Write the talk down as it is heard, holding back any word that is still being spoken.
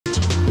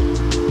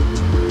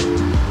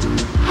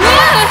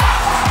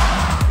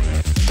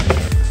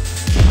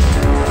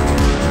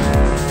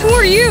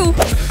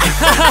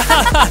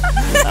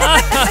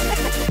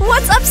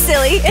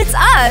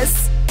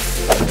us!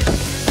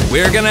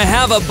 We're gonna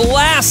have a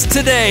blast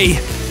today!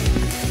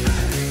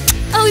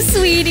 Oh,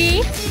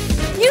 sweetie,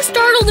 you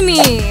startled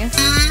me.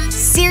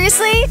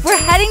 Seriously? We're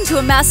heading to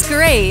a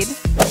masquerade.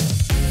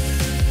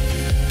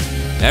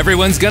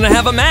 Everyone's gonna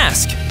have a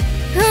mask.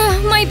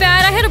 My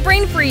bad, I had a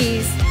brain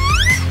freeze.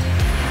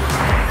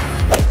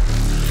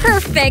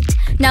 Perfect.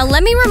 Now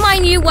let me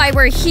remind you why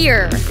we're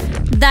here.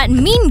 That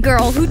mean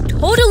girl who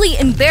totally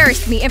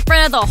embarrassed me in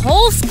front of the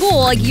whole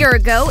school a year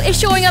ago is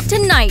showing up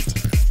tonight.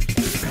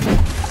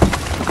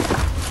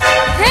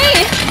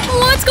 Hey,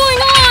 what's going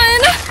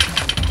on?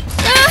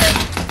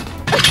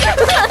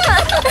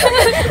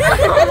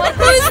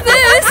 Who's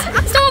this?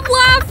 Stop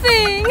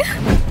laughing!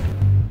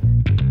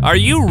 Are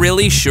you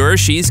really sure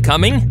she's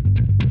coming?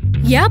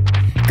 Yep,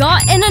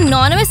 got an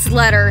anonymous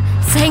letter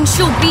saying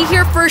she'll be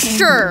here for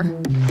sure.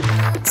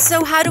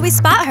 So how do we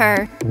spot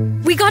her?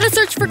 We gotta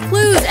search for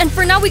clues, and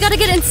for now we gotta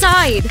get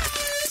inside.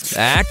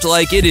 Act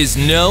like it is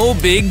no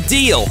big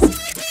deal.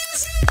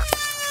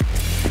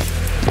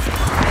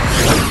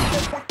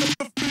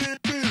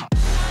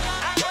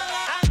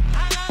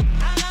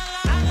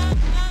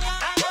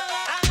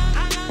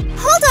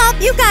 Hold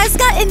up, you guys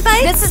got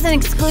invites? This is an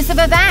exclusive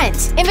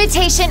event.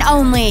 Invitation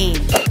only.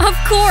 Of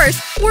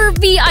course, we're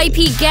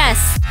VIP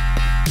guests.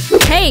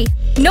 Hey,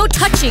 no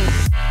touching.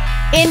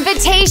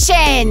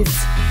 Invitations.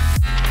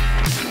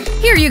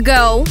 Here you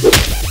go.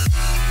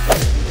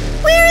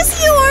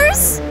 Where's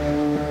yours?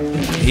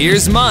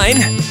 Here's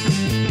mine.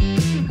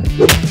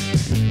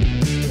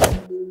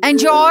 And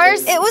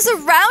yours? It was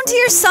around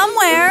here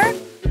somewhere.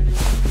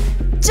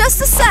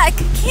 Just a sec,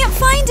 can't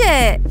find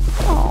it.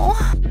 Oh.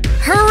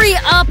 Hurry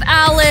up,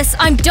 Alice.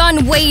 I'm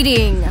done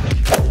waiting.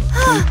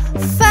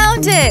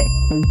 Found it.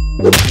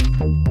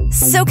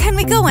 So can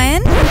we go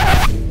in?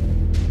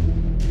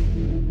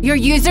 Your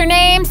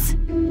usernames?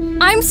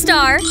 I'm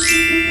Star.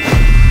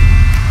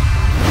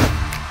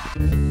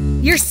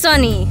 You're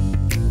Sunny.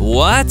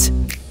 What?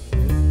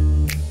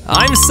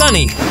 I'm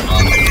Sunny.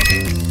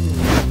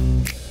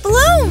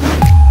 Bloom!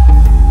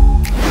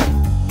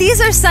 These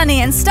are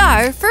Sunny and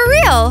Star, for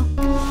real.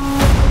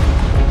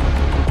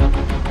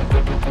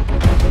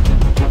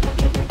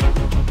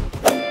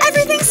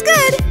 Everything's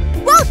good.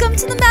 Welcome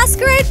to the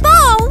Masquerade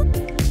Ball.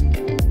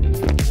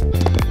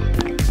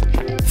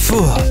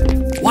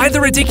 Phew. Why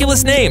the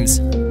ridiculous names?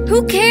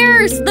 Who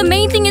cares? The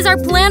main thing is our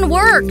plan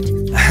worked.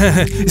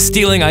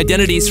 Stealing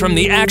identities from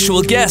the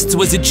actual guests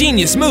was a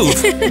genius move.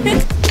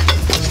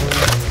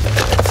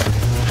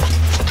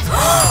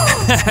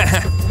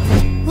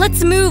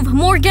 Let's move.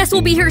 More guests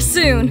will be here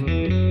soon.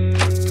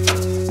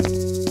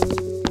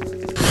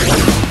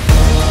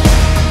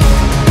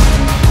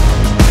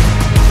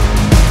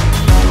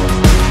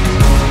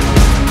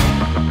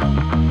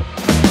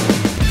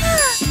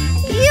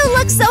 You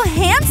look so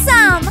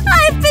handsome.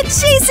 I've been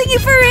chasing you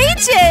for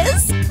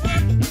ages.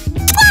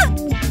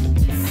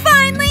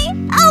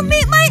 I'll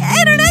meet my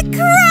internet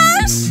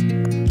crush!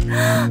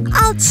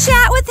 I'll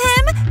chat with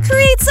him,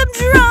 create some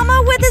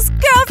drama with his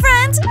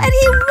girlfriend, and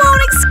he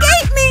won't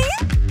escape me!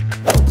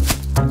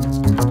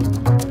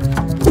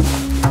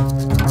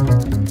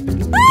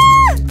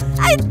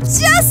 I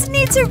just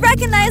need to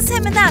recognize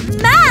him in that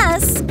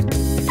mask!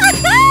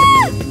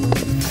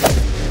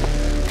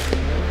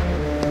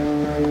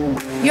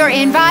 Your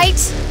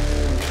invite?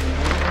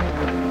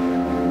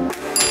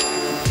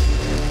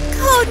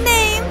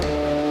 Codename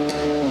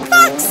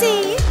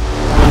Foxy!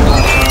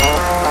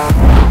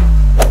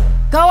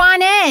 Go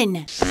on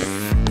in.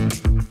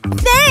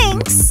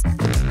 Thanks!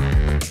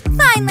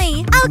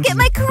 Finally, I'll get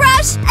my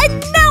crush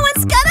and no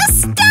one's gonna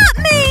stop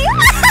me!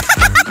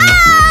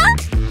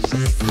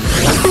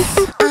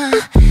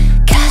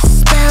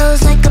 Cast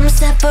spells like I'm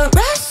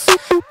Severus.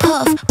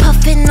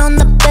 Puffing on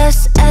the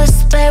best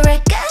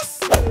asparagus.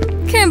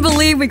 Can't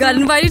believe we got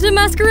invited to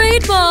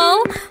Masquerade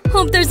Ball.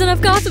 Hope there's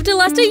enough gossip to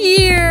last a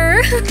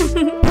year.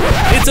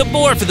 It's a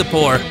bore for the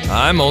poor.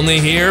 I'm only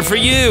here for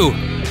you.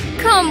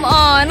 Come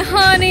on,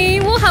 honey.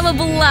 We'll have a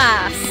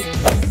blast.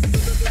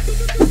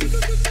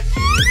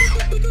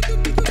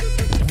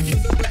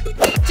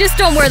 Just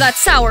don't wear that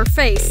sour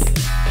face.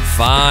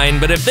 Fine,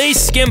 but if they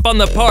skimp on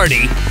the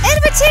party…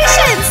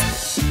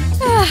 Invitations!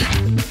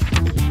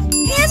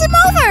 Hand him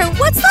over!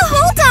 What's the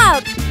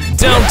holdup?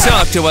 Don't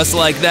talk to us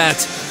like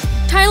that.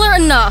 Tyler,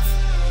 enough.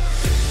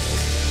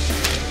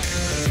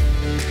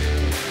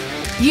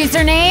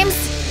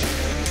 Usernames?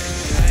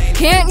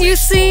 Can't you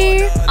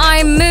see?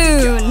 I'm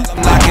Moon.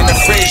 Locking the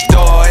fridge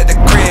door at the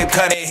crib,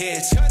 cutting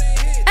hits.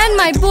 And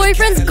my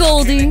boyfriend's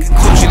Goldie.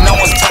 Conclusion, no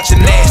one's touching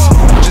this.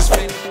 Just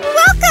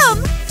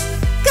Welcome!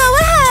 Go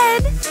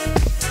ahead!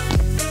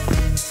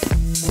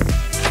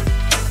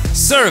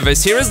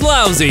 Service here is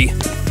lousy.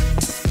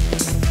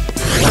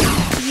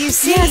 You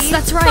see? Yes,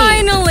 that's right.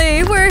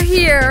 Finally, we're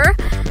here.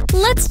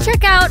 Let's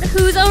check out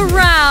who's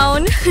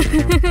around.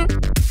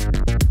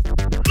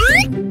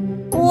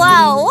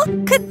 Whoa!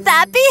 Could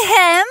that be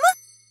him?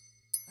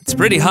 It's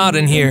pretty hot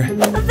in here.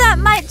 That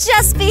might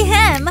just be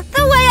him,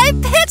 the way I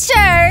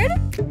pictured!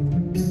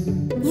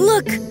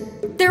 Look,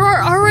 There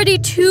are already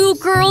 2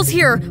 girls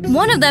here.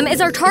 One of them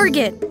is our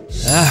target.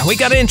 We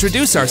gotta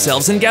introduce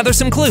ourselves and gather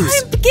some clues.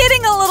 I'm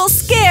getting a little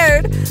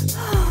scared.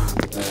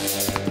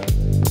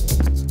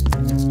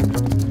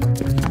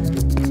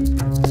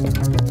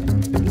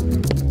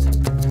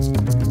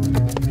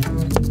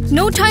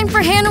 No time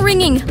for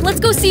hand-wringing. Let's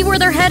go see where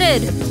they're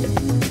headed.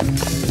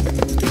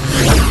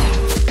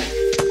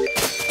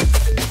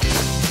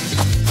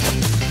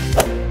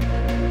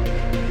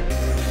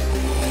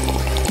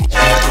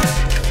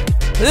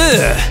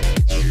 Ugh.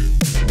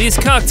 These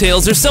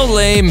cocktails are so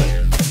lame.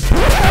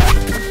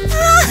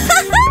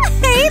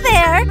 Hey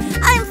there,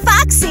 I'm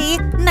Foxy.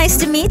 Nice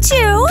to meet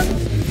you.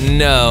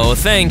 No,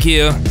 thank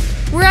you.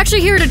 We're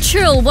actually here to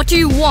chill. What do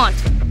you want?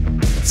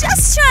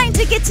 Just trying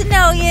to get to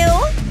know you.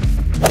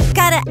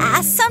 Gotta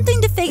ask something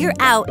to figure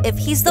out if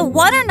he's the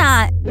one or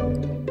not.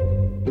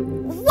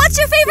 What's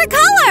your favorite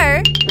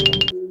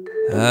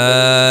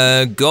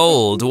color?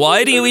 Gold.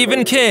 Why do you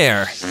even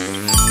care?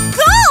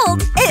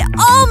 Gold! It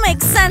all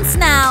makes sense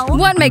now.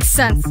 What makes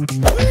sense?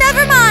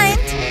 Never mind.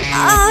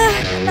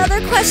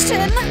 Another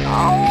question.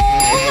 Oh,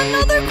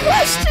 another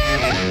question.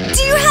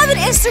 Do you have an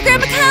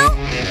Instagram account?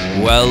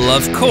 Well,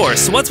 of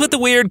course. What's with the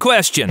weird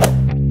question?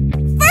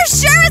 For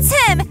sure it's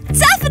him!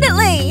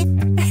 Definitely!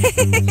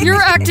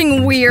 You're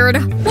acting weird.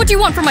 What do you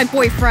want from my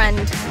boyfriend?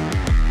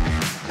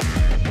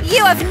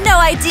 You have no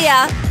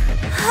idea.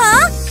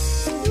 Huh?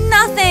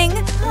 Nothing.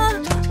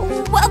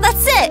 Well,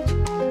 that's it.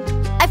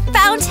 I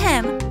found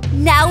him.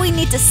 Now we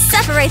need to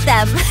separate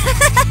them.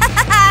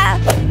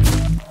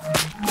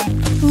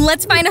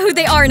 Let's find out who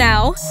they are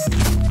now.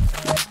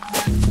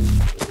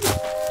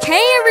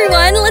 Hey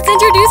everyone, let's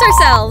introduce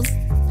ourselves.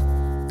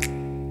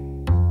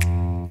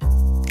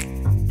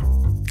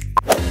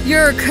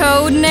 Your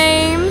code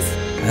names?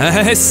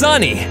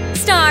 Sunny.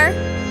 Star.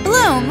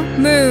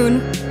 Bloom.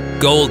 Moon.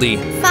 Goldie.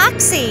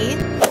 Foxy.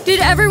 Did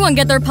everyone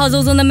get their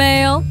puzzles in the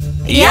mail?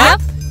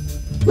 Yep.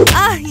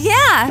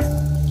 Yeah.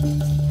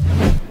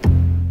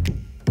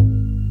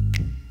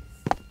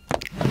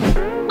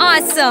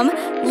 Awesome.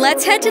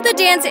 Let's head to the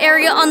dance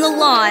area on the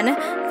lawn.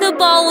 The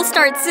ball will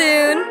start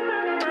soon.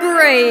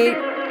 Great.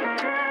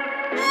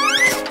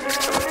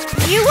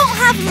 You won't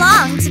have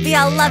long to be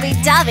all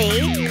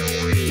lovey-dovey.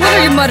 What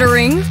are you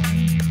muttering?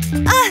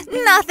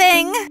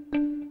 Nothing.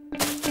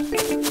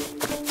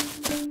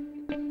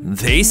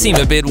 They seem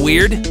a bit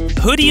weird.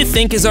 Who do you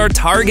think is our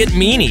target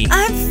meanie?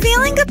 I'm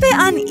feeling a bit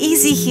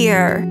uneasy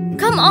here.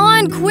 Come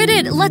on, quit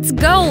it. Let's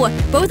go.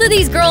 Both of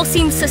these girls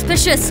seem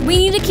suspicious. We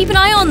need to keep an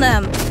eye on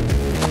them.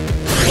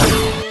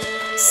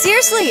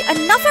 Seriously,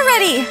 enough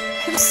already.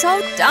 I'm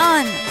so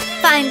done.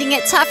 Finding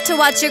it tough to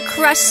watch your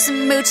crush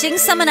smooching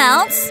someone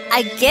else?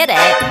 I get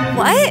it.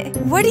 What?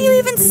 What are you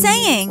even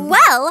saying?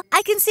 Well,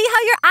 I can see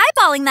how you're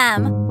eyeballing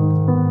them.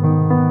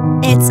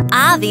 It's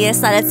obvious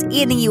that it's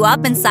eating you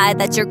up inside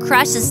that your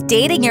crush is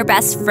dating your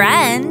best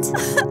friend.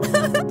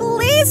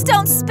 Please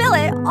don't spill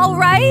it, all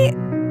right?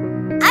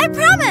 I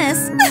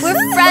promise.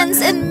 We're friends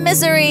in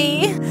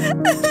misery.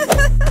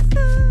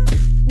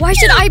 Why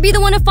should I be the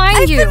one to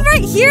find you? I've been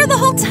right here the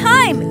whole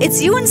time. It's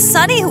you and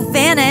Sunny who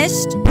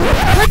vanished.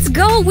 Let's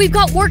go. We've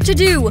got work to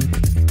do.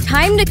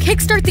 Time to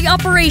kickstart the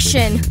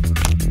operation.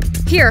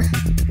 Here.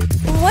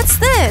 What's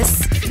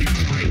this?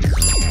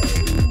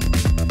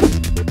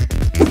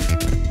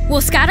 We'll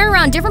scatter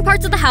around different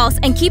parts of the house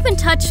and keep in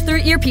touch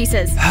through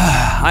earpieces.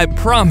 I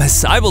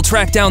promise I will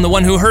track down the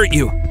one who hurt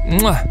you.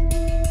 Mwah.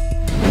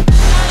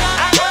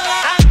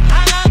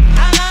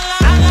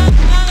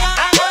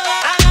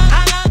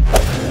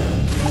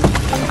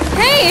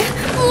 Hey,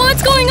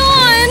 what's going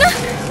on?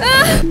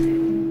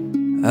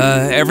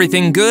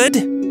 Everything good?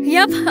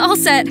 Yep, all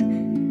set.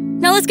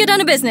 Now let's get down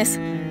to business.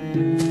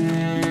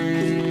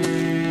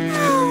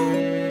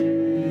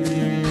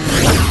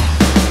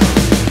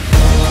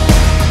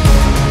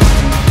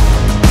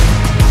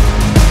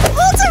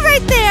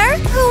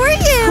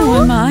 Who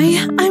am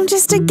I? I'm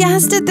just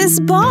aghast at this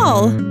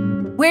ball.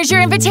 Where's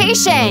your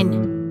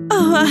invitation?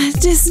 Oh,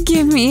 just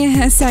give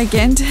me a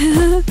second.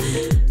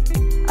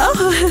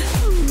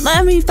 Oh,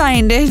 let me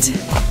find it.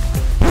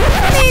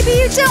 Maybe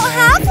you don't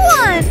have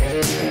one.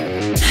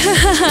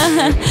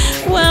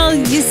 Well,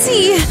 you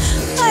see,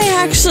 I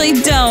actually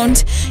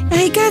don't.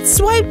 I got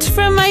swiped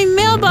from my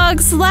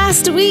mailbox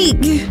last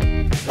week.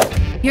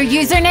 Your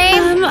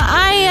username?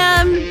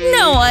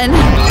 No one.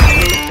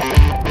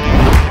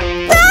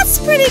 That's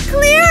pretty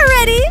clear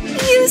already.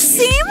 You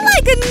seem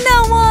like a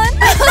no one.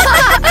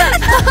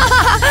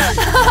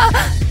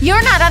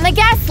 You're not on the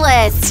guest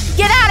list.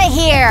 Get out of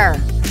here.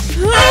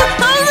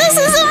 Oh, this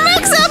is a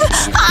mix-up.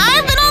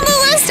 I've been on the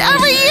list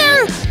every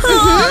year.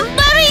 Oh,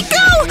 let me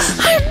go.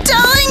 I'm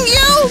telling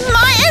you,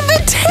 my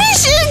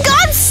invitation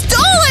got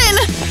stolen.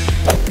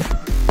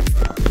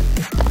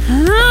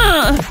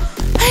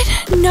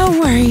 No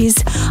worries.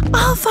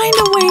 I'll find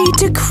a way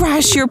to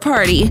crash your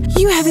party.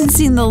 You haven't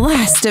seen the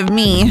last of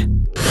me.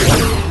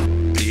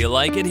 Do you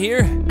like it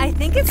here? I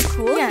think it's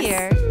cool Yes.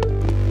 here.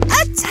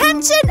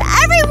 Attention,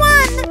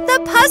 everyone! The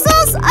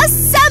puzzle's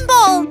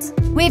assembled!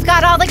 We've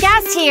got all the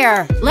guests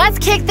here. Let's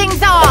kick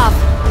things off.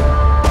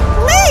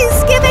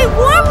 Please give a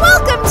warm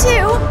welcome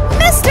to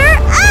Mr.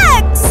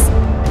 X!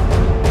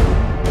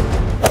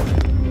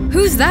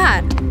 Who's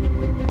that?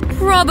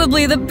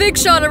 Probably the big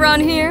shot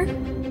around here.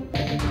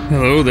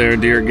 Hello there,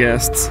 dear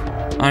guests.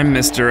 I'm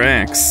Mr.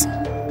 X.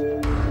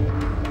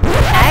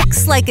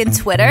 X like in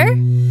Twitter?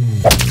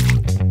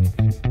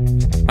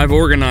 I've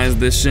organized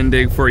this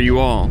shindig for you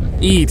all.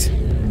 Eat,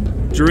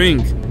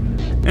 drink,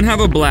 and have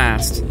a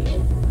blast.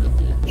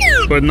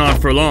 But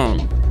not for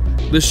long.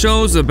 The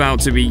show's about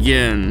to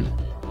begin.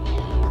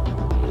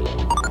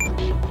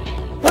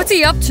 What's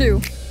he up to?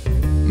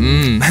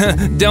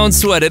 Don't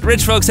sweat it.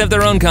 Rich folks have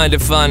their own kind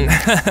of fun.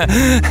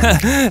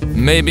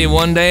 Maybe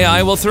one day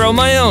I will throw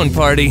my own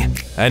party.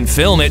 And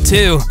film it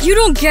too. You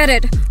don't get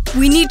it.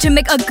 We need to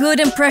make a good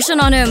impression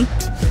on him.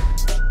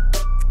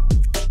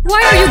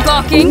 Why are you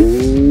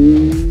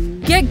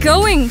gawking? Get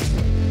going.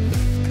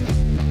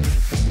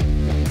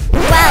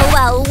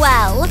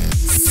 Well.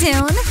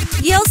 Soon,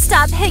 you'll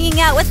stop hanging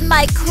out with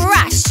my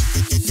crush,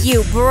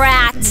 you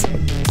brat.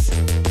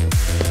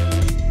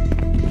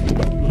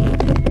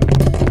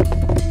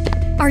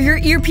 Are your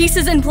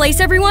earpieces in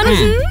place, everyone?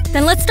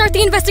 Then let's start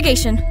the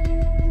investigation.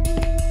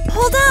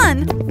 Hold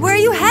on. Where are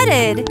you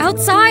headed?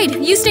 Outside.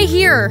 You stay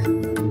here.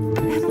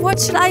 What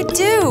should I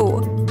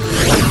do?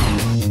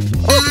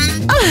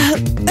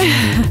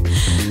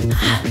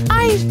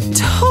 I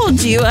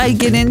told you I'd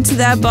get into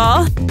that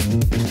ball.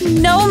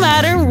 No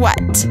matter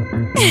what.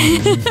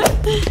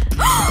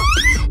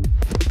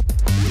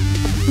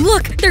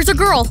 Look, there's a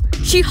girl.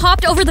 She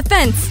hopped over the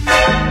fence.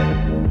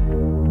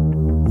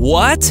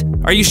 What?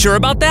 Are you sure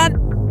about that?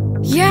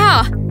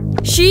 Yeah,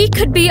 she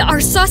could be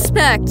our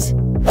suspect.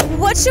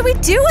 What should we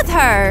do with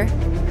her?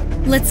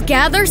 Let's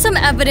gather some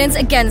evidence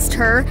against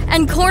her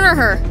and corner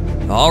her.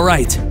 All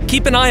right.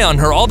 Keep an eye on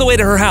her all the way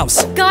to her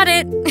house. Got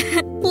it.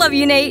 Love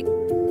you, Nate.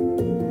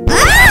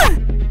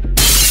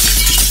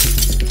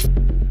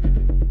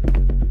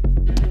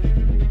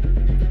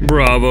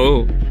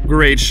 Bravo.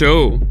 Great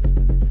show.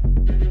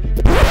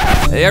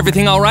 Hey,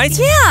 everything all right?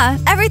 Yeah,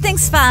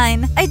 everything's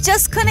fine. I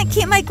just couldn't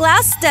keep my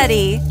glass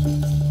steady.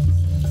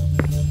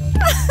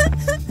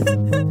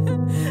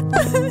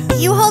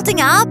 You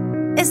holding up?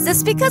 Is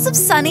this because of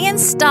Sunny and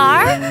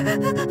Star?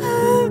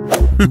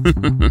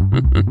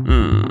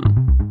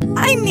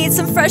 I need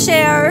some fresh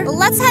air.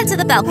 Let's head to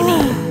the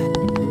balcony.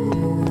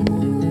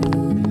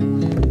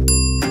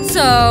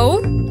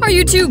 So, are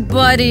you two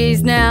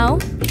buddies now?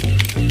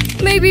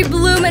 Maybe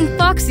Bloom and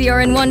Foxy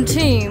are in one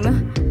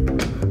team.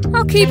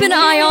 I'll keep an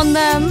eye on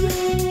them.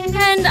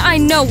 And I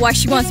know why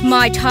she wants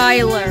my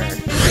Tyler.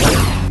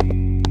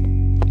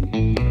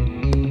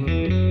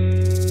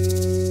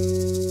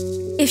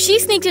 If she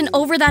sneaked in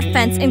over that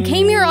fence and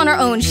came here on her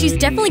own, she's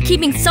definitely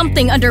keeping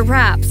something under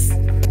wraps.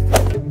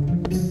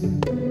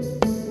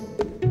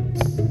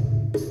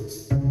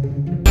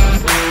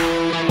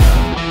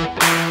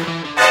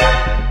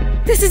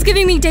 This is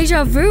giving me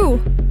deja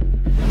vu.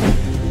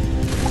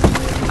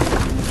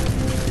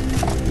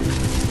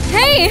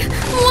 Hey,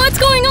 what's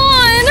going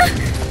on?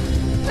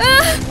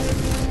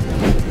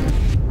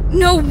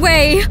 No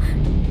way.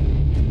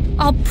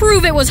 I'll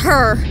prove it was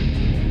her.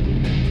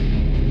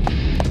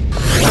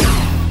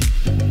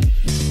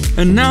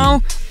 And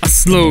now, a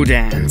slow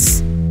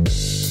dance.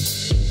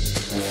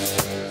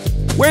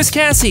 Where's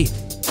Cassie?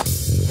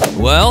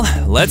 Well,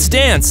 let's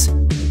dance.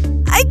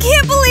 I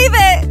can't believe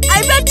it!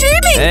 I'm not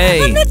dreaming!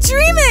 Hey. I'm not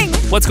dreaming!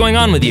 What's going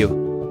on with you?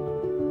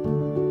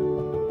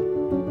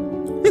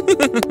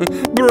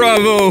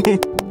 Bravo!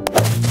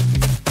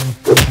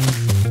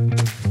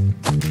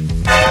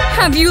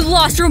 Have you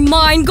lost your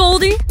mind,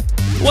 Goldie?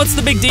 What's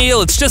the big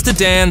deal? It's just a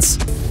dance.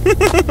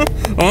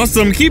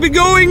 Awesome, keep it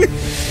going!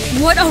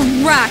 What a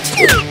rat!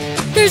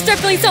 There's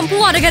definitely some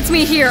plot against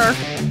me here.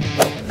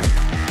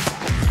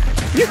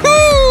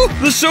 Yoo-hoo!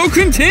 The show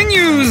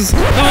continues!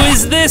 Who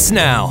is this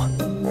now?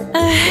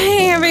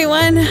 Hey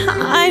everyone,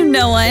 I'm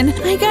no one.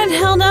 I got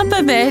held up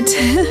a bit.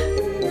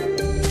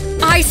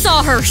 I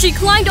saw her. She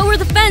climbed over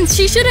the fence.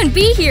 She shouldn't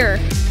be here.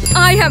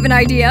 I have an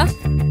idea.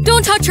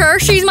 Don't touch her.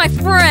 She's my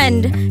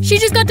friend. She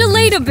just got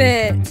delayed a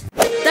bit.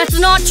 That's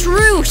not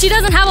true. She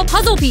doesn't have a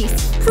puzzle piece.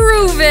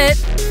 Prove it.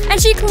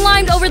 And she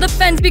climbed over the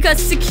fence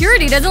because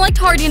security doesn't like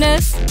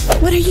tardiness.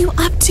 What are you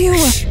up to?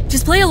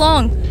 Just play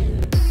along.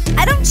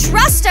 I don't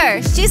trust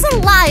her. She's a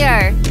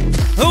liar.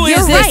 Who is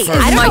You're this right.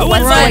 person? I don't know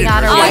what's going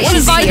on. I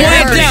invited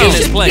Back her. down She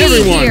this should place. be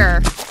Everyone.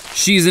 here.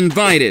 She's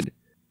invited.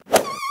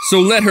 So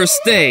let her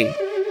stay.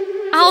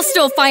 I'll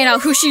still find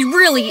out who she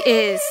really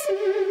is.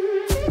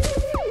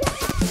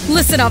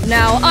 Listen up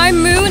now. I'm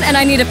Moon and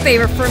I need a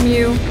favor from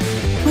you.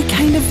 What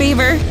kind of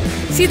favor?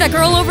 See that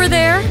girl over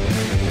there?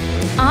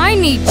 I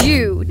need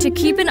you to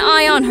keep an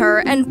eye on her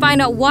and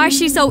find out why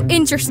she's so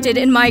interested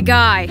in my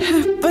guy.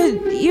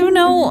 But you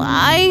know,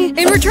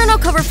 In return, I'll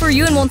cover for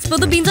you and won't spill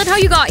the beans on how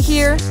you got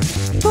here.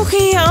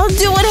 Okay, I'll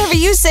do whatever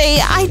you say.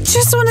 I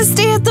just want to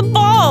stay at the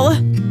ball.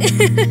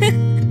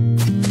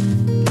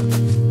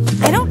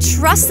 I don't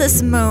trust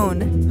this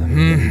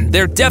Moon.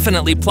 They're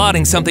definitely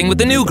plotting something with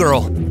the new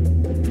girl.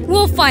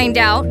 We'll find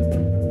out.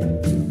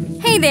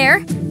 Hey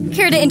there.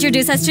 Care to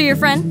introduce us to your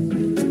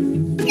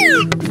friend?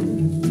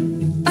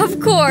 Of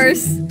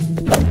course.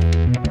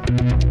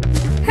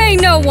 Hey,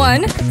 no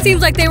one.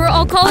 Seems like they were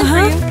all calling for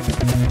you.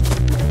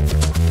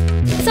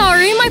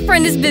 Sorry, my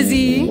friend is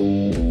busy.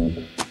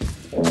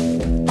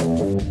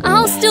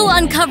 I'll still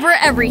uncover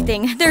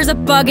everything. There's a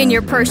bug in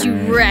your purse, you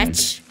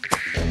wretch.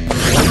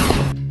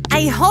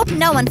 I hope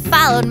no one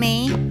followed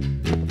me.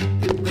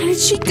 Where did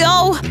she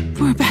go?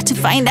 We're about to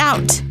find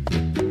out.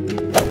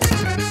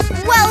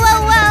 Well.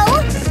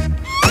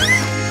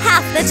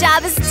 Half the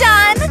job is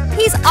done.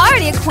 He's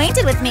already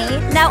acquainted with me.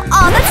 Now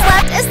all that's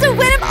left is to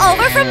win him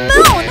over from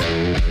Moon.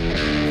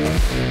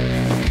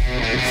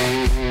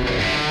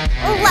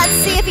 Let's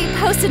see if he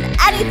posted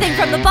anything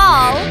from the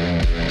ball.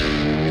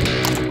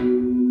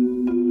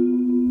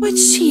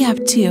 What's she up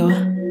to?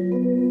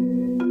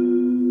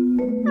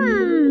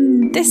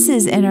 This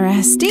is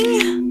interesting.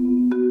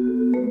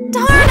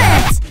 Darn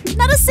it!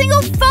 Not a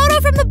single photo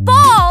from the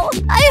ball!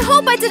 I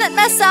hope I didn't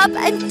mess up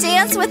and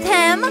dance with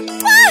him.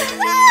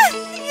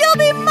 You'll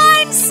be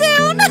mine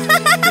soon!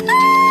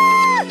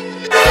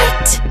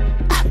 Wait!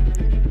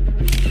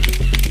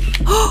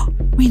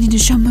 We need to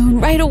show Moon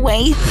right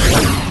away.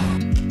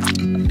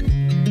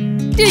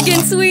 Dig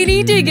in,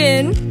 sweetie, dig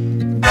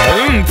in.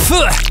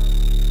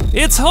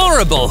 It's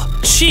horrible!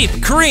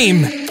 Cheap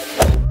cream!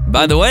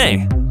 By the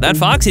way, that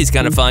Foxy's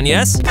kind of fun,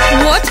 yes?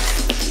 What?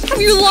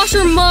 Have you lost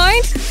your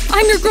mind?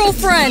 I'm your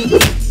girlfriend.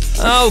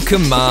 Oh,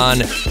 come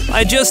on.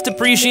 I just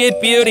appreciate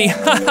beauty.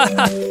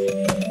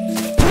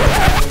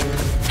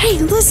 Hey,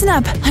 listen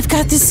up. I've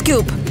got this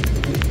scoop.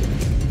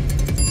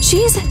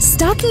 She's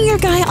stalking your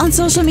guy on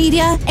social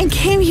media and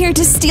came here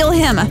to steal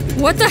him.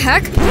 What the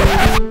heck?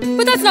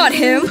 But that's not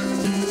him.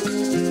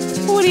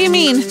 What do you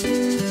mean?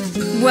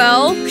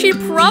 Well, she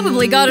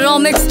probably got it all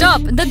mixed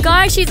up. The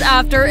guy she's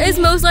after is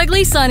most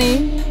likely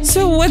Sunny.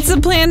 So what's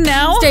the plan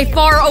now? Stay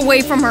far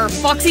away from her.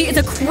 Foxy is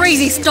a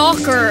crazy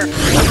stalker.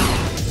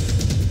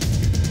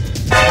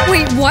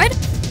 Wait, what?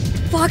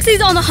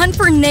 Foxy's on the hunt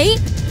for Nate?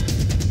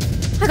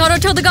 I gotta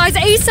tell the guys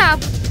ASAP.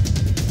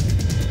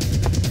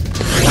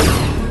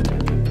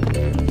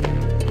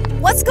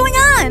 What's going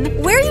on?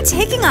 Where are you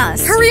taking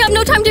us? Hurry up,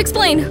 no time to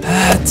explain.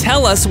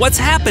 Tell us what's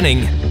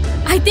happening.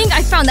 I think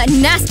I found that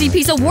nasty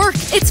piece of work.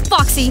 It's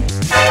Foxy.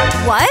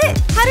 What?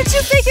 How did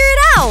you figure it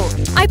out?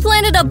 I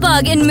planted a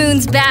bug in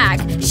Moon's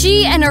bag.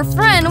 She and her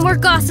friend were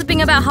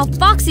gossiping about how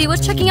Foxy was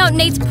checking out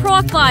Nate's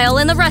profile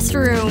in the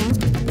restroom.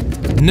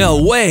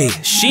 No way!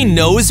 She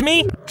knows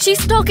me? She's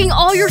stalking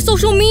all your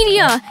social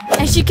media,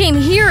 and she came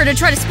here to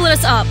try to split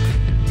us up.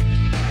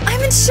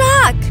 I'm in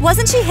shock.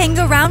 Wasn't she hanging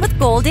around with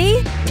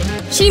Goldie?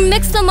 She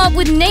mixed them up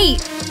with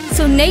Nate,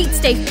 so Nate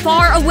stay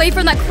far away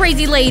from that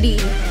crazy lady.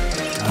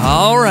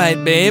 All right,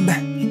 babe.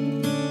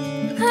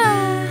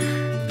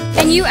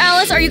 And you,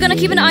 Alice, are you gonna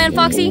keep an eye on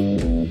Foxy?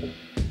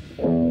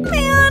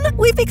 Man,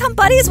 we've become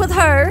buddies with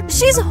her.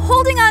 She's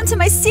holding on to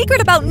my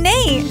secret about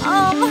Nate.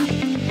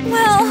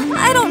 Well,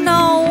 I don't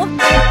know.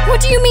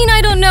 What do you mean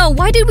I don't know?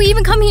 Why did we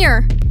even come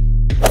here?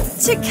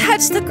 To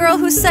catch the girl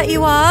who set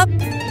you up.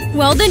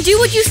 Well, then do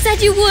what you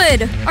said you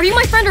would. Are you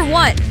my friend or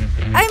what?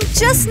 I'm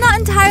just not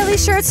entirely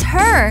sure it's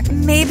her.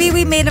 Maybe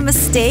we made a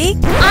mistake?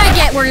 I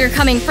get where you're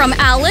coming from,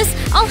 Alice.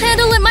 I'll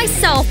handle it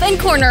myself and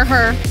corner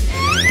her.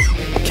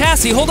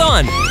 Cassie, hold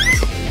on!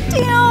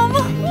 Damn,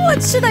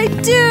 what should I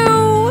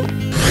do?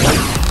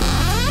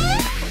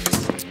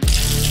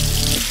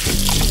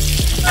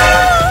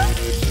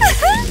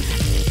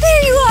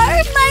 There you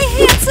are, my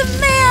handsome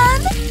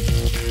man!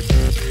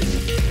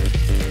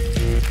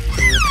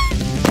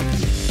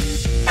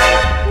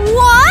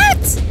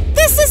 What?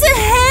 This isn't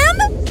him?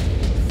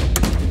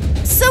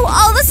 So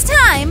all this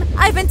time,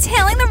 I've been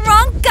tailing the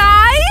wrong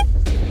guy?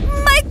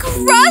 My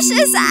crush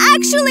is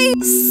actually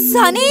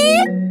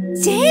Sunny?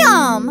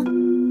 Damn!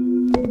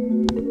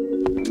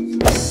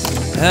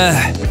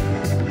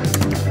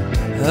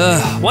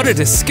 What a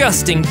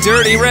disgusting,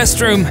 dirty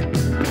restroom.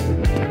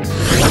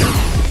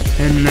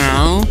 And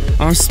now,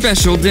 our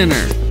special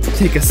dinner.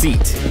 Take a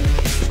seat.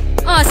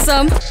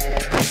 Awesome.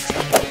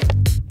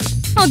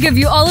 I'll give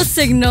you all a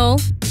signal.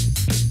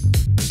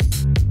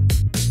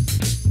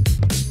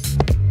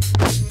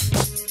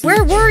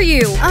 Where were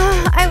you?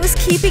 I was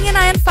keeping an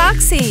eye on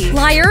Foxy.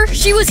 Liar,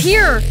 she was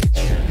here.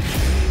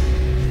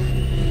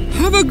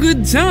 Have a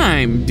good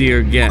time,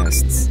 dear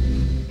guests.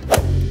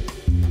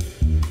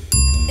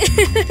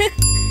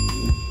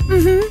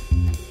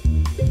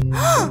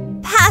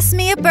 Pass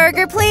me a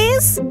burger,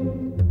 please.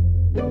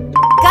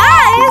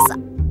 Guys!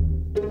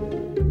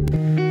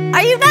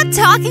 Are you not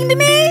talking to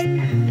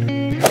me?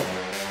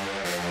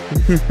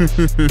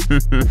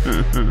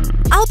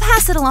 I'll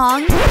pass it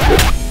along.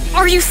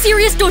 Are you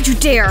serious? Don't you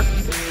dare!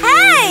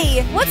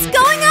 Hey! What's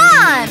going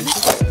on?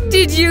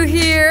 Did you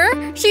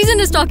hear? She's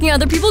into stalking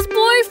other people's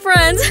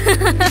boyfriends.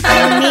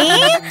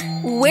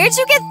 Me? Where'd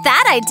you get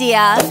that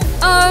idea?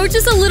 Oh,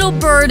 just a little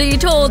birdie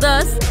told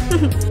us.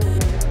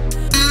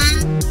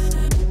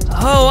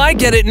 Oh, I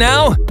get it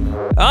now.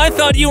 I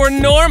thought you were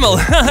normal.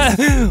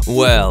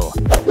 Well.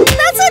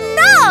 That's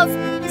enough!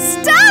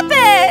 Stop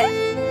it!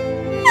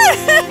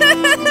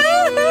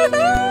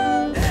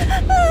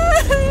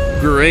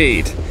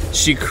 Great.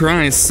 She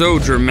cries so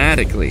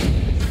dramatically.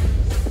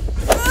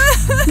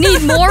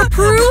 Need more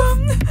proof?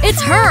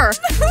 It's her.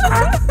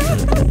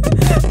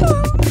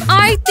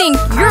 I think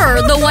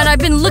you're the one I've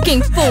been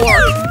looking for,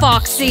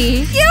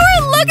 Foxy. You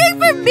were looking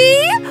for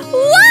me?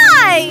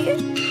 Why?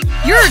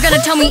 You're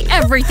gonna tell me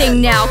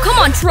everything now. Come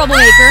on,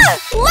 troublemaker.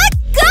 Let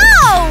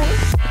go!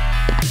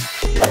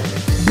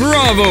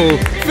 Bravo!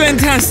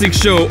 Fantastic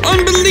show!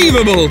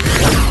 Unbelievable!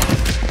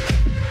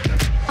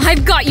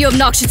 I've got you,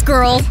 obnoxious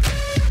girl.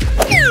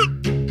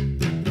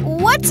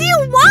 What do you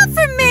want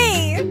from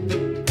me?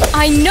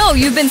 I know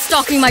you've been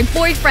stalking my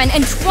boyfriend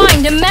and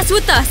trying to mess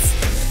with us.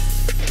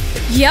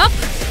 Yup.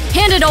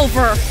 Hand it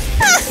over.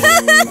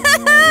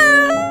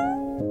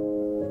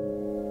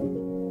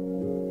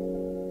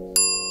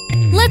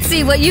 Let's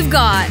see what you've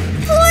got.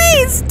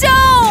 Please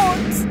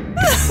don't!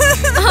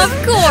 Of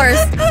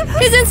course.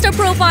 His Insta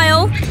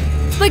profile.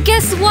 But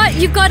guess what?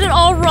 You've got it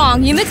all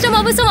wrong. You mixed him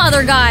up with some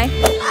other guy.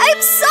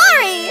 I'm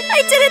sorry!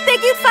 I didn't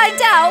think you'd find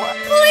out.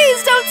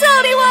 Please don't tell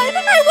anyone.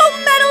 I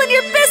won't meddle in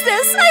your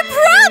business. I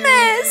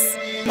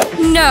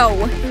promise!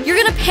 No. You're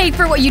gonna pay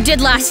for what you did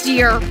last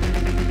year.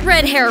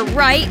 Red hair,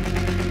 right?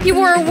 You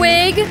wore a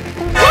wig?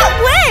 What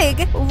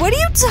wig? What are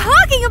you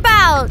talking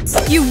about?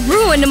 You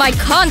ruined my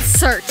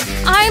concert.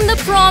 I'm the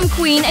prom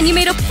queen and you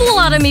made a fool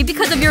out of me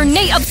because of your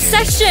Nate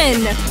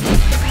obsession.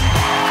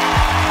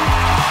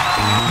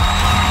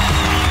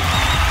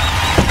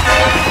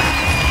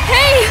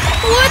 Hey,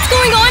 what's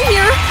going on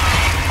here?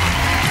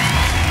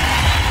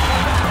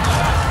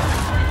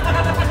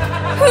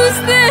 Who's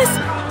this?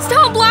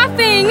 Stop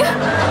laughing!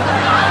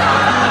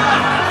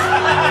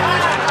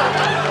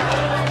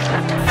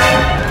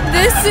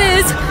 This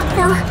is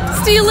for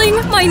stealing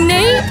my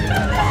Nate?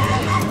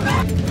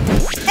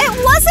 It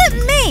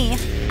wasn't me!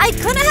 I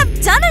couldn't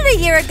have done it a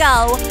year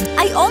ago!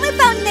 I only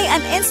found Nate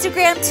on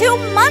Instagram 2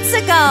 months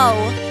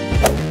ago!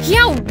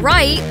 Yeah,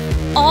 right.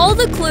 All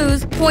the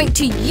clues point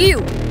to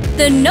you.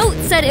 The note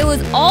said it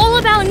was all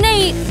about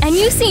Nate, and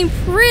you seem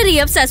pretty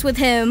obsessed with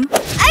him.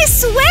 I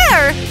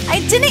swear! I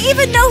didn't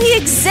even know he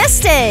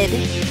existed!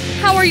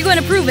 How are you going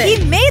to prove it?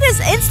 He made his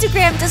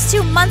Instagram just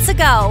 2 months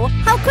ago.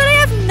 How could I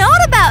have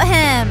known about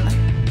him?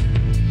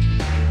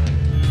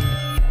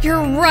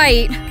 You're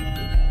right.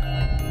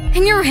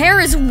 And your hair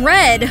is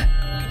red.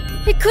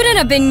 It couldn't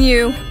have been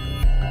you.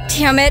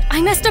 Damn it,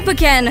 I messed up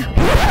again.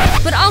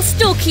 But I'll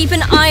still keep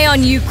an eye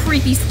on you,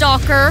 creepy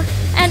stalker.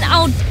 And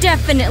I'll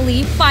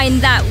definitely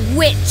find that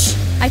witch.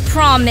 I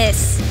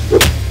promise.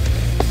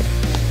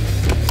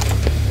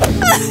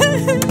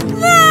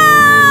 No!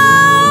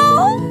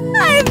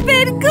 I've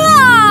been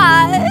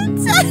caught!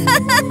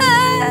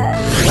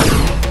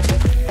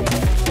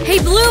 Hey,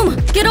 Bloom,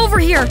 get over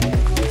here.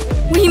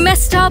 We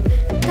messed up.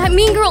 That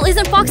mean girl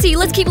isn't Foxy.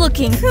 Let's keep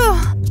looking.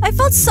 I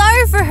felt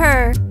sorry for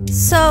her.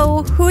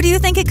 So, who do you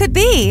think it could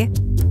be?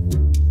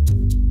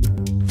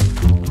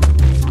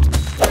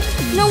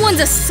 No one's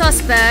a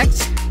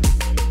suspect.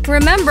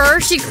 Remember,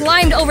 she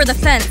climbed over the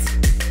fence.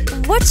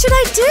 What should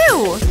I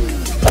do?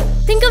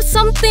 Think of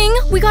something.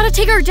 We gotta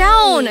take her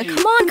down.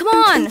 Come on, come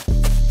on.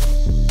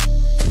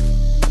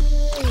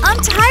 I'm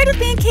tired of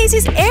being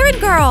Casey's errand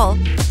girl.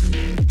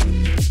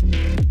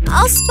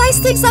 I'll spice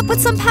things up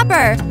with some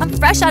pepper. I'm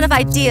fresh out of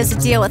ideas to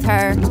deal with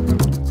her.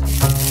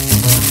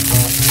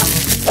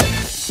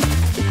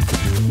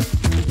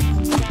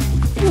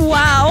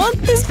 Wow,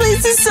 this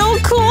place is so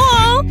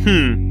cool!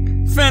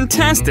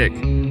 Fantastic.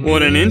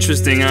 What an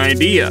interesting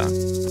idea.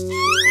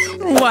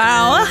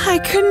 Wow, I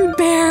couldn't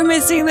bear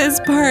missing this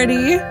party.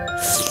 Ew,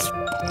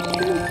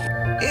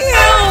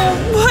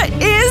 what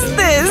is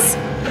this?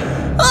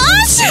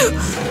 Achoo!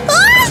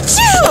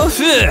 Achoo!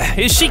 Ugh,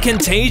 is she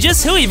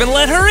contagious? Who even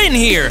let her in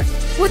here?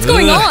 What's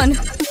going on?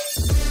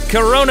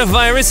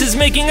 Coronavirus is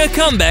making a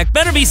comeback.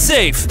 Better be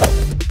safe.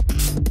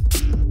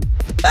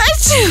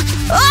 Achoo!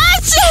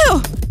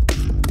 Achoo!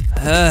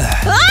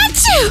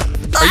 Achoo!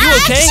 Are you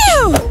okay?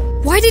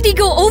 Achoo! Why did he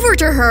go over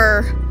to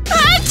her?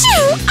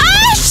 Achoo!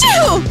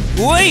 Achoo!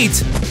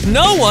 Wait!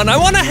 No one! I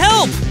want to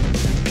help!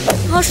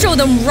 I'll show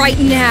them right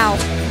now.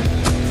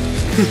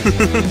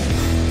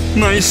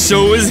 My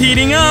show is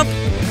heating up.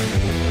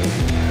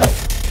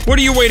 What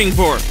are you waiting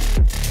for?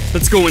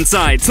 Let's go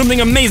inside.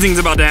 Something amazing's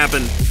about to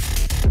happen.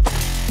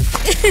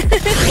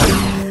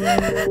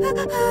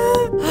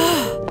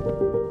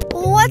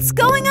 What's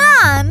going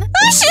on?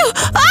 Achoo!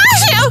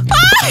 Achoo!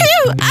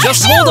 Achoo!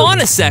 Just hold on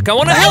a sec. I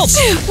want to help.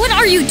 What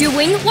are you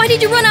doing? Why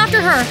did you run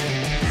after her?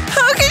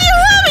 How can you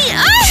help me?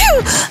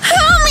 Achoo!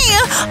 Help me!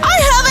 I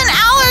have an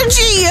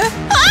allergy!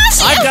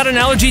 Achoo! I've got an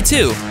allergy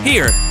too.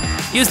 Here,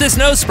 use this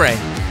nose spray.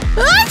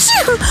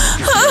 Achoo!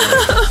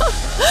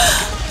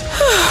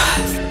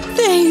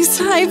 Thanks,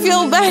 I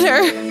feel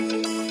better.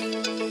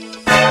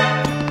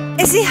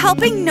 Is he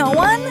helping no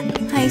one?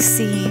 I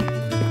see.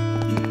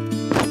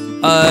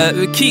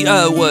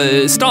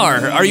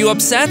 Star, are you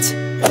upset?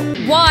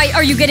 Why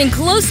are you getting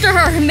close to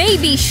her?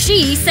 Maybe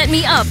she set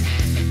me up.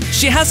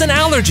 She has an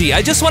allergy.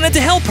 I just wanted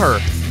to help her.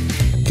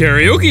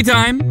 Karaoke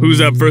time.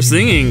 Who's up for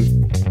singing?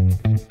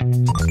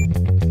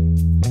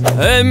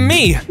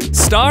 Me,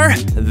 Star,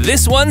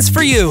 this one's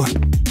for you.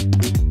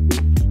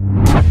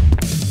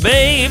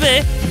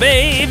 Baby,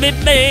 baby,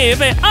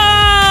 baby,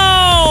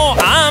 oh,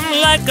 I'm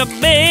like a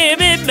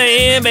baby,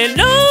 baby,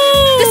 no.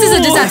 This is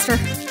a disaster.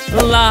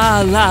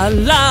 La, la,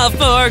 la,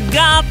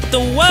 forgot the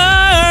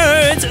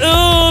words,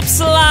 oops,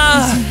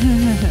 la.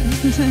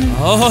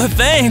 Oh,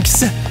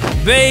 thanks,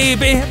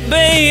 baby,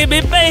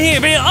 baby,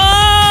 baby,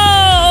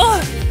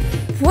 oh.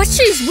 What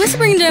she's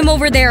whispering to him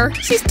over there?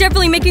 She's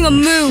definitely making a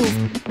move.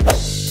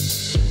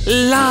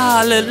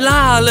 La, la,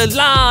 la, la,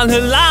 la,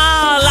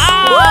 la, la.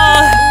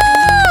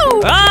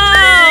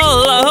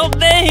 Oh,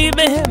 baby,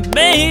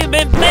 baby,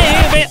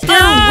 baby.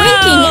 They're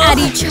winking at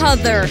each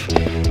other.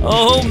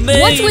 Oh,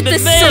 baby, what's with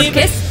this baby.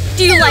 circus?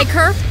 Do you like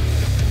her?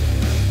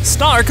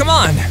 Star, come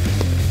on.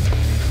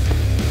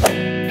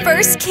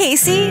 First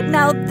Casey,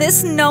 now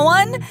this no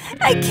one?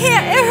 I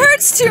can't, it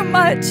hurts too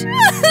much.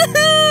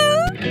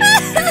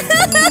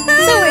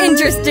 So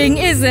interesting,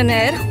 isn't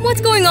it?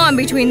 What's going on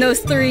between those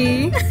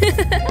three?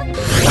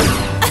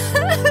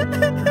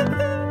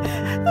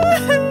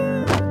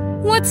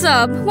 What's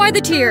up? Why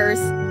the tears?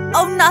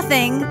 Oh,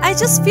 nothing. I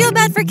just feel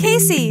bad for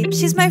Casey.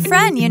 She's my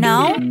friend, you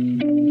know?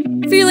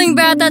 Feeling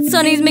bad that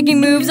Sunny's making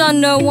moves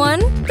on no one?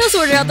 They'll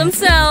sort it out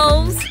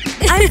themselves.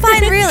 I'm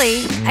fine,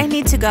 really. I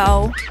need to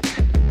go.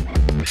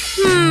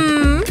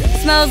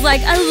 Smells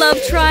like a love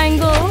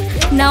triangle.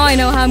 Now I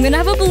know how I'm gonna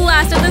have a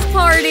blast at this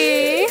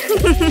party.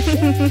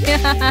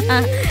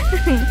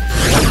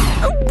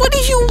 What do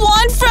you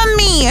want from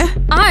me?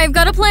 I've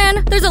got a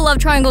plan. There's a love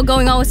triangle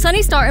going on with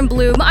Sunny, Star, and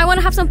Bloom. I want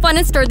to have some fun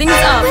and stir things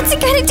up. What's it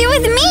got to do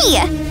with me?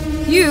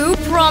 You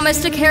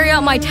promised to carry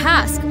out my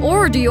task.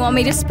 Or do you want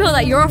me to spill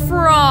that you're a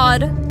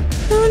fraud?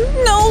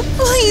 No,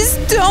 please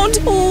don't.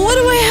 What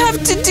do I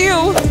have to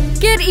do?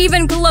 Get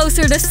even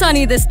closer to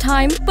Sunny this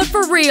time, but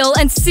for real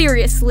and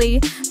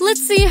seriously.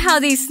 Let's see how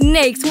these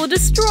snakes will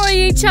destroy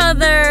each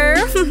other.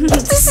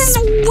 This is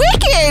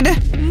wicked!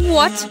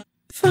 What?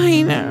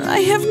 Fine, I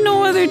have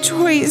no other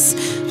choice.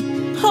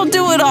 I'll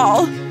do it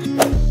all.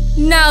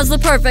 Now's the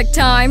perfect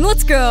time.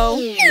 Let's go.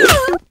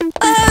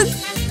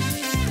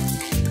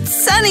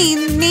 Sunny,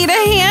 need a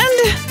hand?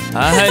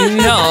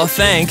 No,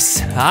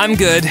 thanks. I'm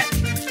good.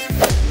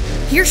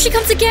 Here she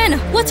comes again.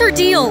 What's her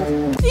deal?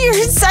 You're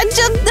such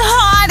a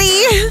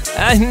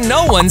hottie.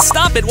 No one,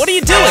 stop it. What are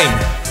you doing?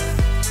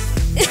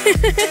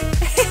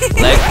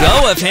 Let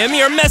go of him.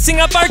 You're messing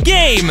up our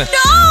game. No!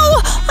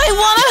 I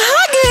want to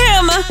hug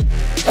him.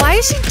 Why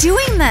is she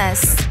doing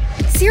this?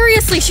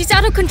 Seriously, she's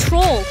out of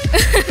control.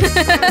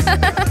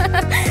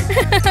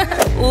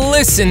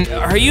 Listen,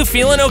 are you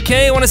feeling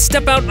okay? Want to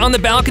step out on the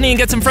balcony and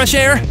get some fresh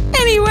air?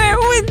 Anywhere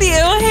with you,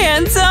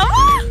 handsome.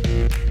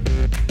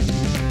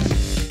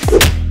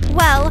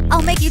 Well,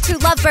 I'll make you two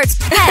lovebirds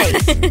pay.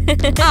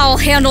 I'll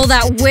handle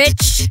that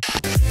witch.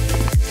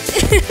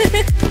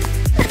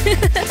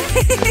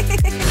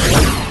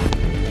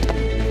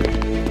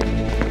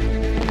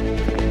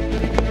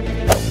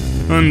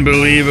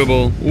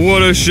 Unbelievable.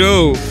 What a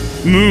show.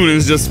 Moon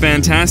is just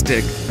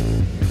fantastic.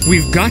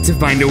 We've got to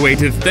find a way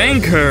to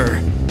thank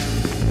her.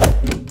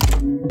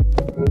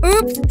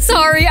 Oops,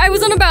 sorry, I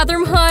was on a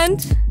bathroom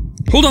hunt.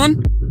 Hold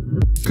on.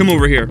 Come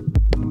over here.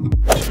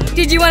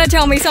 Did you want to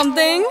tell me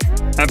something?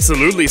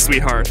 Absolutely,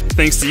 sweetheart.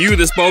 Thanks to you,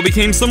 this ball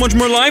became so much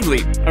more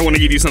lively. I want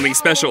to give you something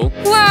special.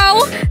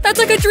 Wow, that's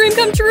like a dream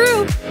come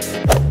true.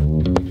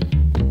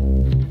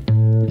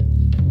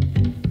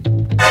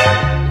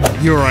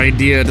 Your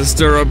idea to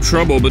stir up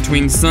trouble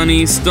between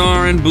Sunny,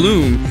 Star, and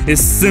Bloom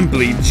is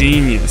simply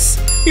genius.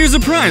 Here's a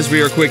prize for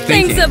your quick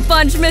thinking. Thanks a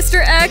bunch,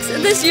 Mr. X.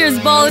 This year's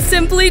ball is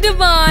simply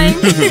divine.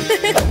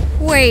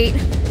 Wait,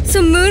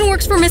 so Moon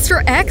works for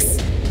Mr. X?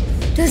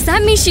 Does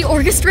that mean she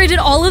orchestrated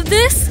all of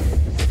this?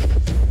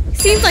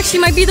 Seems like she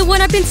might be the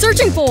one I've been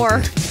searching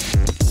for.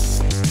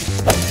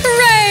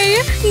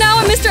 Hooray! Now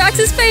I'm Mr.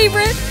 X's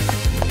favorite.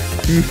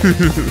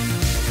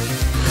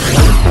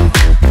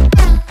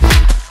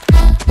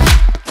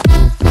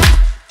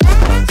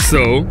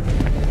 So,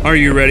 are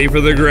you ready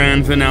for the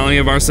grand finale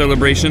of our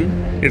celebration?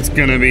 It's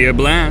gonna be a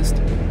blast.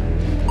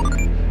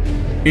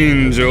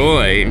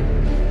 Enjoy.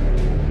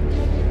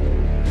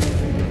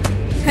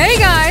 Hey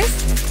guys!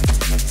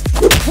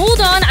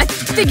 Hold on, I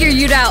figured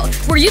you'd out.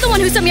 Were you the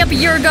one who set me up a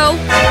year ago?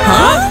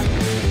 Huh?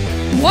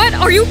 What?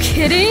 Are you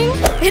kidding?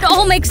 It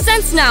all makes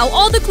sense now.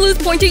 All the clues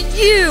point to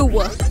you.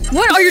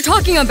 What are you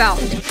talking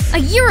about? A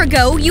year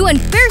ago, you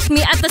embarrassed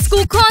me at the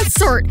school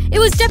concert. It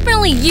was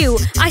definitely you.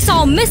 I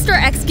saw Mr.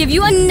 X give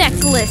you a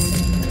necklace.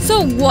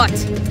 So what?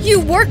 You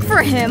work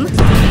for him?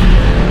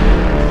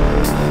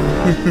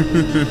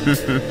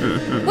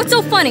 What's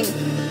so funny?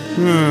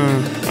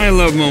 I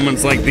love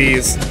moments like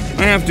these.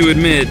 I have to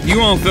admit,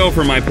 you all fell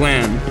for my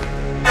plan.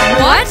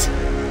 What?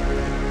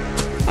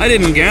 I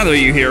didn't gather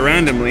you here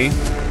randomly.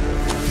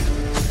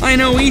 I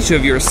know each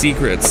of your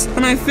secrets,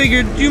 and I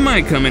figured you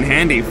might come in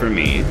handy for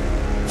me.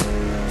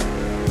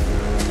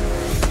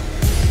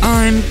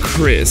 I'm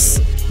Chris.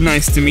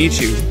 Nice to meet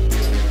you.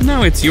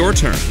 Now it's your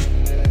turn.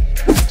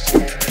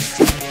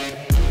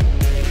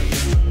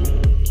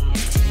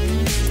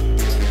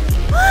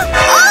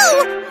 Oh!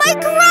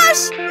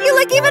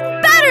 look even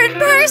better in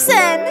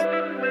person!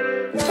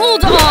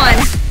 Hold on!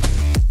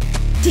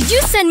 Did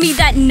you send me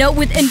that note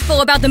with info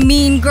about the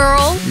mean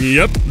girl?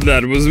 Yep,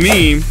 that was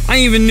me. I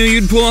even knew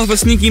you'd pull off a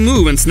sneaky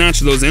move and snatch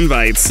those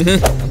invites.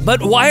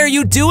 But why are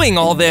you doing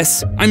all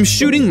this? I'm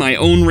shooting my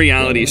own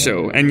reality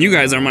show, and you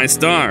guys are my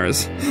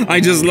stars. I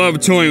just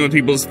love toying with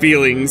people's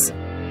feelings.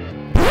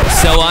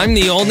 So I'm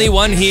the only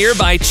one here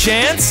by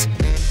chance?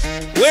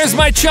 Where's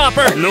my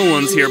chopper? No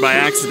one's here by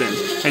accident,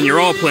 and you're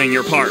all playing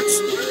your parts.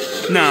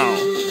 Now,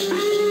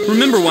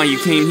 remember why you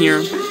came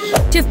here?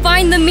 To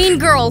find the mean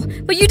girl,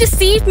 but you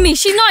deceived me.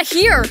 She's not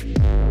here.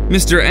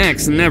 Mr.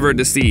 X never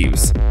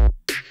deceives.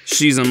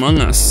 She's among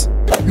us.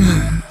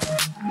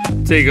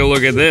 Take a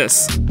look at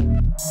this.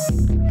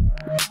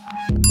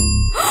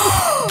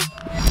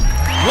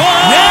 Whoa!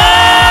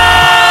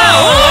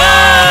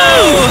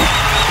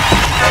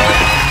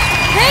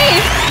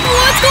 Hey,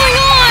 what's going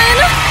on?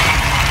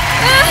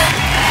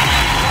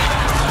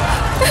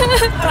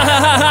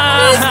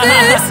 Who's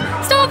this?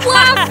 Stop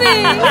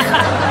laughing!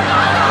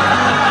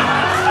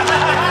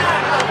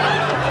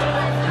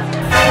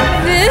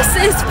 This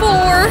is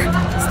for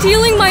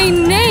stealing my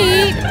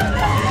Nate.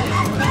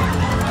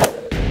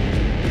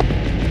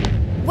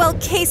 Well,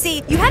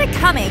 Casey, you had it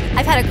coming.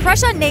 I've had a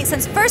crush on Nate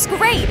since first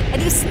grade,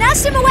 and you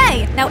snatched him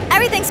away. Now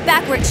everything's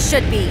back where it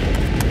should be.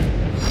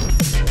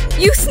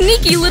 You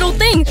sneaky little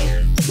thing.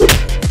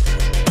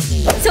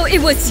 So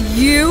it was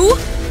you?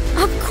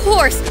 Of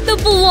course, the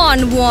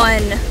blonde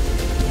one.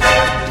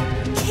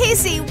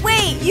 Casey,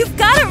 wait, you've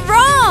got it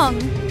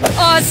wrong.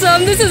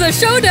 Awesome, this is a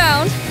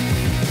showdown.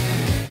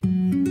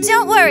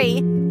 Don't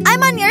worry,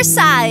 I'm on your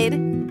side.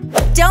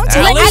 Don't do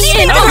Alice?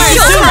 anything to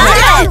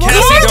Okay, me.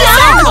 Cassie,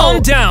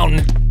 calm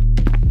down.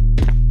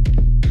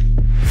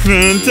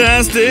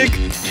 Fantastic!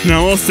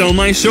 Now I'll sell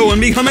my show and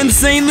become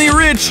insanely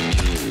rich!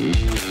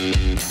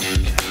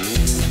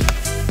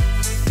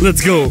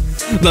 Let's go!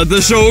 Let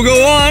the show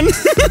go on!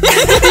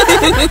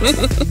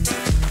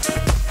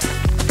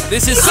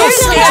 This is so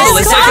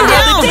scandalous, I can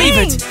hardly believe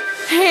it.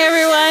 Hey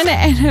everyone,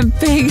 and a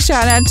big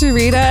shout out to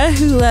Rita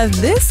who loved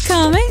this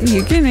comment.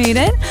 You can read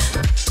it.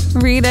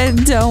 Rita,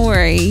 don't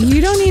worry. You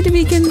don't need to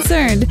be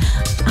concerned.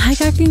 I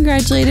got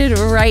congratulated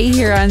right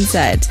here on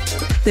set.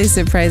 They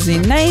surprised me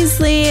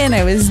nicely and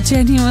I was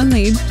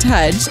genuinely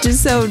touched.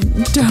 So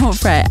don't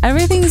fret.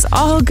 Everything's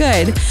all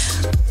good.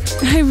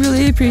 I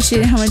really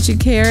appreciate how much you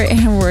care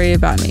and worry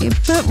about me.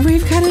 But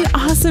we've got an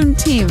awesome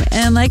team.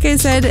 And like I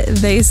said,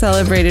 they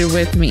celebrated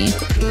with me.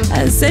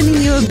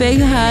 Sending you a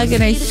big hug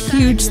and a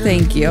huge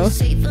thank you.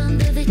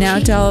 Now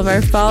to all of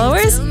our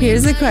followers,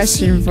 here's a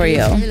question for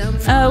you.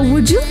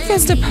 Would you like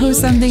us to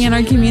post something in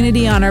our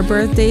community on our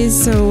birthdays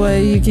so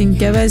you can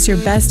give us your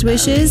best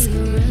wishes?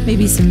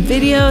 Maybe some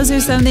videos or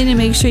something to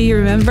make sure you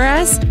remember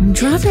us?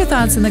 Drop your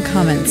thoughts in the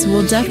comments.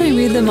 We'll definitely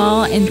read them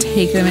all and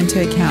take them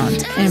into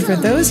account. And for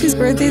those whose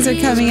birthdays are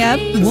coming up,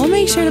 we'll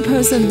make sure to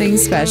post something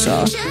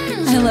special.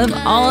 I love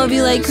all of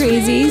you like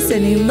crazy,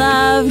 sending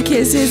love,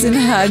 kisses, and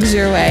hugs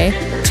your way.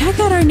 Check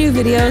out our new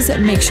videos,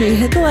 make sure you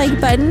hit the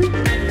like button,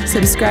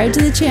 subscribe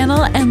to the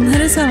channel, and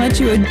let us know how much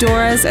you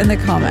adore us in the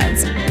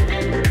comments.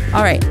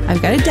 All right,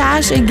 I've got to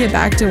dash and get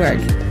back to work.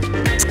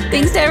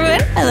 Thanks to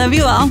everyone. I love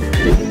you all.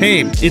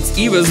 Hey, it's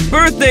Eva's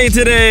birthday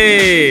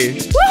today!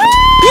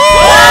 Woohoo!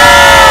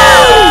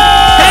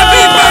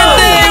 Happy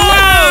birthday!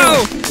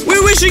 Wow!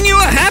 We're wishing you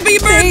a happy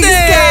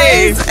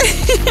birthday! Thanks,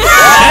 guys.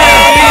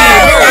 Happy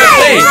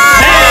birthday!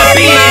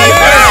 Happy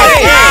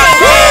birthday!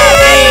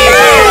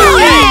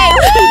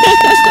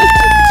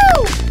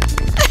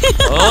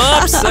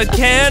 Oops, the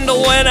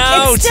candle went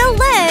out. It's still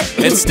lit.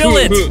 It's still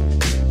lit.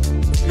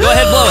 Go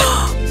ahead, blow it.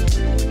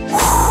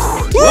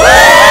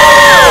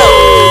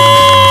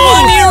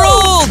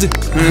 1-year-old!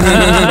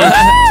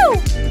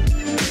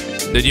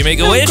 Did you make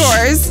a wish? Of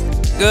course.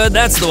 Good,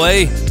 that's the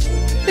way.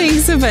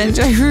 Thanks a bunch.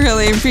 I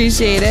really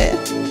appreciate it.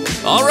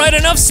 All right,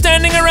 enough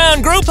standing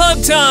around. Group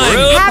hug time.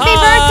 Group Happy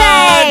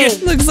hug.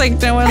 birthday! Looks like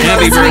no one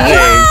Happy loves me.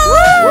 birthday!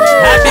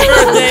 Happy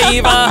birthday,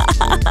 Eva.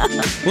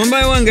 One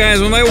by one, guys,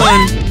 one by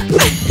one.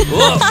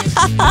 Whoa.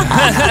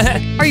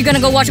 Are you gonna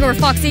go watch over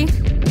Foxy?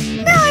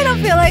 No, I don't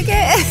feel like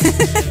it.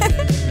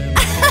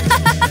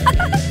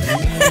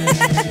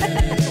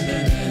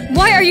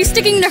 Why are you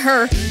sticking to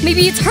her?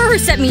 Maybe it's her who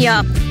set me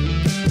up.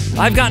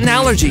 I've got an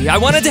allergy. I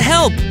wanted to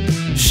help.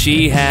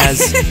 She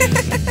has.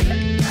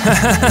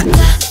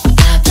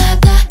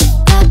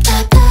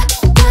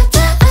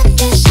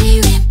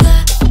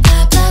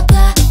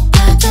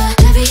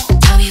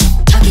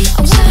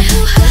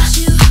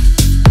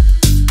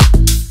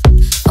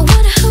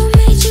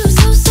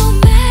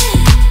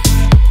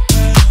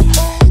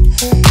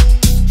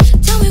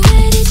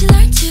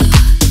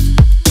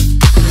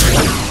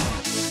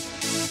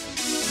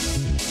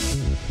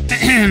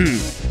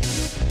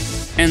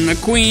 And the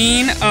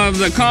queen of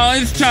the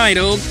college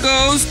title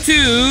goes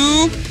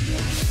to...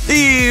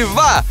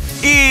 Eva!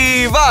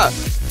 Eva!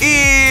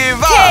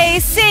 Eva!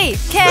 Casey!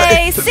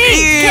 Casey!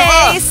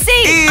 Eva!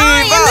 Casey!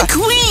 I am the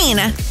queen!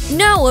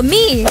 No,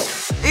 me.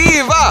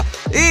 Eva!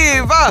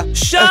 Eva!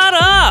 Shut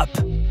up!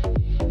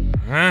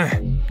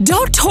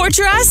 Don't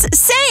torture us.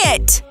 Say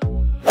it.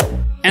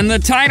 And the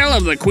title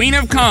of the Queen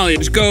of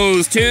College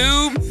goes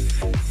to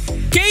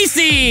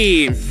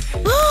Casey!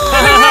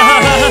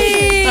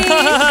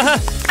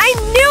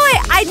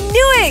 I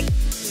knew it!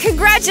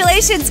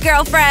 Congratulations,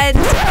 girlfriend!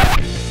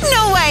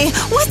 No way!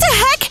 What the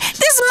heck?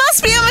 This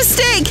must be a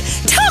mistake!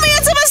 Tell me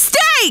it's a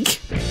mistake!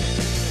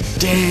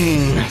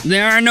 Dang.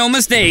 There are no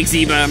mistakes,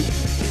 Eva.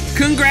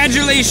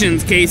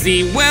 Congratulations,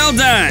 Casey. Well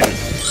done.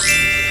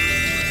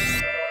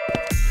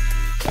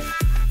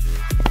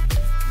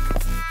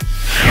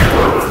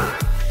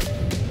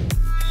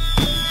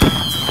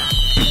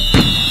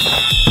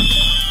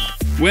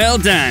 Well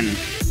done.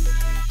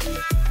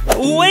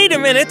 Wait a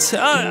minute.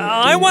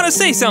 I want to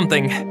say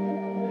something.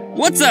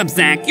 What's up,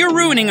 Zach? You're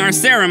ruining our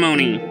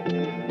ceremony.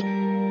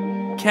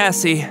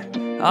 Cassie,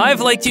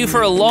 I've liked you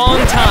for a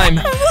long time.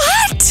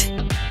 What?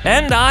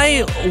 And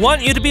I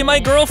want you to be my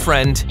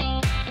girlfriend.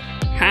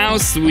 How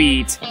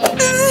sweet.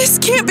 This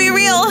can't be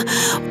real.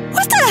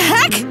 What the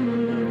heck?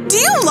 Do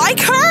you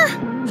like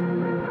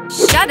her?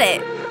 Shut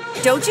it.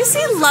 Don't you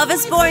see love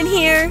is born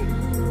here?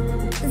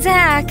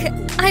 Zach,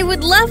 I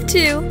would love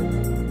to.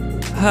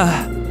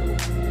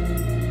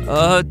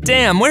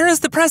 Damn, where is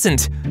the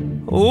present?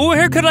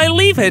 Where could I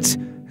leave it?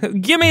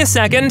 Give me a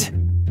second.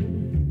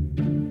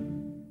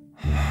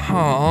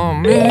 Oh,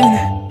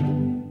 man.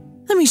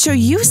 Let me show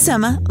you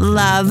some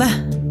love.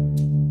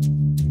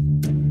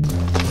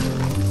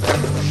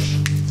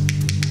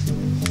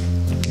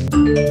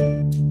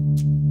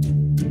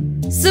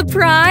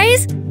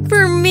 Surprise?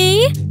 For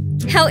me?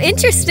 How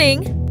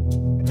interesting.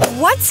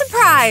 What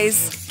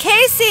surprise?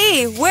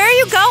 Casey, where are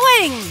you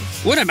going?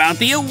 What about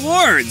the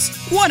awards?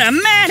 What a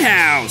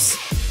madhouse!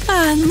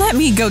 Let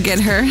me go get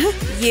her.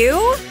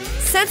 You?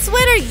 Since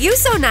when are you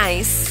so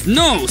nice?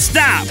 No,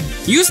 stop!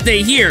 You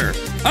stay here.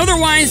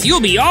 Otherwise,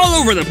 you'll be all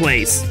over the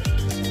place.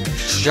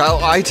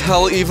 Shall I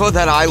tell Eva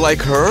that I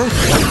like her?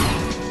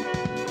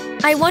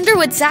 I wonder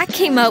what Zach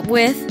came up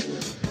with.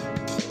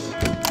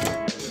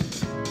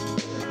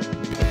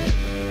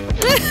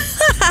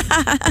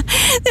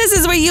 This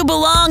is where you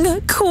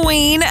belong,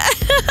 queen.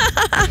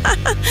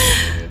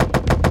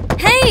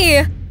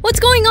 Hey! What's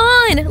going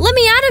on? Let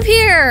me out of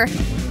here!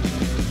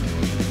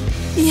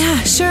 Yeah,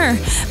 sure.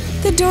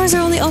 The doors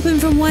are only open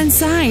from one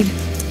side.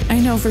 I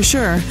know for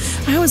sure.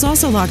 I was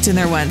also locked in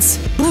there once.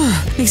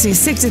 Ugh, makes me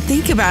sick to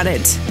think about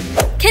it.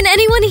 Can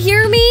anyone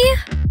hear me?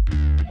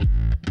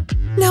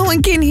 No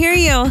one can hear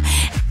you.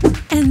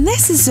 And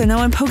this is so no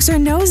one pokes our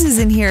noses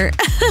in here.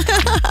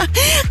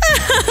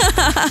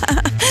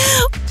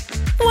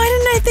 Why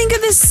didn't I think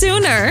of this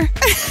sooner?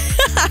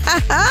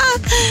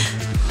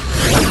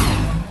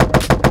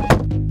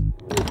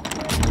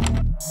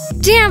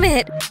 Damn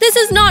it! This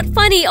is not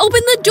funny!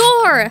 Open the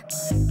door!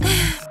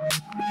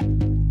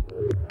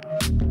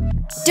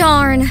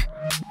 Darn.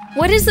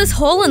 What is this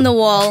hole in the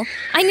wall?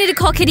 I need to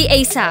call Kitty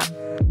ASAP.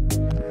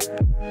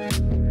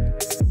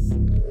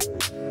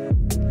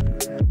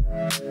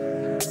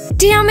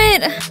 Damn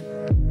it!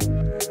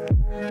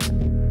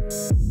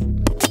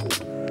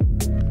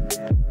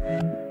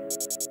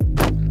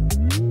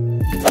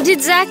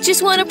 Did Zach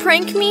just want to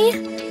prank me?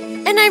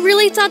 And I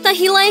really thought that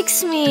he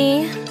likes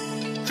me.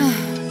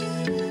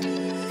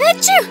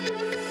 Achoo!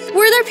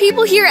 Were there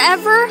people here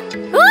ever?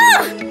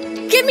 Ah!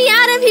 Get me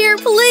out of here,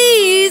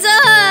 please!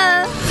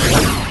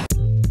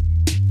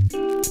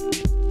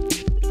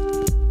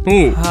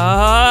 Ooh.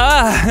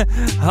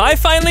 I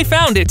finally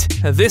found it.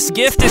 This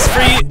gift is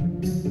for you.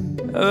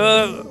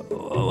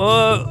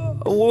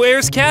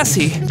 Where's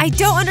Cassie? I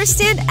don't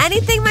understand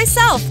anything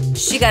myself.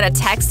 She got a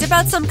text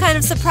about some kind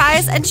of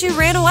surprise and she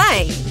ran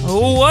away.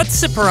 What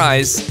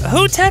surprise?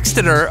 Who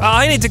texted her?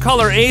 I need to call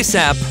her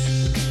ASAP.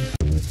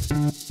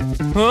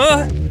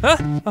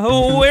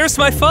 Where's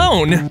my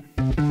phone?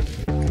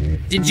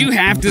 Did you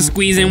have to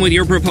squeeze in with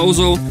your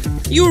proposal?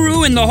 You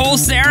ruined the whole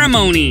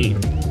ceremony!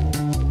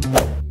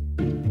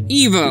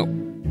 Eva,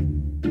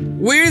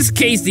 where's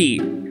Casey?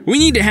 We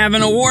need to have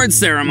an award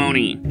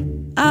ceremony.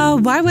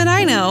 Why would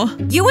I know?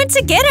 You went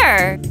to get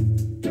her.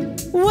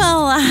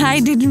 Well, I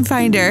didn't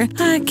find her.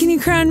 Can you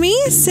crown me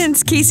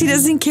since Casey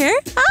doesn't care?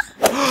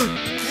 Huh?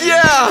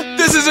 Yeah!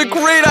 This is a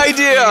great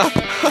idea!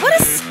 What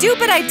a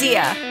stupid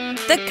idea.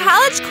 The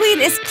college queen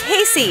is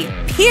Casey,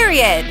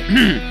 period.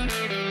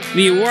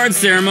 The award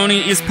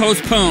ceremony is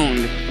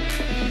postponed.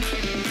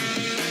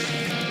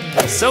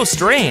 So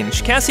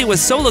strange. Cassie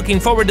was so looking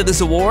forward to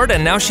this award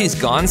and now she's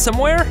gone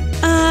somewhere?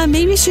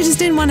 Maybe she just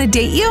didn't want to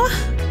date you?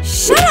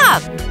 Shut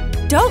up!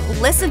 Don't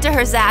listen to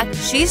her, Zach.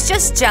 She's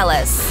just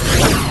jealous.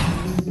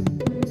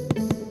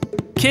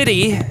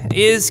 Kitty,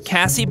 is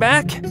Cassie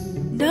back?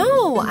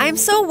 No, I'm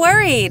so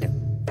worried.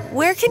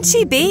 Where can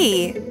she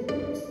be?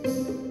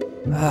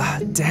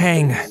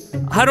 Dang.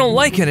 I don't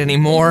like it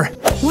anymore.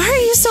 Why are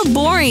you so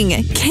boring?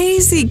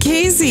 Casey,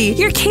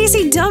 your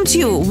Casey dumped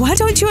you. Why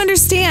don't you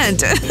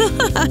understand?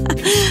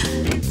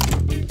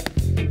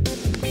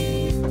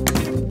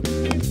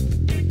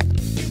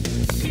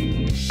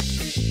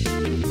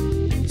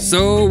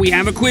 So, we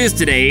have a quiz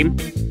today.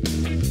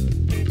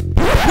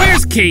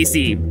 Where's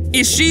Casey?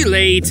 Is she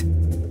late?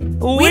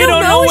 We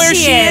don't know where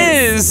she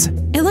is.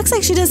 It looks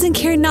like she doesn't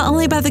care not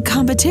only about the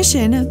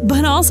competition,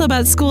 but also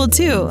about school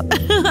too.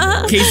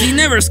 Casey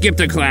never skipped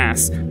a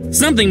class.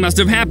 Something must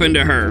have happened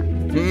to her.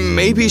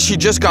 Maybe she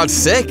just got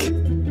sick.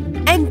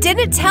 And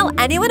didn't tell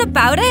anyone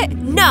about it?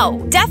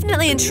 No,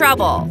 definitely in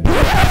trouble.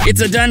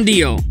 It's a done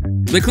deal.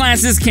 The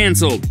class is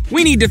canceled.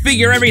 We need to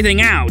figure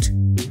everything out.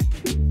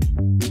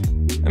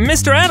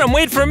 Mr. Adam,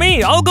 wait for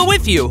me. I'll go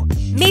with you.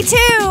 Me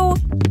too.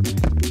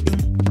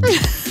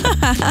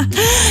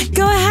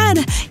 Go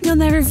ahead. You'll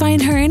never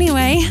find her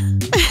anyway.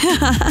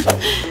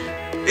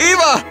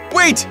 Eva,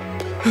 wait!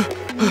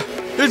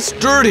 It's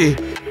dirty.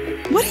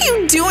 What are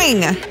you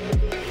doing?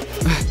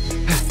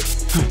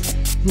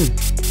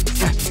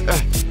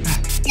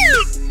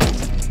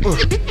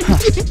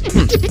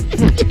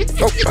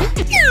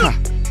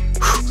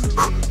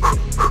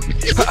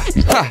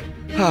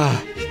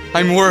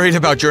 I'm worried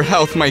about your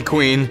health, my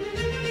queen.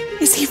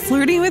 Is he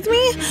flirting with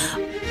me?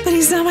 But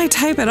he's not my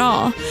type at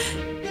all.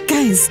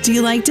 Guys, do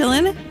you like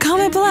Dylan?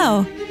 Comment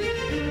below.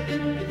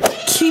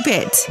 Keep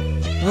it.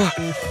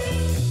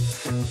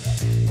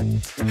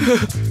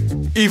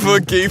 Eva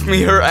gave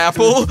me her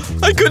apple.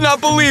 I could not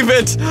believe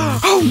it.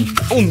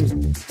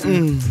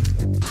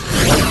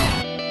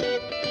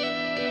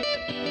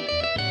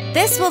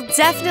 This will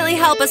definitely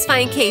help us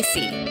find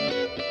Casey.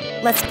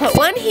 Let's put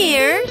one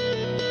here.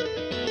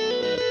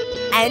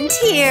 And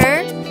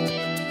here.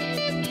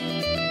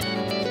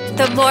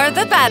 The more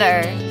the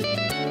better.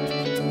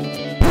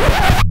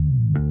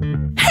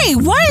 Hey,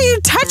 why are you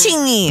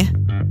touching me?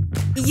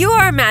 You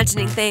are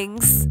imagining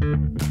things.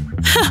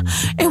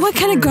 And what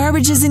kind of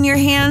garbage is in your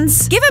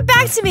hands? Give it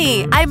back to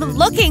me. I'm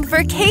looking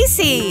for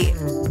Casey.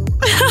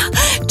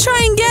 Try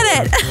and get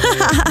it.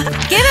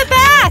 Give it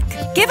back.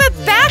 Give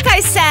it back, I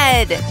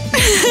said.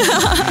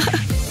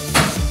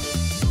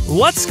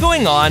 What's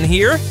going on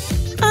here?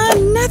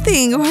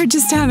 Nothing. We're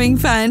just having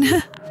fun.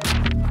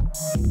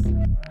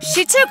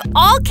 She took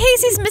all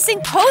Casey's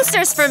missing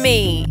posters from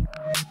me.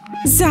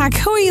 Zach,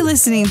 who are you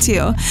listening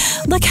to?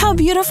 Look how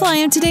beautiful I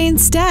am today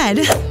instead.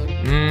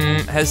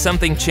 Has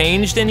something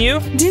changed in you?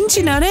 Didn't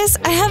you notice?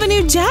 I have a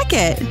new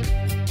jacket.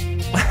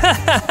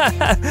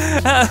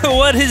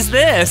 What is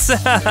this?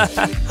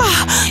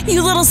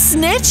 You little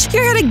snitch!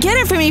 You're gonna get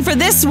it from me for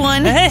this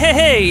one!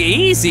 Hey,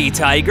 easy,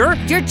 Tiger.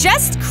 You're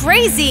just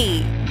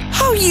crazy.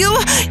 Oh, you!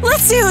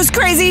 Let's see who's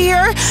crazy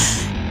here!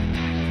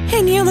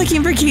 And you're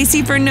looking for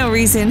Casey for no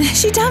reason.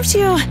 She dumped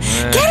you.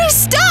 Kenny,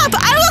 stop!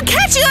 I will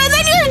catch you and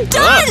then you're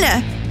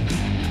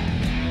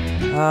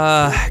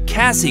done!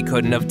 Cassie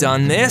couldn't have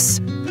done this.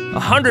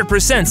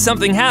 100%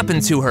 something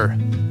happened to her.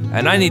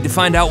 And I need to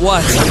find out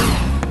what.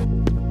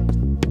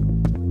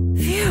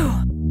 Phew.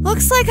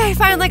 Looks like I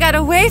finally got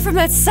away from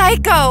that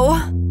psycho.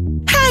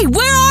 Hey,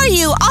 where are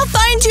you? I'll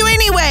find you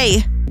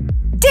anyway.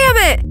 Damn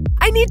it!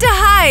 I need to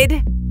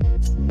hide.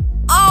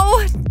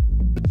 Oh.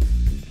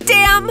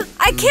 Damn,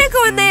 I can't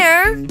go in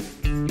there.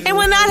 And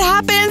when that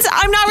happens,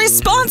 I'm not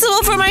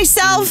responsible for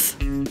myself.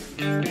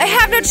 I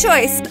have no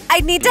choice.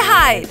 I need to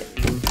hide.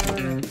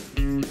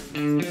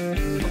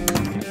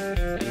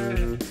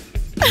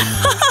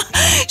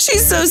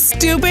 She's so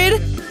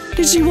stupid.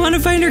 Did she want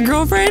to find her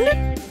girlfriend?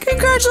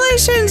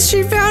 Congratulations,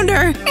 she found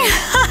her.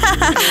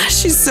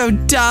 She's so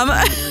dumb.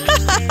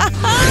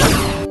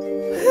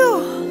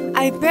 Whew,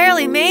 I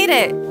barely made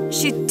it.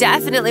 She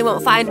definitely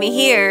won't find me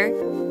here.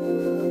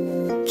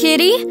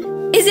 Kitty,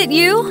 is it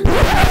you?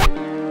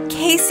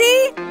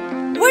 Casey?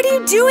 What are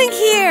you doing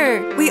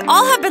here? We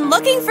all have been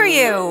looking for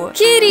you.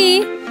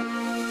 Kitty!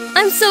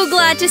 I'm so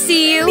glad to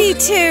see you. Me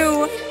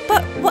too.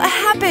 But what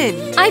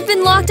happened? I've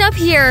been locked up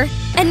here.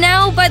 And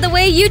now, by the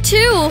way, you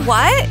too.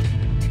 What?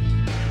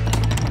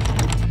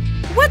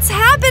 What's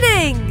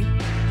happening?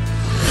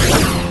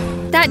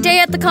 That day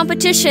at the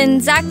competition,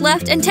 Zach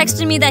left and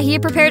texted me that he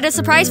had prepared a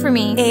surprise for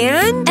me.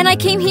 And? And I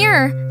came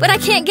here, but I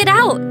can't get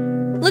out.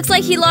 Looks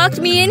like he locked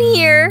me in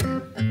here.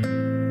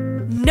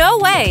 No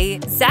way.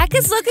 Zach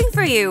is looking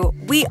for you.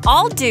 We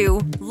all do.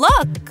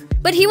 Look.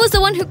 But he was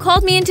the one who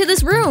called me into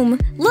this room.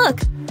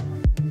 Look.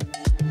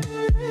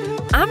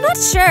 I'm not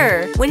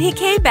sure. When he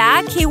came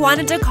back, he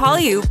wanted to call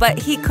you, but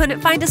he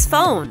couldn't find his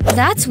phone.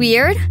 That's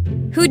weird.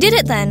 Who did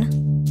it then?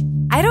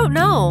 I don't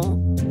know.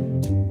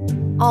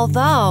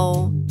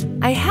 Although,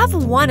 I have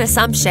one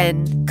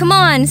assumption. Come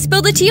on,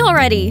 spill the tea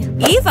already.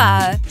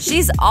 Eva,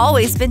 she's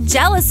always been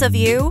jealous of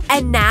you.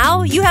 And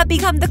now you have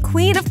become the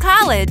queen of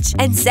college.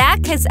 And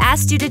Zach has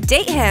asked you to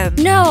date him.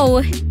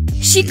 No,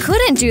 she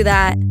couldn't do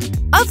that.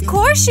 Of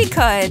course she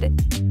could.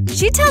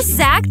 She tells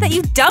Zach that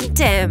you dumped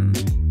him.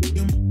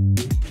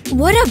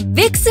 What a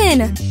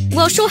vixen!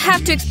 Well, she'll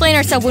have to explain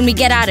herself when we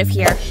get out of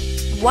here.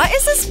 What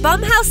is this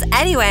bum house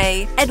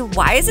anyway? And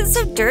why is it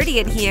so dirty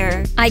in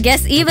here? I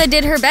guess Eva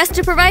did her best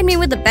to provide me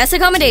with the best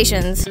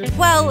accommodations.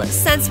 Well,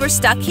 since we're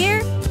stuck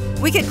here,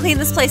 we could clean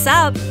this place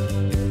up.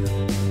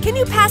 Can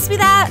you pass me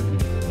that?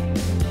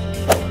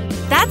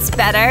 That's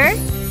better.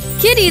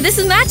 Kitty, this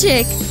is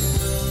magic.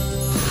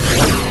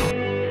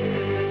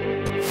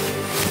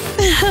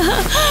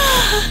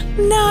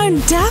 Now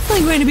I'm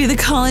definitely going to be the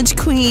college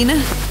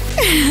queen.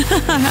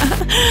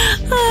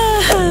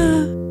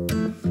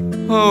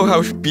 Oh,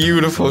 how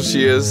beautiful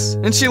she is.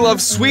 And she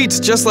loves sweets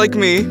just like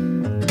me.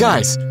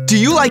 Guys, do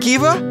you like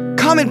Eva?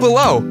 Comment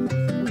below.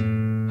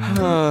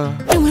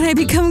 And when I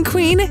become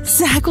queen,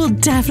 Zach will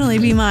definitely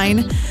be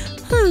mine.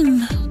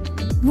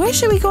 Where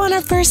should we go on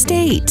our first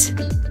date?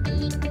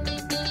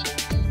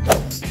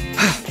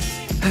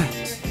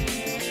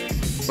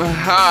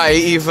 Hi,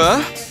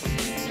 Eva.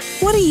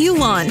 What do you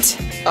want?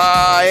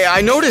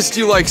 I noticed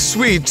you like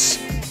sweets.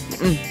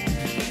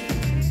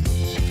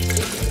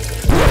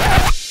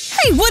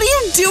 Hey, what are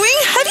you doing?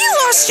 Have you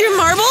lost your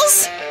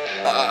marbles?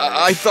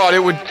 I thought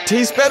it would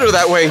taste better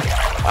that way.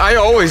 I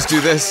always do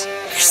this.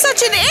 You're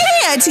such an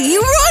idiot!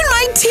 You ruined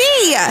my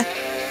tea!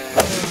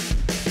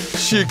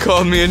 She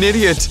called me an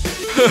idiot.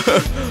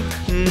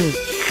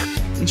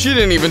 She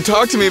didn't even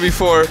talk to me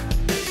before.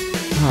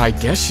 I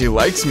guess she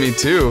likes me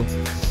too.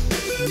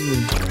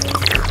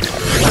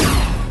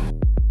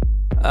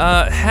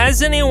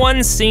 Has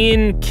anyone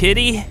seen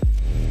Kitty?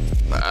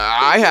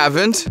 I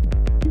haven't.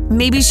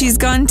 Maybe she's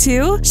gone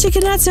too? She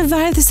could not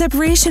survive the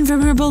separation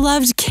from her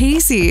beloved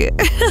Casey.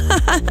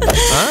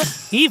 Huh?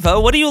 Eva,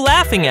 what are you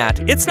laughing at?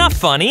 It's not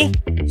funny.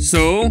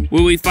 So,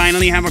 will we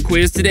finally have a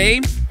quiz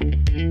today?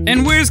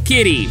 And where's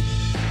Kitty?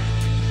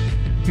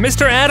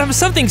 Mr. Adams,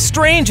 something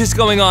strange is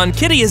going on.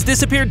 Kitty has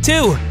disappeared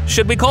too.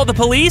 Should we call the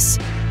police?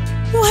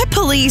 What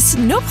police?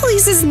 No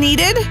police is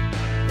needed.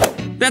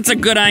 That's a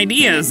good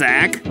idea,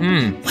 Zach.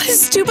 What a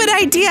stupid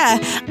idea.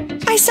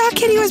 I saw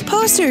Kitty with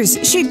posters.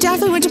 She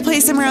definitely went to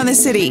play somewhere around the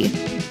city.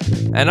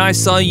 And I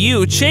saw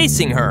you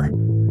chasing her.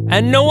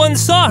 And no one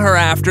saw her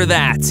after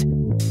that.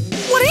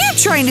 What are you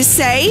trying to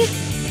say?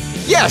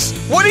 Yes,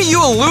 what are you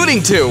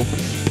alluding to?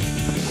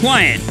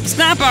 Quiet.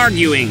 Stop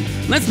arguing.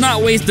 Let's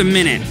not waste a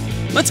minute.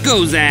 Let's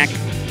go, Zach.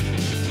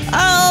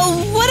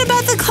 Oh, what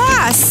about the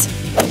class?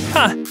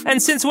 Huh, and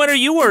since when are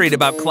you worried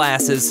about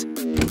classes?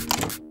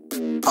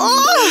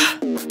 Oh!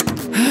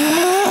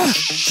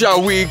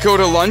 Shall we go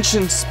to lunch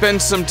and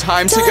spend some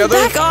time Dylan, together?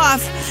 back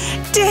off!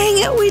 Dang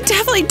it, we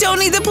definitely don't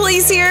need the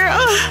police here.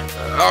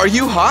 Are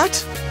you hot?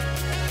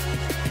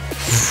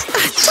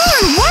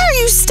 Dylan, why are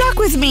you stuck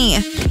with me?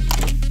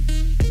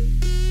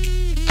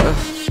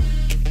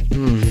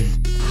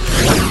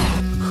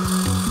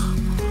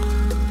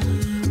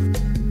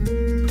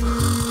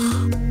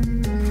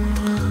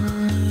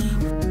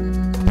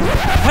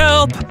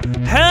 Help!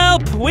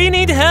 Help! We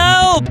need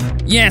help!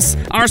 Yes,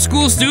 our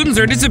school students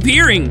are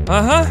disappearing.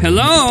 Uh-huh.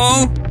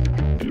 Hello?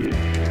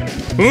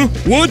 Huh?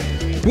 What?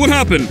 What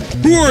happened?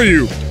 Who are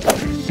you?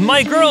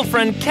 My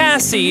girlfriend,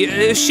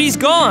 Cassie, she's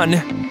gone.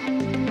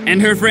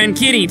 And her friend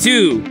Kitty,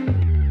 too.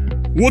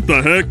 What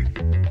the heck?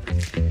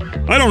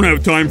 I don't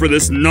have time for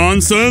this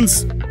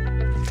nonsense.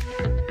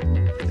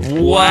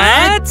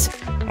 What?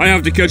 I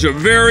have to catch a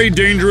very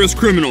dangerous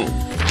criminal.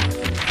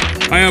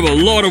 I have a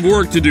lot of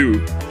work to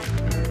do.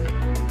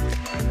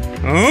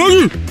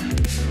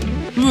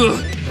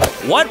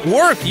 What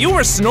work? You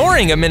were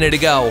snoring a minute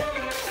ago.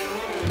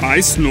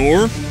 I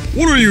snore?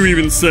 What are you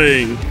even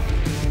saying?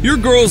 Your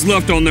girls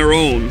left on their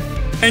own,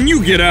 and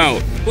you get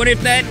out. What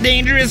if that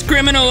dangerous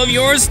criminal of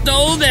yours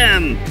stole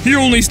them? He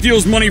only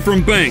steals money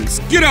from banks.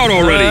 Get out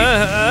already!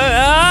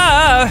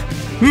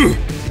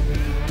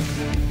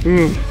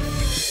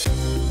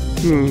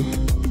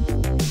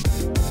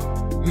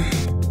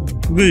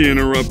 They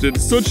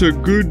interrupted such a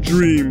good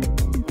dream.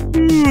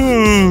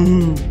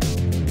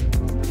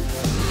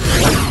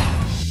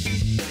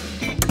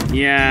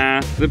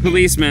 Yeah, the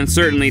policeman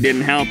certainly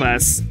didn't help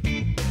us.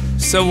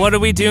 So what do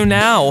we do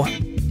now?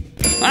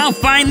 I'll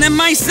find them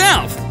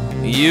myself!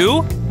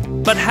 You?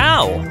 But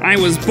how? I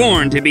was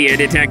born to be a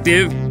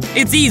detective.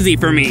 It's easy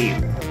for me.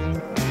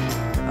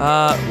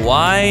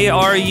 Why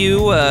are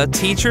you a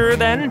teacher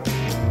then?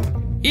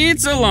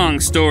 It's a long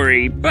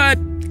story, but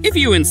if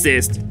you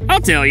insist,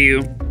 I'll tell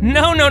you.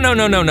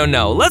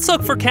 No. Let's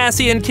look for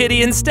Cassie and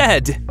Kitty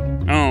instead.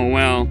 Oh,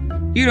 well,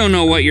 you don't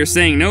know what you're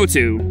saying no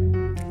to.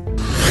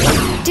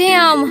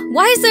 Damn,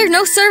 why is there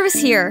no service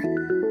here?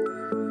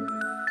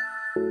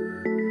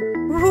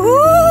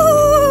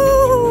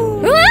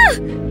 Ah!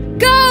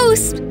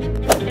 Ghost!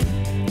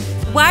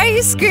 Why are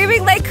you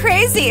screaming like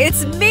crazy?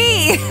 It's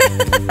me!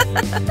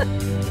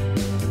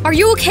 Are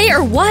you okay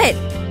or what?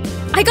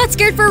 I got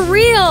scared for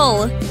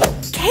real!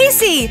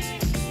 Casey!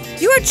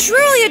 You are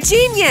truly a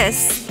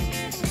genius!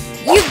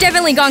 You've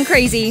definitely gone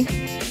crazy.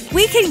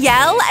 We can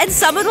yell and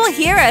someone will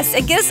hear us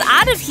and get us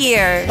out of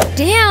here.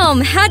 Damn,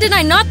 how did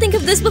I not think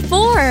of this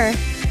before?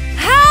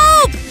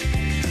 Help!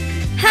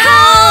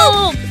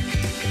 Help!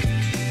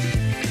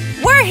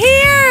 We're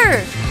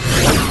here!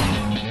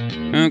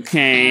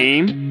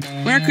 Okay,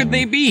 where could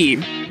they be?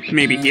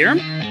 Maybe here?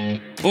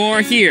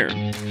 Or here?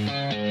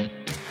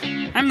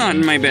 I'm not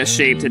in my best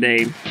shape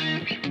today.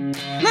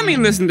 Let me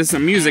listen to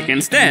some music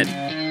instead.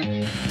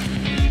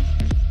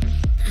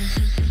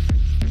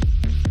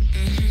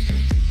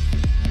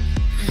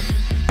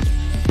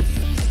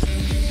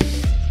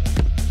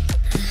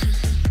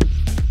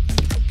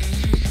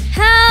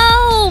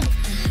 Help!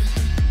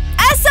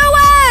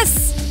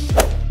 SOS!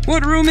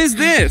 What room is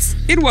this?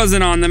 It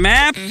wasn't on the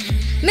map.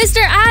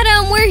 Mr.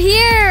 Adam, we're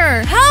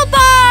here! Help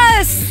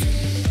us!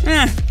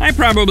 I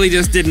probably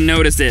just didn't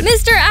notice it.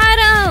 Mr.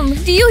 Adam,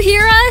 do you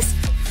hear us?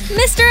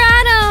 Mr.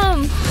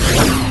 Adam!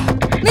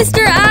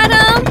 Mr.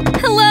 Adam,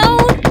 hello?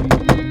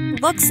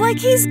 Looks like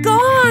he's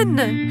gone.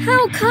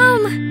 How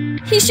come?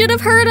 He should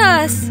have heard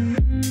us.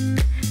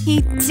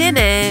 He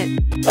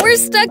didn't. We're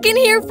stuck in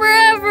here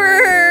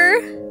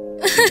forever.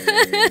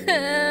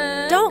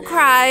 Don't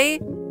cry.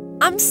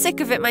 I'm sick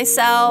of it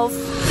myself.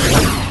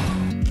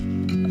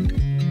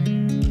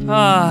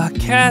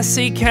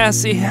 Cassie,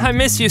 I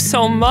miss you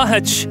so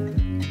much.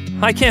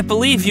 I can't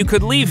believe you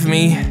could leave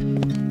me.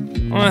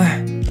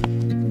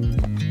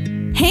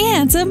 Hey,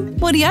 handsome.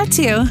 What are you up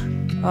to?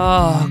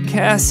 Oh,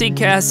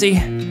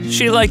 Cassie.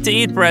 She liked to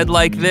eat bread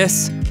like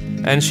this,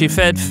 and she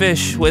fed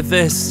fish with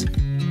this.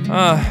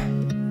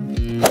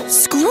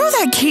 Screw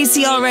that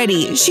Casey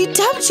already. She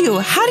dumped you.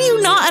 How do you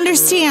not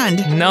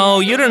understand? No,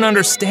 you don't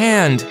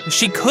understand.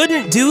 She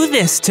couldn't do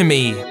this to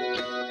me.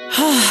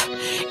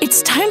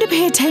 It's time to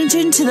pay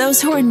attention to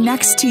those who are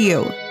next to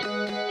you.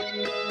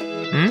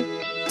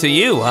 To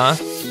you, huh?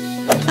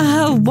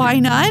 Why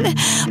not?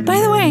 By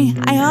the way,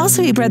 I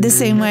also eat bread the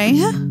same way.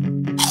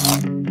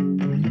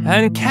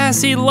 And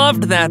Cassie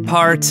loved that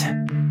part.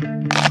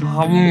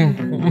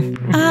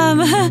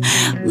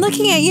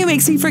 Looking at you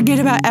makes me forget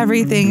about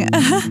everything.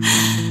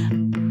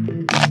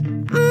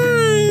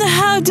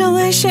 How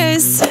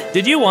delicious.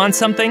 Did you want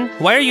something?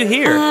 Why are you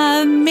here?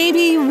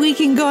 Maybe we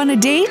can go on a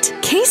date?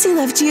 Casey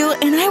left you,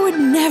 and I would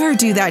never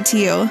do that to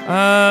you.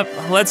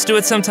 Let's do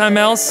it sometime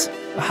else.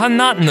 I'm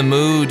not in the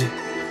mood.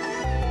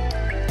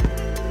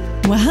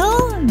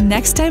 Well,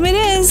 next time it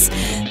is.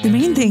 The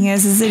main thing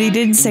is that he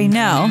didn't say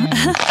no.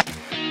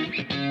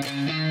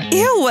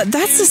 Ew,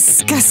 that's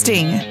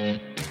disgusting.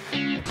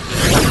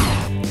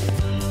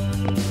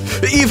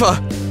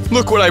 Eva,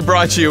 look what I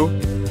brought you.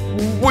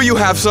 Will you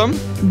have some?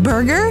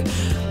 Burger?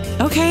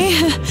 Okay,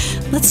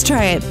 let's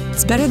try it.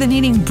 It's better than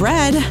eating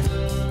bread.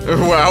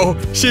 Wow,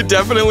 she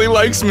definitely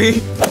likes me.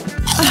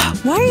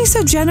 Why are you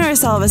so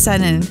generous all of a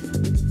sudden?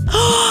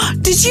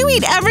 Did you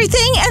eat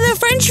everything and the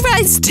french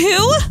fries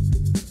too?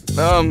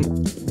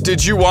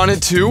 Did you want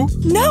it too?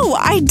 No,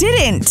 I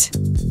didn't.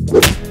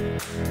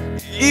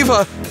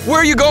 Eva, where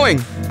are you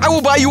going? I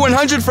will buy you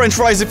 100 french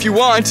fries if you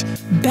want.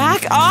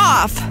 Back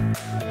off.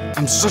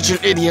 I'm such an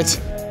idiot.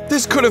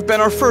 This could have been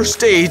our first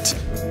date.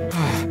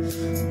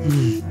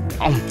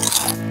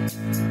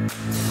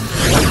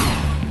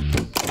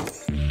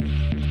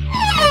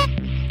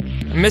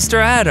 Mr.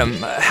 Adam,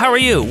 how are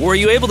you? Were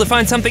you able to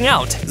find something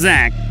out?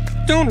 Zach,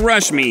 don't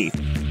rush me.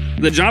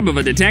 The job of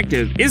a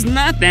detective is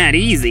not that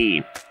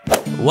easy.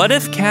 What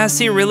if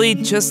Cassie really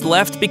just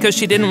left because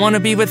she didn't want to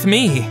be with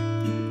me?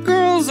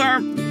 Girls are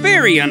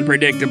very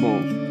unpredictable,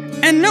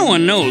 and no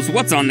one knows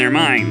what's on their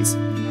minds.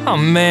 Oh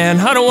man,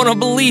 I don't want to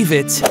believe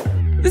it.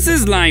 This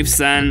is life,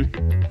 son.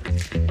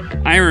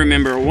 I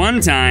remember one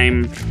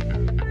time.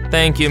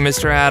 Thank you,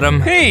 Mr.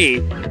 Adam.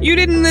 Hey, you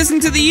didn't listen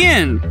to the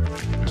end.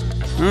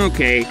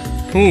 Okay.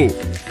 Oh.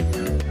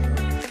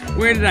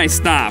 Where did I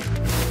stop?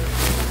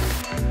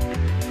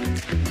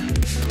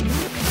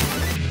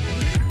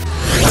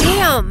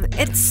 Damn,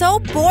 it's so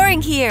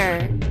boring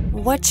here.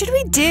 What should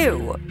we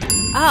do?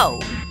 Oh.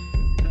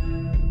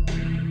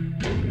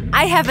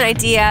 I have an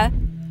idea.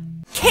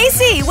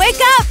 Casey, wake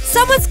up!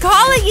 Someone's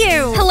calling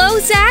you! Hello,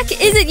 Zach?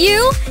 Is it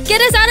you?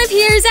 Get us out of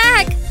here,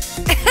 Zach!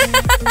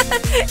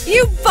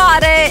 You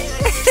bought it!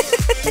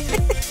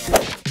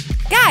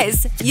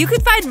 Guys, you can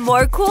find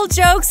more cool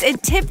jokes in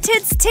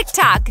TipTits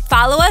TikTok.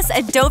 Follow us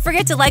and don't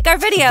forget to like our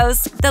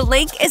videos. The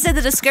link is in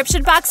the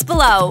description box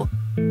below.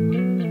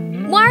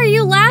 Why are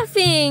you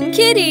laughing,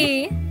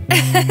 Kitty?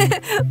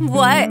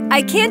 What?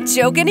 I can't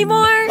joke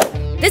anymore?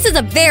 This is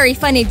a very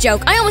funny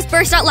joke. I almost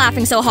burst out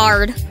laughing so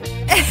hard.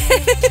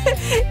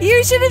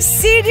 You should have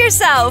seen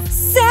yourself.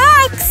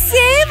 Zach,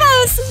 save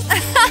us!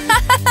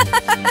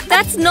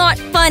 That's not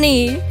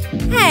funny.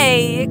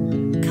 Hey,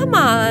 come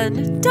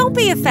on. Don't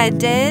be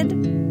offended.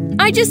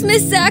 I just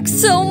miss Zach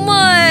so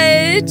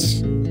much.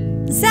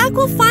 Zach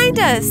will find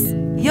us.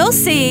 You'll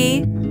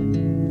see.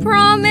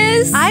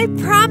 Promise? I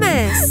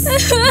promise.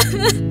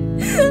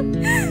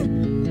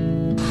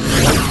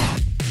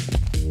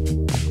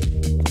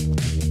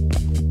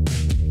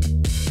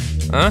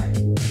 Huh?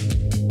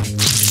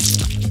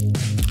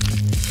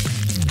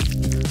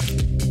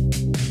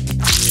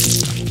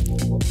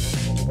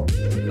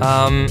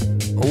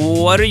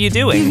 What are you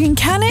doing? You can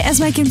count it as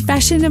my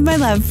confession of my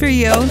love for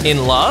you.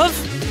 In love?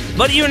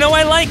 But you know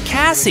I like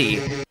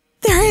Cassie.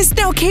 There is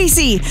no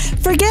Casey.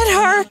 Forget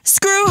her,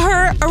 screw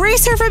her,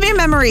 erase her from your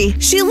memory.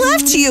 She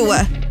left you.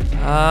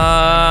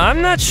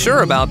 I'm not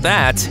sure about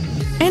that.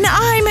 And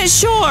I'm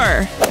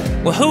sure.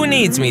 Well, who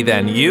needs me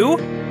then? You?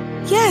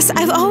 Yes,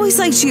 I've always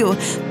liked you.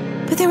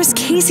 But there was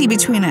Casey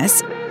between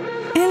us.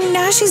 And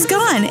now she's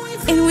gone,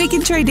 and we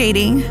can try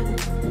dating.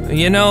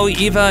 You know,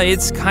 Eva,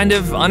 it's kind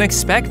of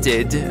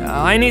unexpected.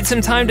 I need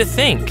some time to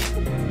think.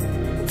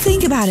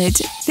 Think about it.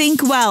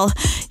 Think well.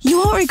 You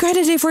won't regret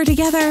it if we're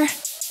together.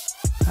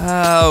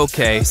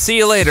 Okay, see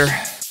you later.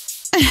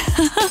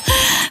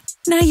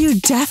 Now you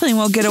definitely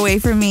won't get away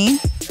from me.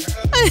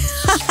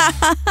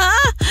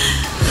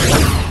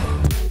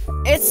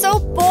 It's so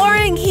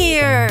boring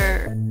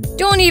here.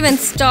 Don't even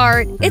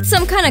start. It's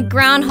some kind of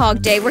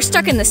Groundhog Day. We're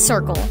stuck in this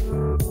circle.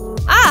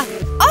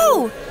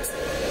 Oh!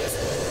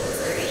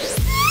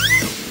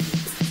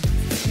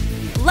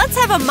 Let's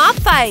have a mop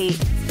fight.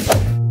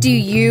 Do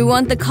you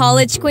want the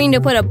college queen to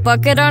put a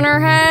bucket on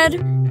her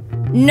head?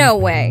 No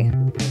way.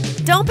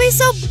 Don't be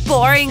so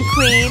boring,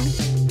 queen.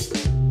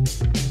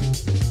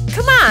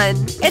 Come on,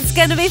 it's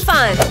gonna be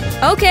fun.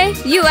 Okay,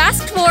 you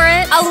asked for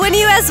it. I'll win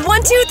you as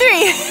 1, 2,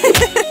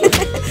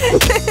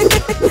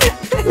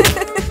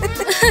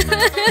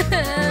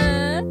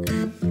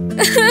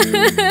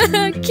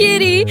 3.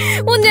 Kitty,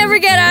 we'll never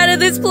get out of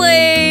this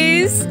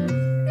place.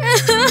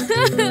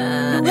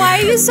 Why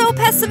are you so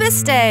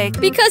pessimistic?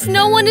 Because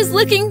no one is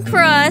looking for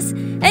us.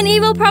 And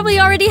Evo probably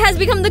already has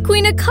become the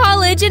queen of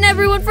college and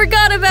everyone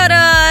forgot about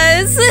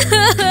us.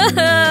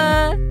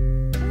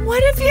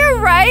 What if you're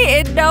right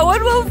and no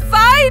one will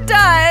find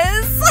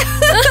us?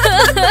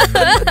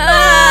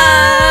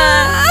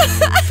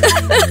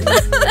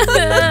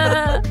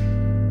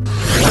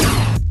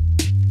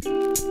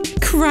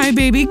 Cry,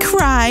 baby,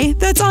 cry.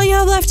 That's all you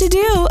have left to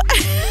do.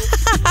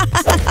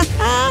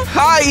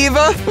 Hi,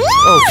 Eva.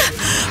 Oh,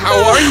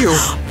 how are you?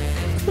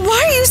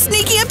 Why are you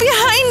sneaking up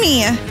behind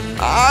me?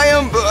 I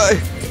am.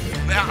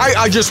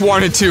 I just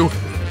wanted to.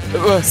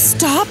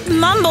 Stop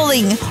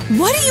mumbling.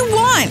 What do you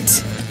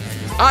want?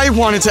 I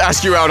wanted to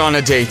ask you out on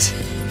a date.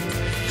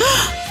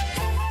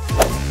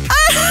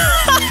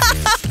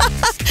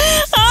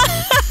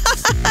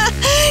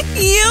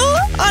 You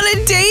on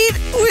a date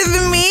with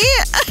me?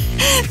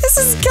 This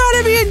has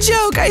gotta be a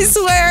joke, I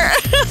swear.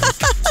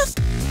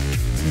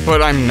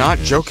 But I'm not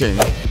joking.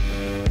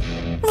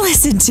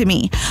 Listen to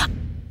me.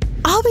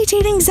 I'll be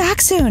dating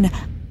Zach soon.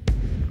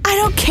 I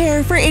don't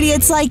care for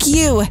idiots like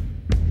you.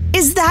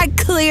 Is that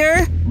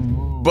clear?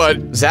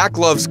 But Zach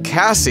loves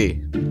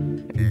Cassie.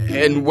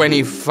 And when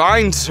he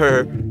finds her...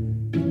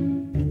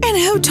 And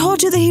who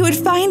told you that he would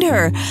find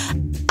her?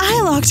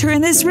 I locked her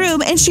in this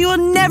room and she will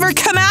never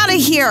come out of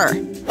here.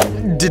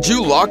 Did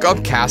you lock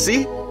up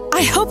Cassie?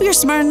 I hope you're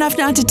smart enough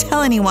not to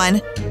tell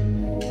anyone.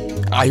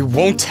 I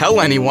won't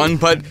tell anyone,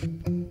 but...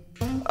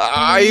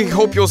 I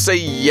hope you'll say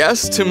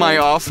yes to my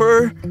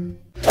offer.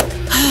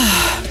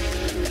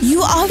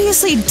 You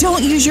obviously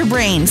don't use your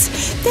brains.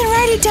 Then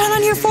write it down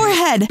on your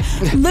forehead.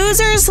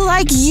 Losers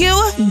like you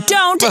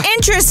don't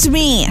interest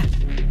me.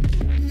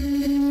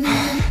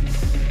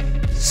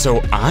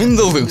 So I'm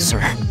the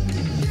loser.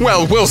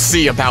 Well, we'll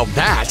see about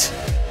that.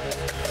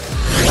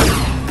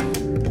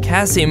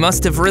 Cassie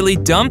must have really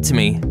dumped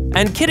me,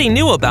 and Kitty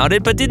knew about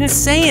it but didn't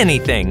say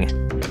anything.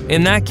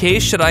 In that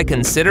case, should I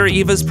consider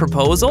Eva's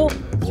proposal?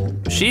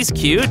 She's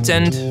cute,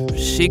 and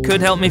she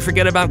could help me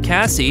forget about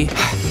Cassie.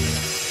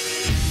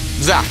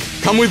 Zach,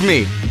 come with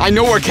me. I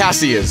know where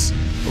Cassie is.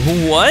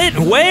 What?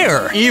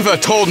 Where? Eva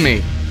told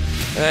me.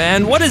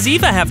 And what does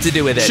Eva have to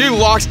do with it? She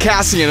locked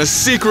Cassie in a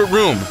secret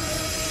room.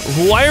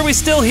 Why are we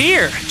still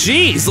here?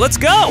 Jeez, let's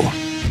go!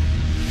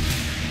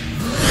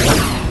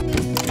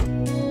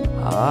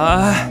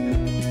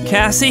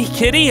 Cassie,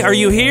 Kitty, are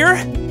you here?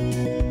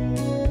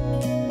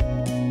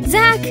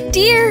 Zach,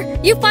 dear,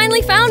 you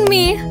finally found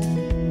me.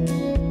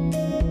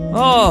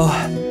 Oh,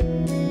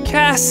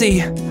 Cassie,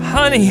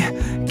 honey,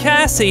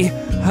 Cassie,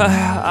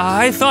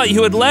 I thought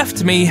you had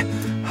left me.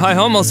 I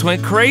almost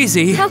went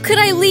crazy. How could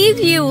I leave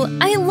you?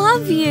 I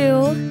love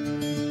you.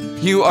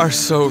 You are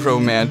so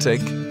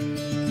romantic.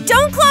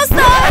 Don't close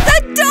the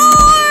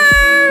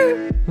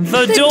door!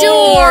 The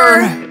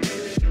door!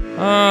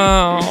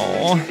 Oh.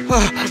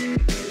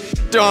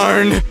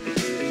 Darn.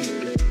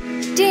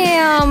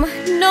 Damn,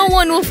 no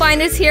one will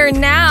find us here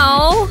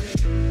now.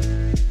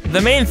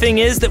 The main thing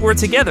is that we're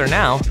together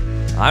now.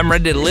 I'm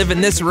ready to live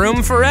in this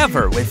room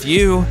forever with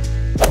you.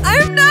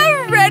 I'm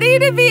not ready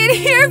to be in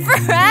here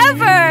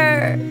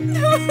forever.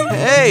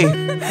 Hey,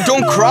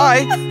 don't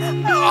cry.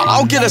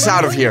 I'll get us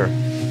out of here.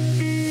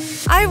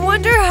 I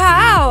wonder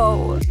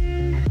how.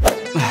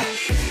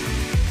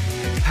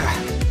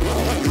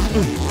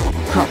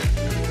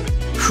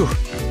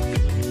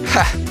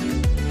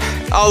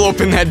 I'll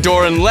open that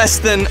door in less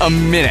than a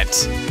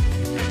minute.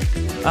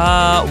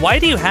 Why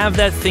do you have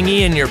that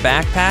thingy in your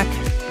backpack?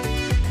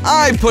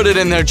 I put it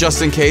in there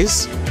just in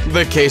case.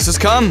 The case has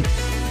come.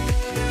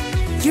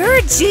 You're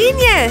a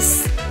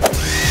genius.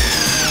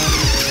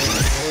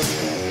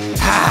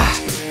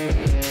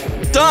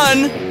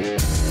 Done.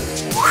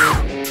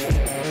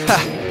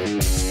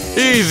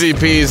 Easy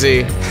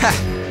peasy.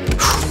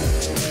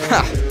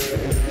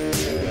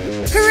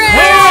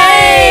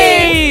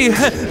 Hooray!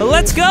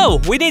 Let's go!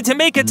 We need to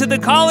make it to the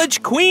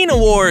College Queen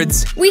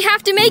Awards! We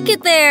have to make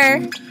it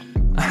there!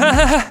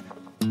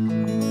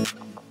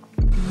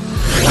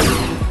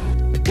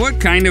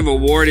 What kind of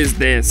award is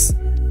this?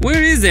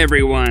 Where is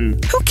everyone?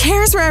 Who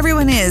cares where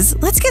everyone is?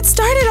 Let's get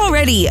started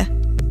already.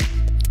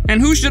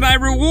 And who should I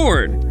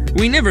reward?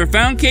 We never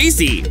found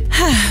Casey.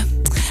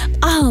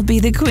 I'll be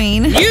the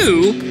queen.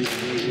 You?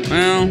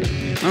 Well,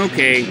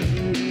 okay.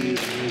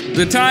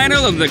 The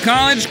title of the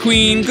college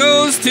queen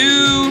goes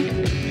to...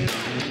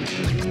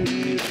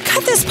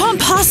 Cut this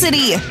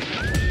pomposity!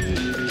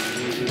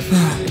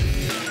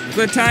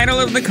 The title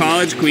of the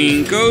college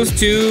queen goes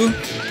to...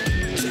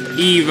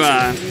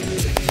 Eva.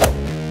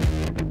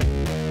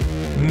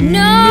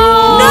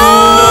 No!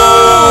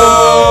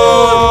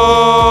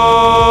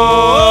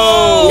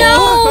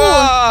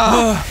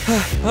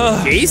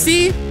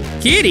 Casey?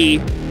 Kitty?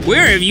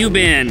 Where have you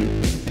been?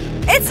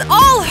 It's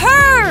all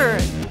her!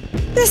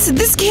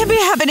 This can't be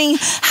happening.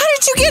 How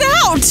did you get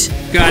out?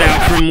 Got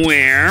out from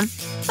where?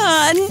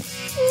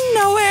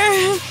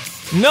 Nowhere.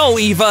 No,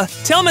 Eva.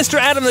 Tell Mr.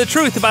 Adam the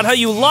truth about how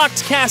you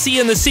locked Cassie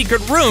in the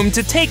secret room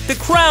to take the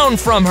crown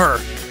from her.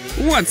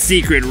 What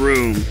secret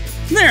room?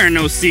 There are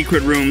no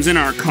secret rooms in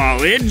our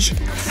college.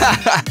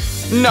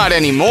 Not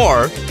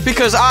anymore,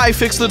 because I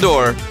fixed the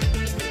door.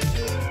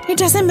 It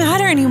doesn't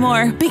matter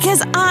anymore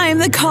because I'm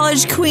the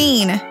college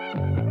queen.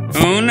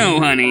 Oh no,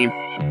 honey.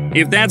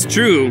 If that's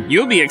true,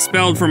 you'll be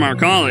expelled from our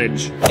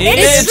college.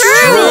 It's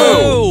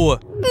true!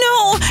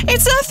 No,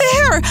 it's not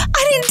fair.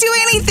 I didn't do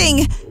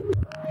anything.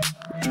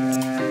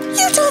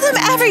 You told them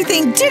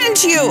everything,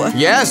 didn't you?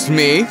 Yes,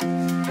 me.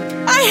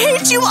 I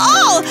hate you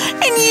all,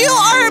 and you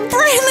are a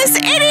brainless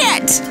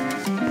idiot!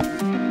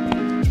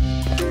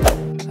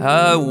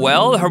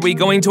 Well, are we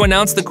going to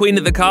announce the queen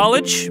of the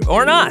college,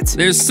 or not?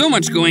 There's so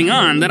much going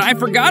on that I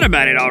forgot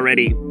about it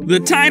already. The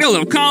title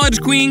of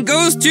college queen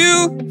goes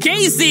to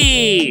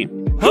Casey!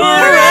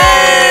 Hooray!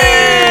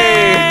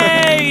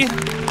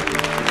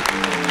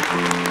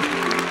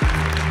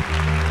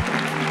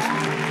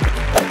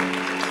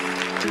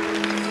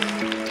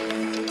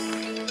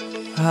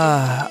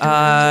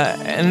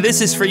 And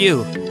this is for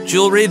you.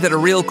 Jewelry that a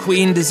real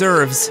queen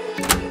deserves.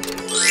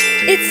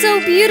 It's so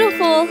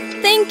beautiful.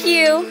 Thank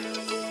you.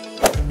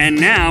 And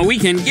now we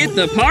can get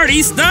the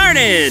party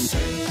started!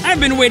 I've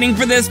been waiting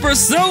for this for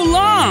so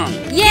long!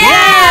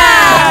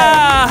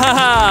 Yeah!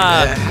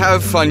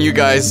 Have fun, you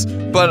guys,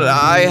 but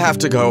I have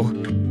to go.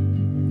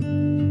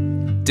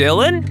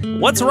 Dylan,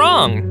 what's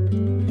wrong?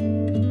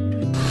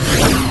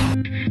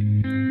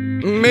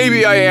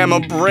 Maybe I am a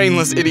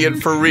brainless idiot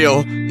for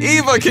real.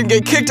 Eva can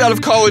get kicked out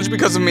of college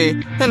because of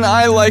me, and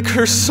I like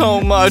her so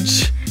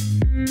much.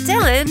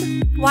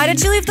 Dylan, why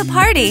did you leave the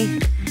party?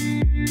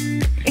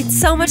 It's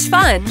so much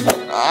fun.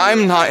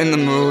 I'm not in the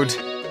mood.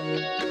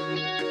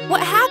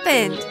 What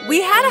happened?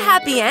 We had a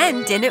happy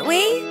end, didn't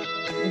we?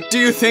 Do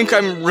you think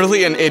I'm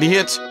really an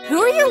idiot? Who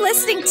are you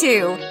listening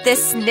to?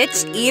 This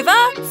snitch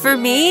Eva? For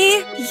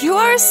me, you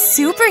are a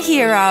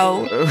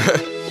superhero.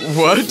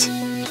 What?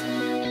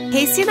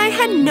 Casey and I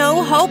had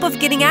no hope of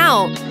getting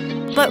out.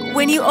 But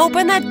when you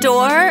opened that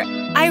door,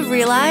 I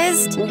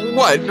realized...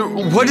 What?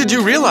 What did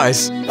you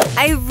realize?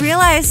 I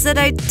realized that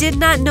I did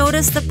not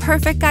notice the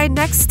perfect guy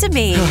next to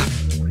me.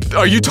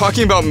 Are you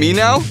talking about me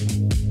now?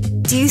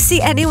 Do you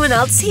see anyone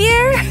else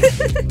here?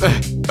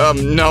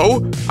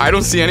 No, I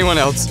don't see anyone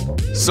else.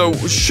 So,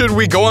 should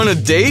we go on a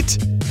date?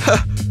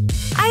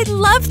 I'd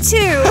love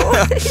to.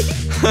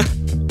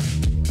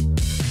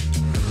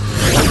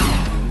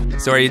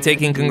 So are you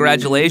taking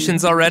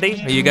congratulations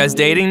already? Are you guys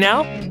dating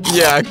now?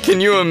 Yeah, can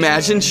you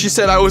imagine? She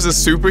said I was a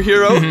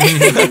superhero.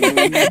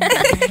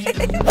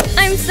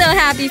 I'm so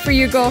happy for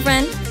you,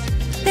 girlfriend.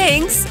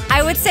 Thanks.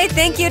 I would say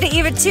thank you to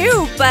Eva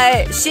too,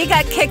 but she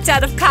got kicked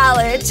out of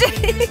college.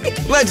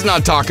 Let's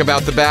not talk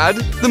about the bad.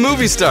 The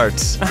movie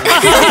starts.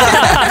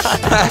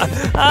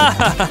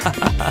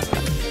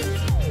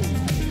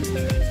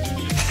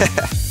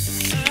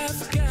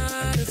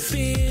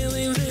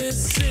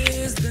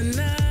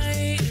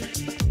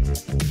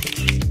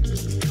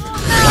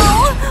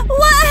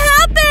 What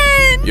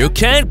happened? You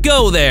can't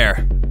go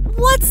there.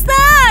 What's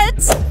that?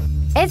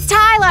 It's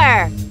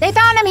Tyler! They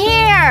found him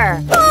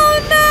here! Oh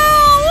no!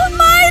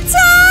 My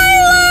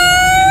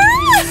Tyler!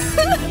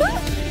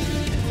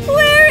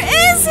 Where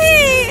is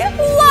he?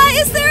 Why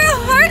is there a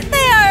heart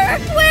there?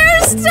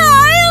 Where's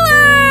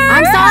Tyler?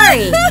 I'm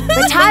sorry,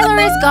 but Tyler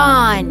is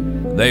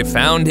gone. They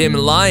found him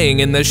lying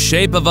in the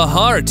shape of a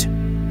heart.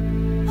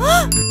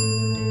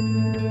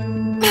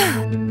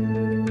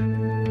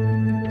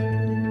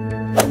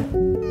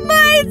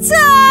 My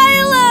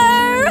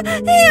Tyler!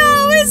 He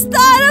always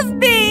thought of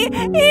me,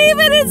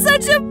 even in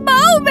such a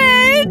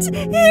moment!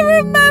 He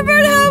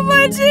remembered how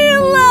much he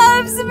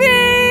loves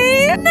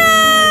me!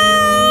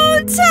 No,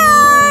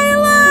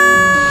 Tyler!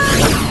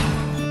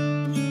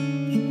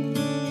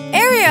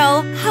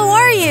 Ariel, how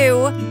are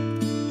you?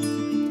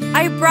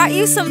 I brought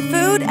you some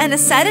food and a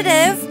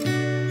sedative.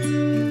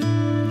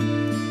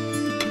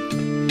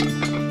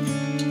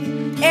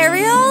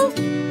 Ariel?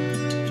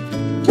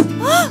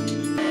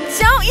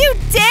 Don't you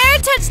dare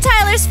touch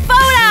Tyler's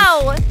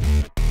photo!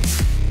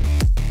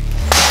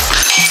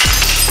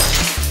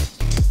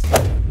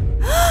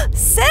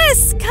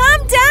 Sis,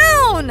 calm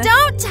down!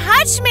 Don't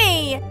touch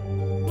me!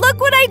 Look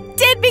what I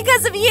did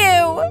because of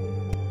you!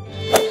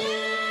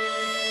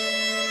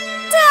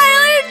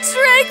 Tyler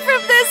drank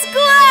from this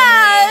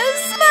glass!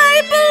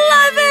 My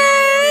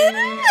beloved!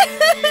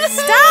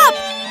 Stop!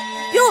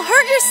 You'll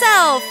hurt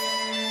yourself!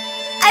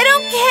 I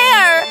don't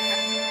care.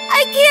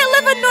 I can't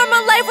live a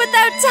normal life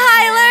without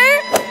Tyler.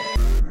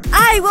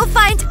 I will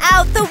find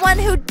out the one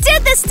who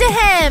did this to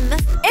him.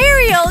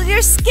 Ariel,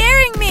 you're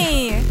scaring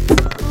me.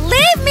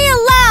 Leave me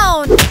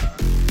alone.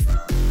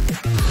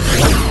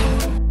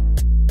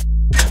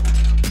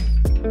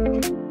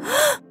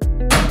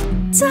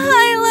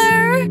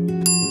 Tyler.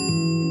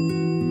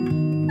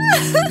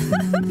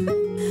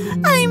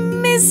 I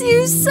miss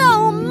you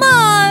so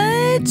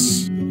much.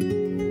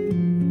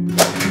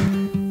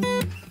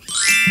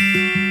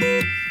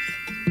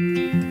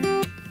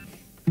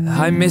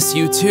 I miss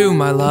you too,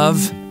 my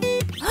love.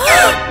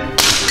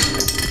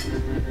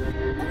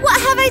 What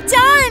have I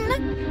done?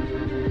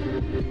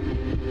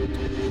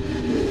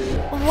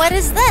 What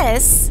is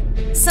this?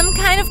 Some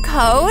kind of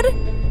code?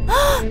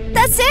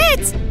 That's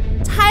it!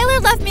 Tyler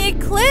left me a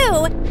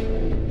clue.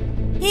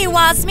 He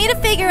wants me to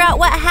figure out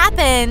what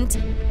happened.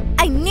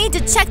 I need to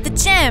check the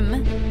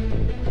gym.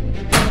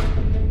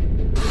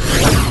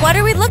 What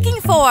are we looking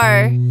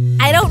for?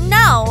 I don't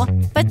know,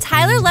 but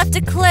Tyler left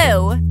a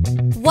clue.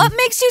 What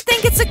makes you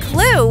think it's a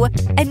clue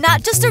and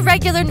not just a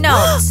regular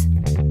note?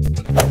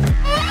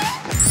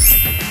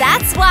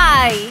 That's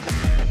why.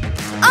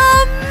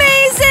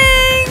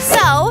 Amazing!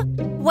 So,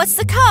 what's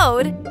the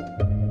code?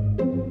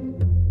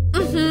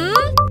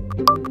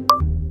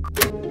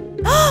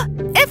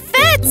 It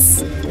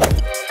fits!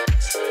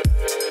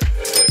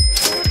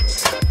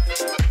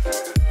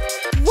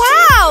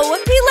 Wow!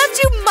 He left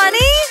you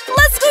money?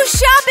 Let's go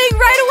shopping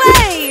right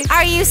away!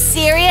 Are you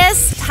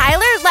serious?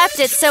 Tyler left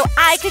it so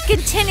I could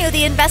continue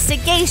the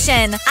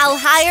investigation. I'll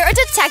hire a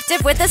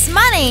detective with this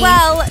money.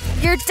 Well,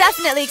 you're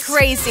definitely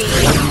crazy.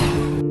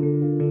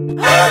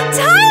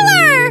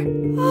 Tyler!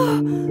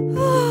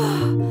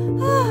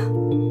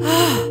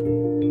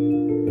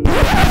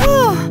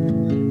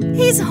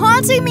 He's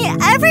haunting me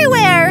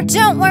everywhere!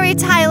 Don't worry,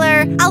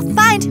 Tyler. I'll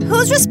find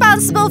who's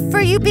responsible for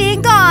you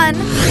being gone.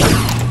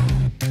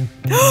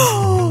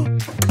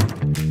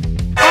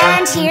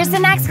 And here's the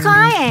next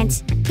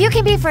client. You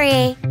can be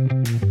free.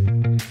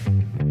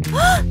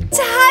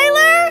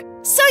 Tyler?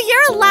 So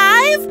you're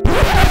alive?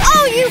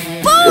 Oh, you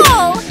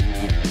fool!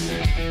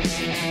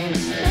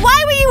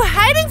 Why were you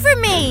hiding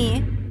from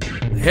me?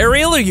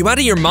 Ariel, are you out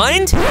of your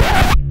mind?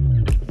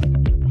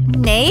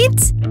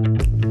 Nate?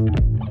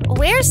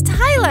 Where's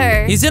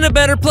Tyler? He's in a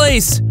better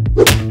place.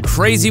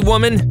 Crazy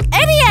woman.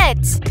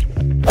 Idiot!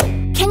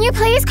 Can you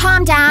please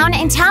calm down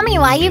and tell me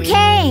why you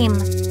came?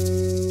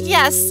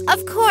 Yes,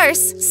 of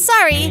course.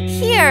 Sorry,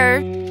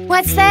 here.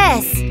 What's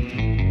this?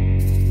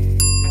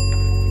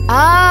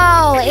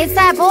 Oh, it's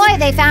that boy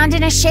they found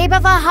in a shape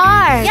of a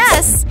heart.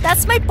 Yes,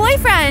 that's my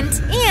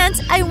boyfriend. And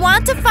I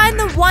want to find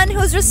the one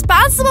who's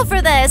responsible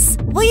for this.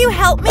 Will you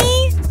help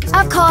me?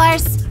 Of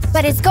course,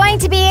 but it's going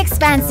to be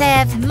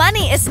expensive.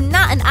 Money is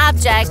not an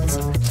object.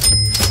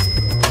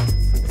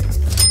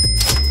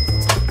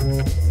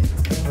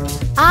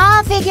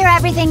 I'll figure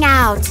everything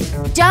out.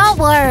 Don't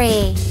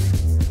worry.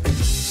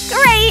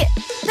 Great!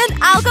 Then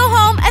I'll go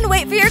home and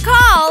wait for your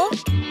call.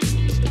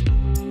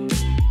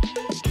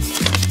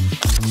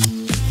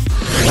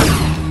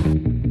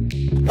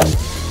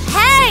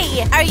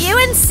 Hey! Are you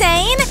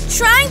insane?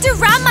 Trying to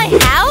rob my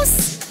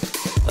house?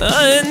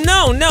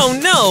 No.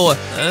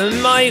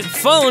 My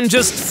phone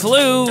just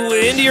flew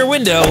into your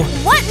window.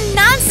 What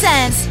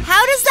nonsense!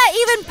 How is that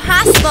even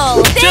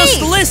possible? Just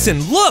Thief!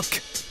 listen,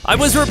 look! I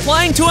was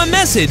replying to a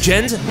message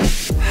and…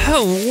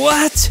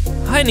 what?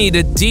 I need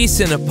a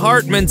decent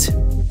apartment.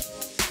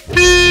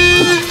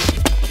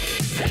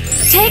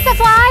 Take the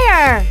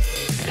flyer!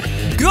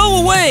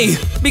 Go away!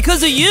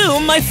 Because of you,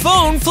 my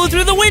phone flew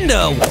through the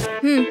window!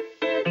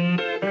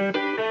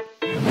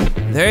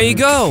 There you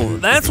go.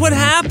 That's what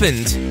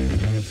happened.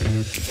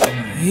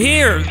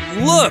 Here,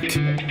 look!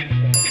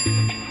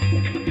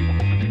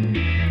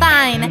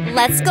 Fine,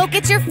 let's go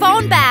get your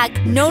phone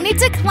back. No need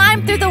to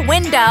climb through the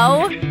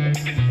window.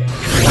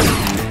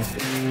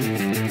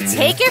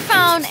 Take your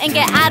phone and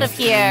get out of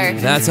here.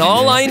 That's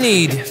all I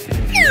need.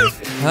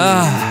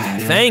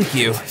 Thank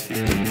you.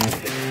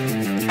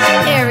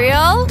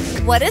 Ariel,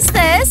 what is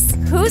this?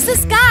 Who's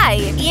this guy?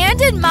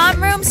 And in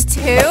mom rooms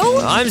too?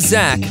 I'm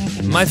Zach.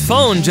 My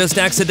phone just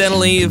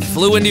accidentally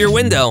flew into your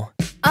window.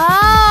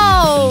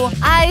 Oh,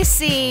 I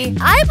see.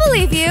 I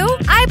believe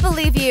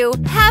you.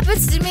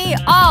 Happens to me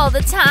all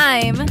the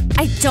time.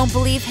 I don't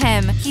believe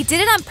him. He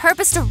did it on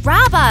purpose to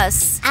rob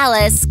us.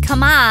 Alice,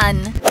 come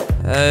on.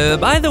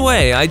 By the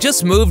way, I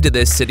just moved to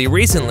this city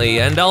recently,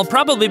 and I'll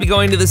probably be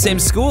going to the same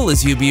school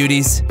as you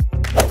beauties.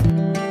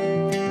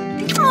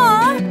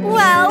 Aw,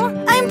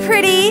 well, I'm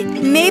pretty.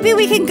 Maybe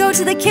we can go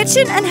to the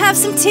kitchen and have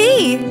some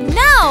tea.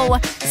 No,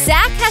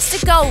 Zach has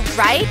to go,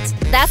 right?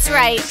 That's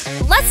right.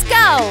 Let's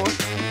go.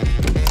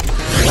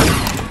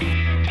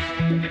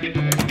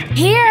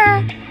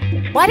 Here?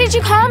 Why did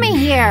you call me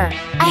here?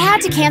 I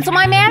had to cancel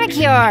my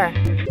manicure.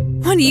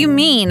 What do you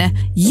mean?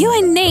 You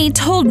and Nate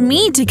told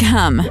me to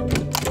come.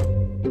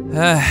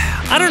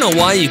 I don't know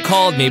why you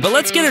called me, but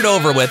let's get it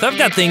over with. I've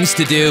got things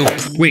to do.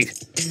 Wait,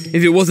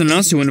 if it wasn't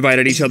us who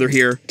invited each other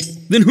here,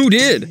 then who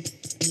did?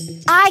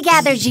 I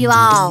gathered you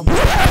all.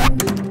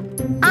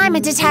 I'm a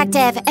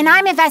detective, and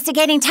I'm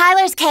investigating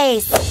Tyler's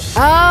case.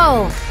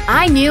 Oh,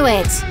 I knew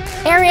it.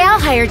 Ariel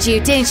hired you,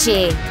 didn't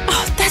she?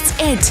 Oh, that's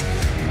it.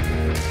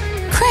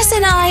 Chris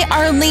and I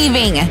are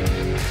leaving.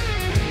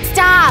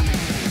 Stop!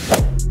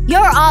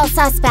 You're all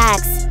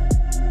suspects.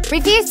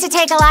 Refuse to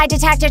take a lie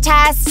detector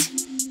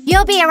test.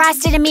 You'll be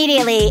arrested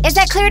immediately. Is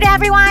that clear to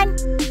everyone?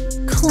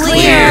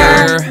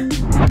 Clear.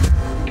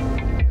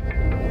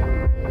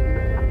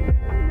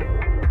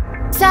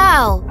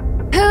 So,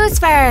 who's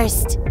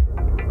first?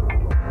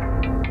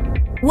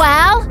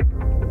 Well?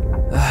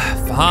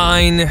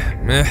 Fine.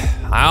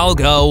 I'll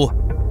go.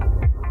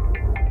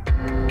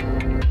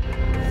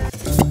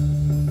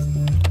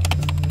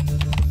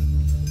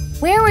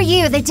 Where were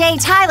you the day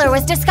Tyler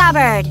was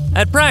discovered?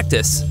 At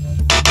practice.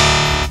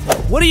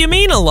 What do you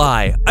mean a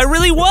lie? I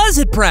really was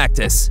at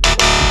practice.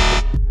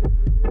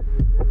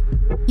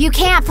 You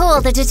can't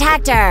fool the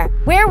detector.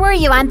 Where were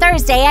you on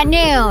Thursday at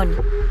noon?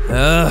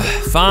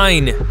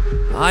 Fine.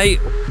 I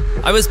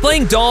was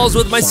playing dolls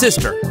with my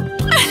sister.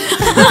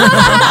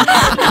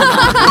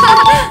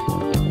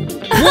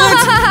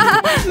 What?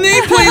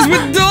 Nate plays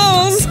with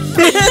dolls!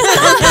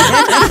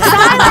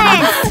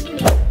 Silence!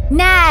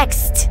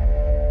 Next!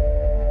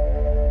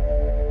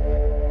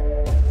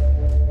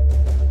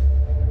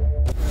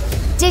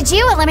 Did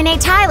you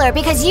eliminate Tyler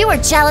because you were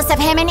jealous of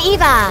him and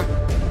Eva?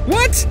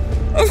 What?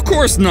 Of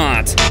course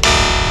not.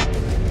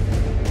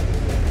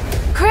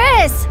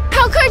 Chris,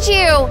 how could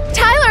you?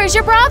 Tyler is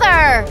your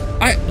brother.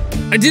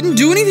 I didn't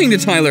do anything to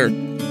Tyler.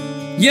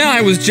 Yeah,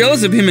 I was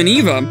jealous of him and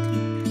Eva,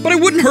 but I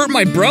wouldn't hurt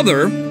my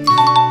brother.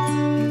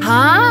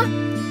 Huh?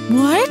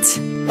 What?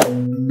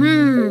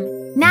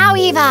 Now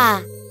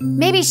Eva.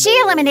 Maybe she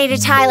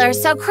eliminated Tyler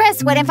so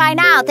Chris wouldn't find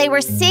out they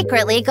were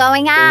secretly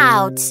going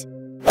out.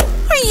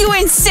 Are you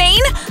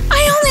insane?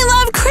 I only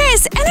love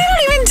Chris, and I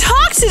don't even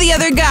talk to the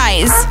other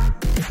guys.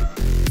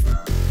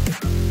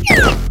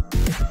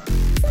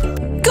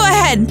 Go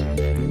ahead.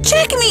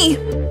 Check me.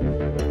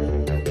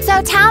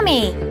 So tell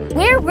me,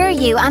 where were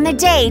you on the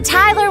day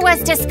Tyler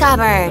was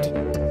discovered?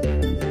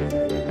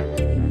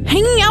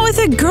 Hanging out with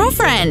a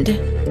girlfriend.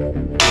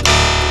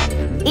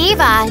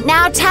 Eva,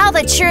 now tell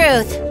the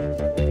truth.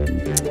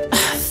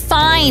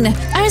 Fine.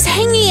 I was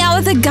hanging out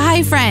with a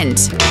guy friend.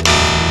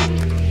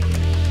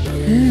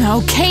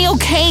 Okay.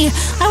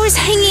 I was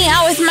hanging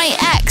out with my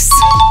ex.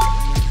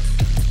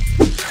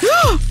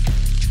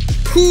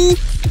 Who?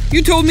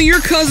 You told me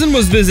your cousin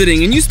was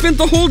visiting and you spent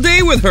the whole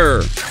day with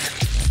her.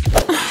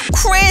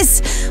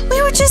 Chris,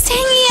 we were just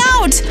hanging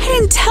out. I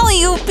didn't tell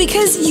you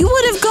because you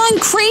would have gone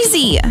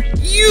crazy.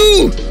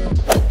 You!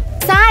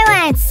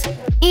 Silence!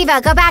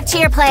 Eva, go back to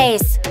your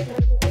place.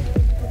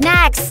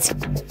 Next.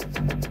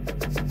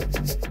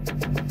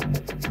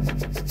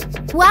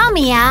 Well,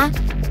 Mia,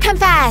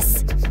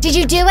 confess. Did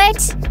you do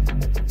it?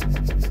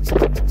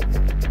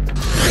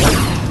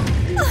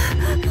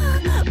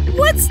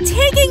 What's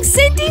taking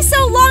Cindy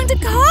so long to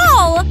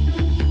call?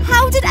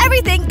 How did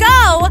everything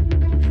go?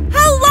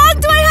 How long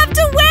do I have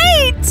to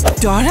wait?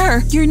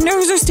 Daughter, your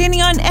nerves are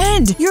standing on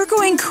end. You're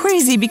going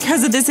crazy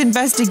because of this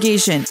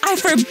investigation. I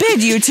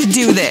forbid you to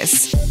do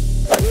this.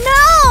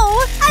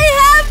 No! I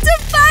have to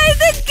find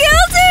the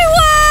guilty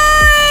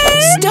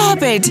one!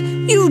 Stop it!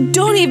 You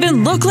don't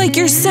even look like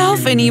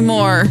yourself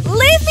anymore. Leave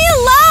me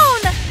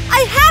alone!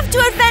 I have to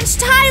avenge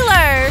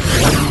Tyler!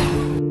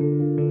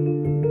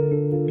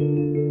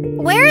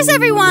 Where is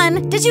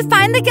everyone? Did you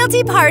find the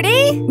guilty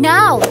party?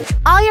 No.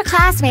 All your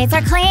classmates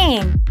are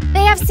clean.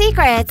 They have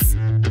secrets,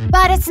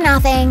 but it's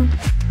nothing.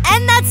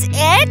 And that's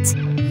it?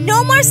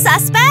 No more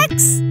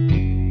suspects?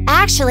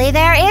 Actually,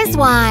 there is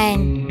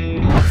one.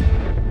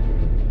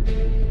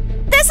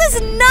 This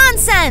is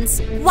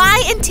nonsense!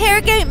 Why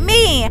interrogate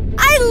me?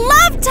 I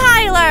love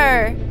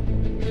Tyler!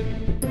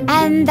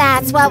 And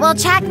that's what we'll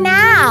check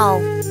now.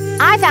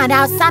 I found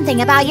out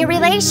something about your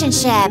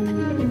relationship.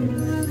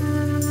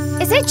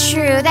 Is it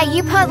true that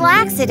you put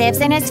laxatives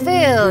in his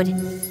food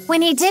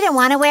when he didn't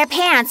want to wear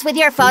pants with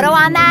your photo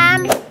on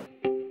them?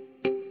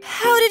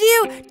 How did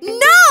you…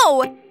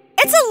 No!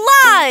 It's a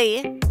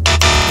lie!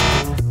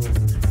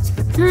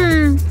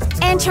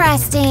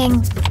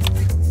 Interesting.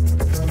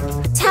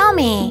 Tell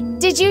me,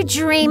 did you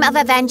dream of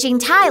avenging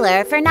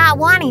Tyler for not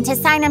wanting to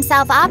sign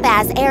himself up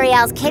as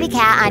Ariel's kitty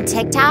cat on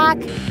TikTok?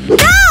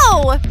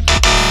 No!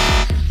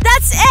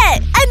 That's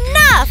it!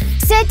 Enough!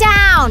 Sit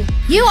down!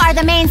 You are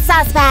the main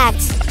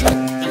suspect!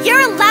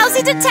 You're a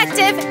lousy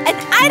detective, and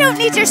I don't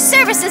need your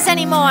services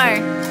anymore!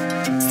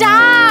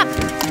 Stop!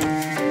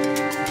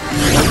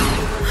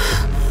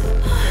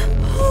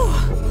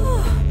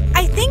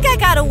 I think I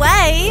got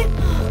away.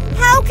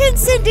 How can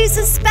Cindy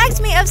suspect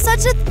me of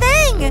such a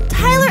thing?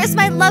 Tyler is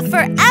my love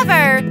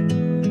forever.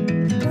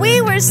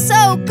 We were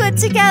so good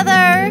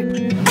together.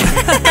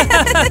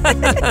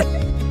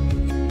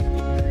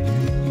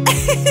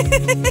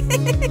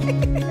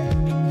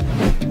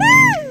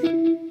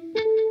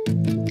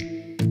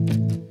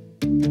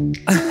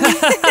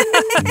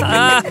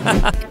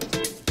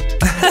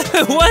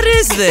 What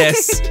is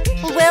this?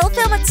 We'll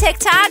film a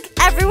TikTok.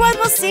 Everyone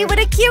will see what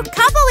a cute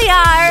couple we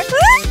are.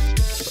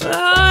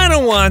 I don't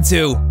don't want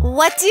to.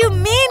 What do you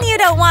mean you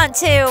don't want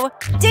to?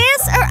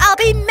 Dance or I'll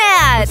be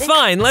mad.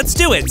 Fine, let's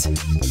do it.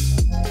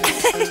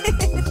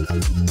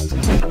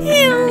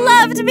 He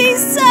loved me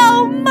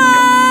so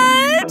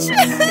much.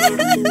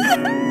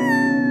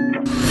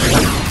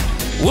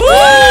 Woo!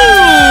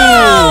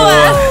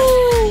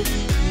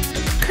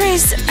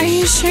 Chris, are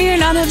you sure you're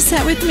not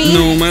upset with me?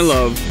 No, my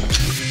love.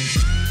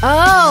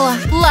 Oh,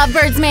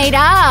 lovebirds made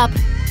up.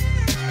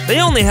 They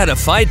only had a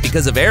fight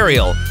because of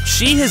Ariel.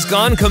 She has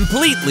gone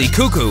completely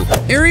cuckoo.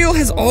 Ariel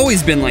has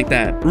always been like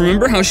that.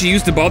 Remember how she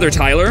used to bother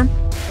Tyler?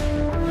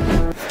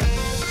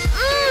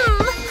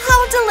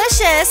 How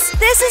delicious.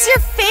 This is your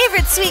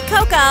favorite sweet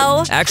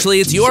cocoa. Actually,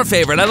 it's your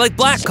favorite. I like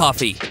black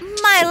coffee.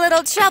 My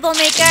little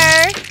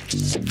troublemaker.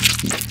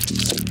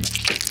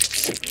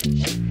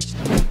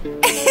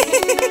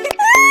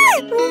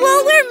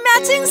 Well, we're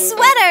matching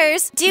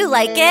sweaters. Do you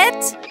like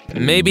it?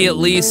 Maybe at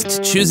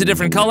least choose a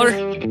different color?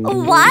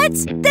 What?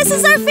 This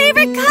is our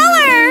favorite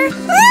color!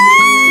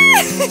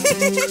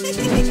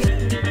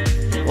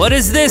 What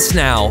is this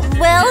now?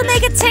 We'll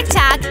make a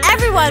TikTok.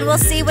 Everyone will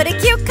see what a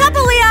cute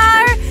couple we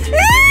are.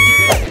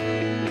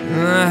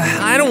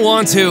 I don't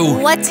want to.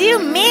 What do you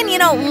mean you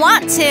don't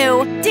want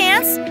to?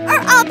 Dance or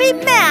I'll be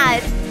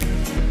mad.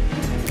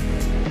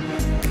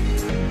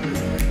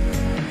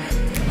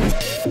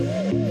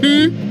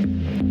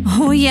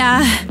 Oh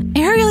yeah,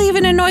 Ariel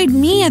even annoyed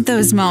me at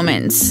those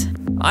moments.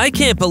 I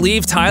can't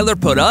believe Tyler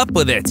put up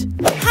with it.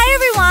 Hi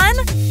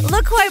everyone!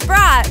 Look who I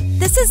brought.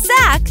 This is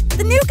Zach,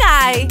 the new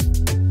guy.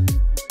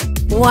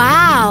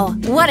 Wow,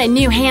 what a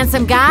new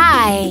handsome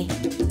guy.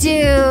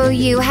 Do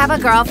you have a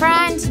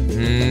girlfriend?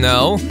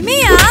 No.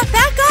 Mia,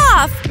 back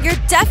off! You're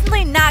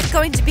definitely not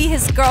going to be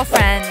his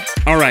girlfriend.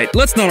 All right,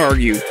 let's not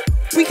argue.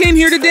 We came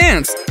here to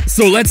dance,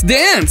 so let's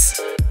dance.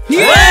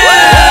 Yeah!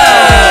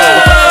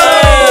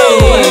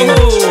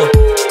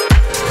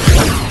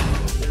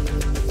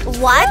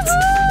 What?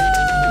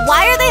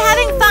 Why are they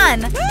having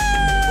fun?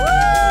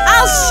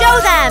 I'll show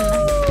them!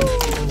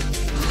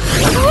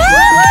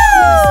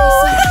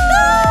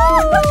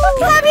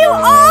 Have you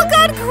all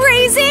gone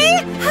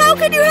crazy? How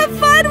can you have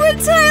fun when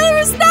Tyler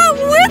is not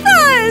with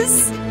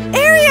us?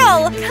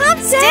 Ariel, calm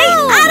down! Stay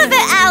out of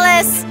it,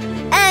 Alice!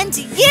 And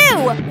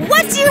you,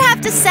 what do you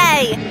have to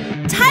say?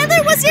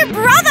 Tyler was your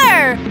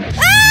brother!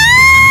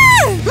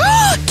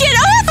 Get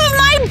off of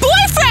my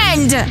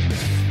boyfriend!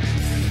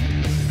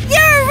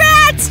 You're a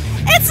rat!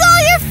 It's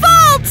all your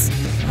fault!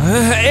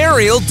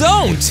 Ariel,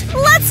 don't!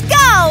 Let's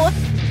go!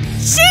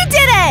 She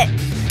did it!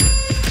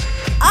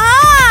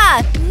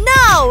 Ah,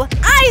 no,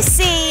 I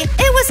see.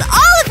 It was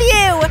all of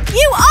you!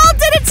 You all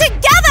did it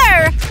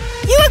together!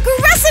 You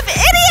aggressive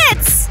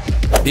idiots!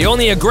 The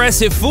only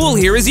aggressive fool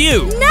here is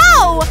you.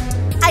 No!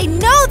 I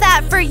know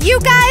that for you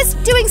guys,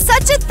 doing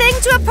such a thing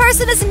to a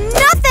person is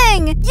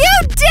nothing!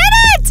 You did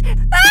it!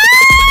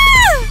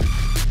 Ah!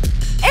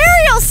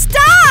 Ariel,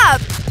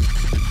 stop!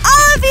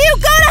 All of you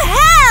go to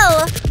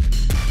hell!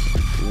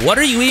 What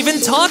are you even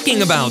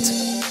talking about?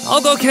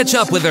 I'll go catch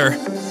up with her.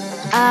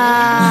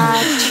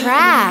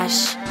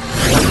 Trash.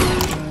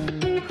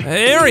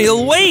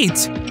 Ariel,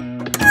 wait!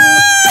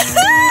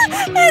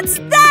 It's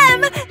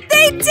them!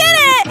 They did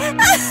it!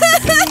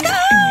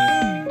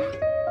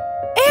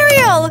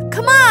 Ariel,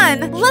 come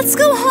on! Let's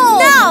go home!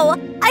 No!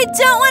 I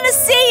don't want to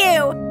see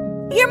you!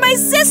 You're my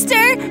sister,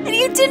 and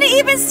you didn't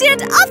even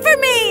stand up for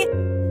me!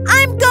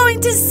 I'm going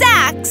to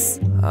Zach's!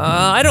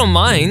 I don't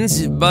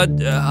mind, but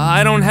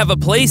I don't have a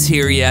place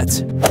here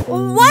yet.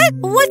 What?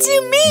 What do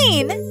you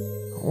mean?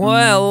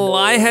 Well,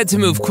 I had to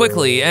move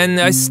quickly, and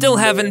I still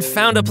haven't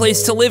found a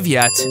place to live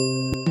yet.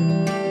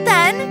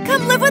 Then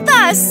come live with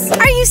us.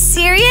 Are you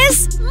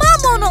serious?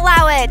 Mom won't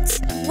allow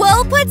it.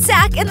 We'll put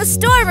Zach in the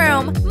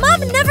storeroom.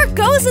 Mom never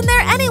goes in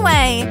there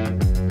anyway.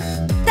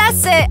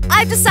 That's it.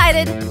 I've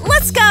decided.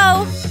 Let's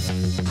go.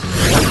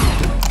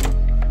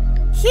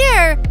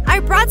 Here, I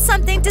brought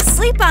something to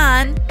sleep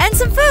on and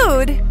some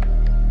food.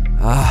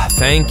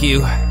 Thank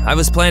you. I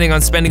was planning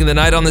on spending the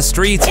night on the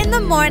street. In the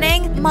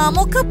morning, Mom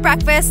will cook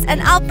breakfast and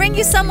I'll bring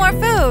you some more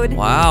food.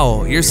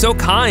 Wow, you're so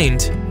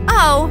kind.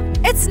 Oh,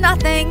 it's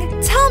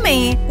nothing. Tell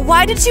me,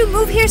 why did you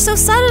move here so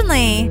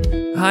suddenly?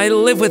 I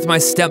live with my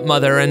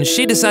stepmother and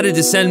she decided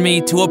to send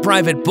me to a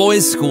private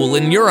boys' school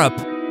in Europe,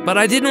 but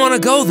I didn't want to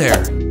go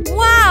there.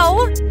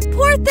 Wow,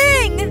 poor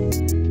thing.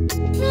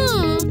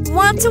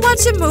 Want to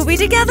watch a movie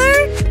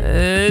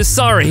together?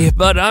 Sorry,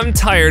 but I'm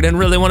tired and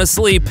really want to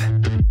sleep.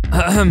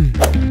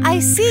 I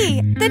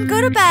see. Then go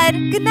to bed.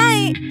 Good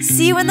night.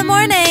 See you in the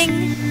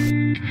morning.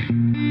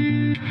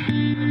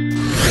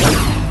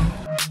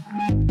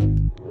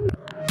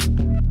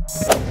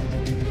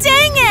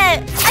 Dang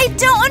it! I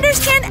don't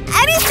understand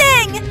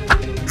anything! I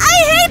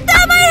hate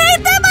them! I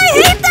hate them! I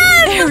hate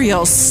them!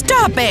 Ariel,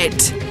 stop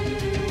it!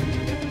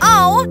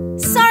 Oh,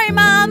 sorry,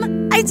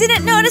 Mom. I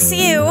didn't notice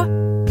you.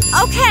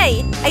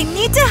 Okay, I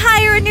need to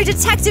hire a new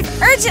detective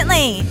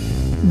urgently.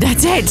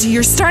 That's it.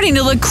 You're starting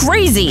to look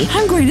crazy.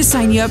 I'm going to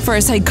sign you up for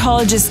a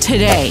psychologist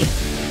today.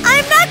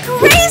 I'm not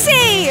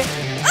crazy!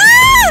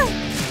 Ah!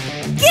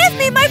 Give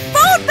me my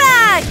phone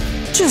back!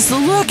 Just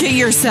look at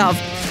yourself.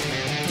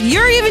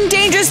 You're even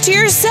dangerous to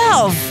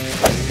yourself.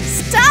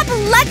 Stop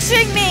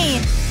lecturing me!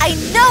 I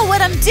know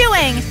what I'm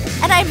doing,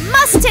 and I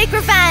must take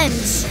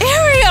revenge!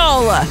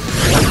 Ariel!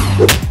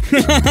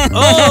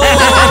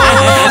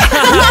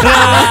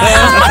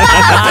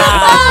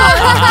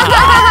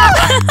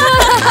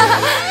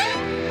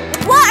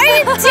 What are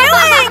you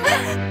doing?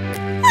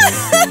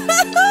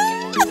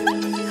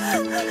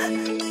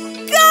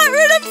 Got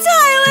rid of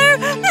Tyler,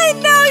 and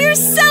now you're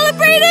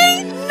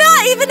celebrating?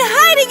 Not even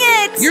hiding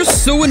it! You're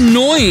so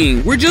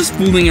annoying. We're just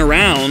fooling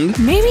around.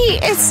 Maybe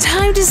it's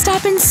time to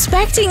stop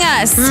inspecting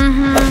us.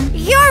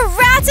 You're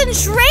rats and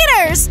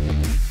traitors!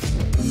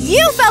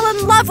 You fell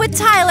in love with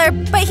Tyler,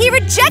 but he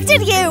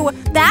rejected you!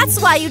 That's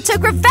why you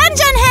took revenge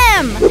on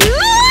him!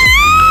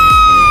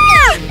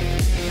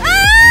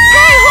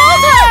 Hey,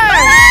 hold her!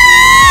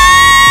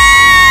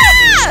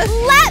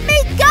 Let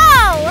me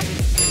go!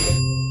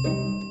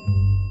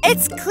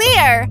 It's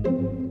clear.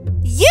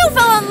 You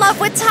fell in love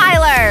with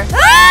Tyler!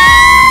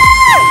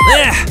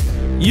 Ugh,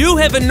 you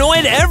have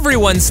annoyed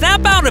everyone.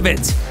 Snap out of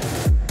it.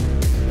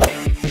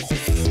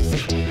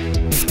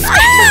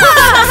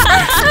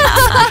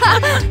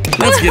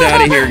 Let's get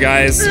out of here,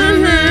 guys.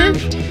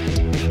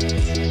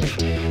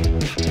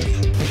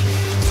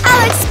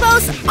 I'll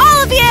expose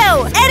all of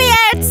you,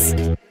 idiots!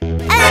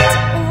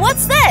 And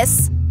what's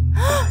this?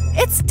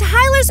 It's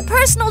Tyler's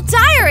personal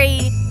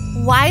diary.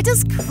 Why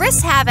does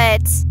Chris have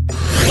it?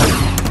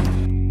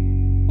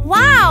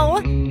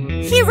 Wow,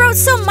 he wrote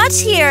so much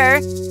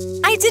here.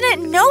 I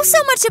didn't know so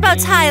much about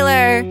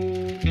Tyler.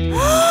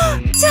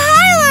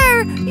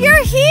 Tyler,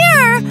 you're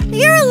here!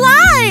 You're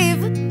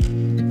alive!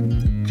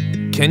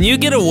 Can you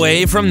get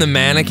away from the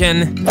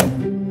mannequin?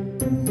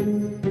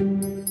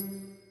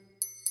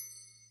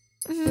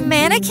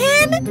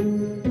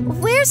 Mannequin?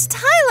 Where's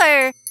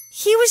Tyler?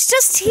 He was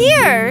just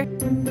here.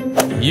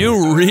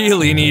 You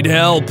really need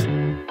help.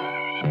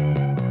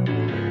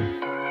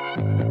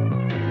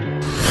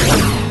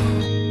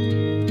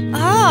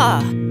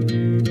 Ah.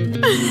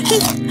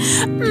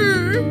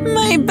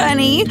 My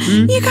bunny,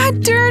 you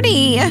got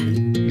dirty.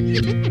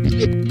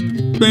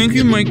 Thank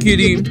you, my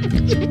kitty.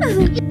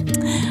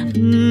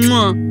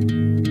 Mwah.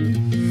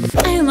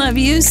 I love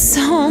you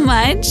so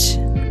much.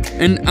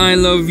 And I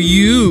love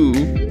you.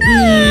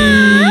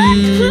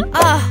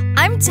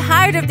 I'm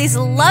tired of these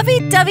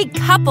lovey-dovey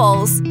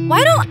couples.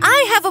 Why don't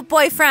I have a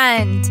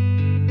boyfriend?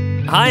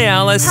 Hi,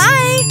 Alice.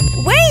 Hi.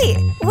 Wait,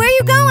 where are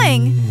you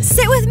going?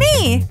 Sit with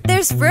me.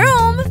 There's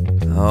room.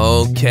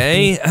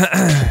 Okay.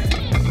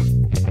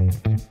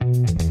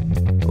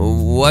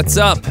 What's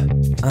up?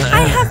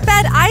 I have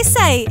bad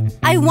eyesight.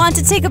 I want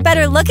to take a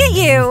better look at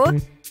you.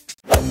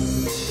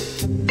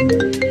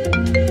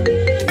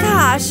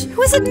 Gosh,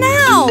 who is it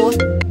now?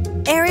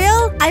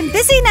 Ariel, I'm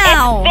busy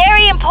now. It's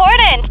very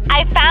important.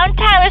 I found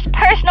Tyler's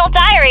personal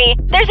diary.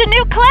 There's a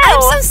new clue.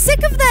 I'm so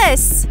sick of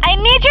this. I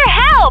need your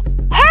help.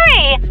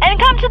 Hurry and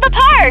come to the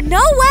park.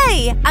 No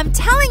way. I'm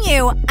telling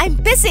you, I'm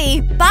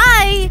busy.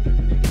 Bye.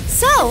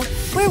 So,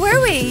 where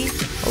were we?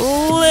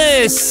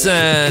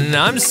 Listen,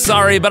 I'm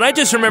sorry, but I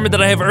just remembered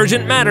that I have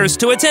urgent matters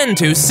to attend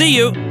to. See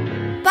you.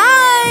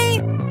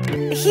 Bye.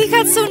 He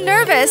got so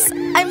nervous.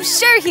 I'm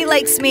sure he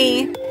likes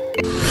me.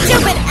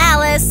 Stupid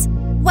Alice.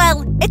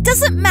 Well, it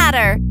doesn't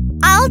matter.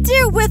 I'll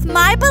deal with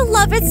my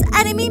beloved's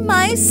enemy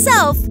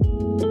myself.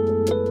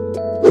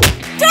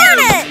 Darn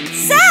it!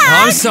 Zach!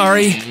 I'm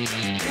sorry.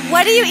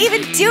 What are you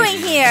even doing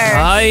here?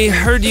 I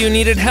heard you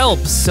needed help,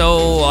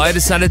 so I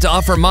decided to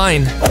offer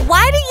mine.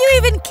 Why do you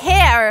even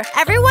care?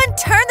 Everyone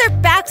turned their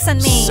backs on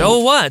me. So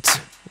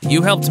what?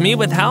 You helped me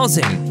with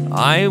housing.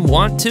 I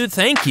want to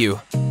thank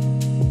you.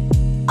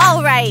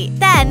 All right,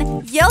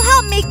 then you'll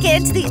help me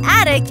get into the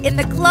attic in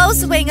the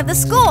closed wing of the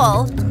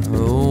school.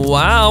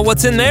 Wow,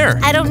 what's in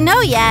there? I don't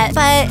know yet,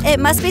 but it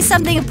must be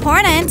something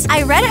important.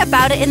 I read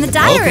about it in the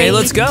diary. Okay,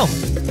 let's go.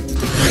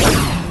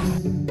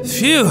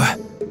 Phew.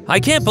 I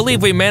can't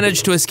believe we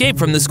managed to escape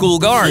from the school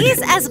guard.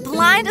 He's as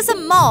blind as a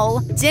mole.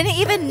 Didn't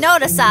even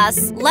notice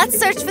us. Let's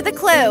search for the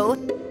clue.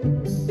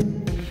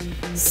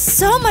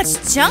 So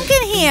much junk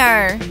in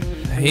here.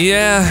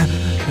 Yeah,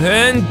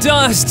 and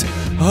dust.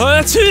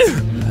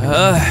 Achoo!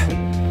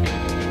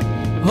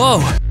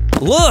 Oh,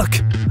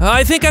 look!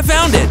 I think I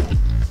found it.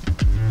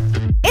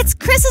 It's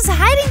Chris's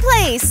hiding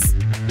place.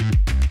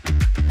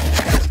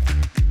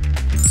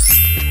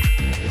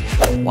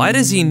 Why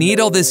does he need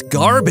all this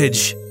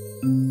garbage?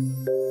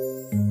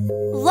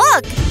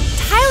 Look,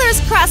 Tyler's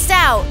crossed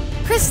out.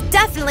 Chris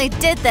definitely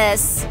did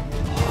this.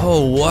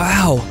 Oh,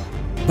 wow.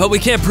 But we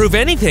can't prove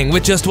anything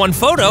with just one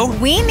photo.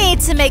 We need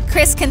to make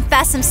Chris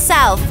confess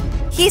himself.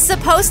 He's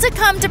supposed to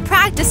come to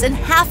practice in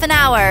half an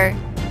hour.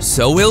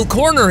 So we'll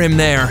corner him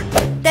there.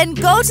 Then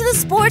go to the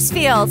sports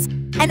fields,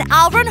 and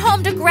I'll run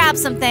home to grab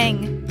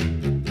something.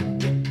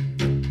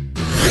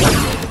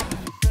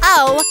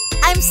 Oh,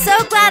 I'm so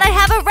glad I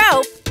have a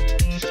rope.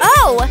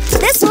 Oh,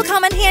 this will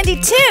come in handy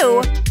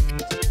too.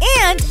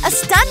 And a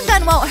stun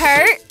gun won't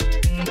hurt.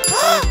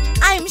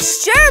 I'm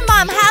sure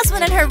Mom has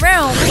one in her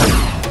room.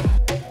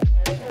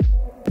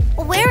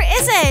 Where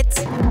is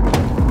it?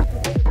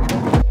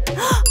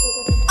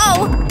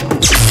 Oh,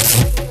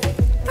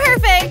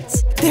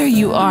 There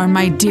you are,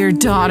 my dear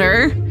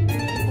daughter.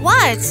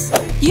 What?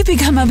 You've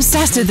become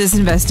obsessed with this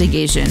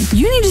investigation.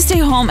 You need to stay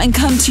home and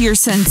come to your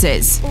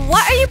senses.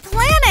 What are you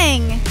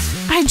planning?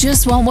 I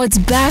just want what's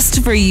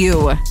best for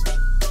you.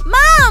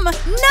 Mom! No!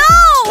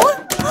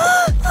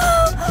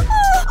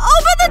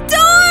 Open the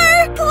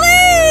door!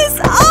 Please!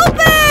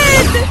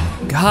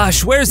 Open!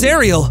 Gosh, where's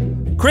Ariel?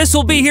 Chris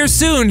will be here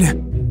soon.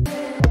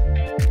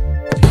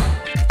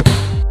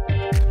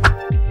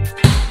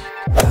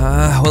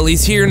 Well,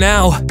 he's here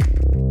now.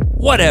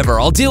 Whatever,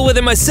 I'll deal with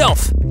it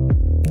myself.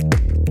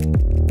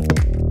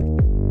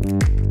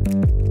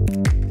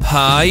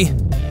 Hi.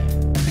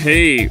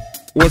 Hey,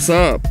 what's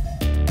up?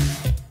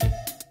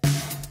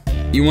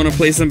 You wanna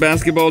play some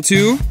basketball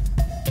too?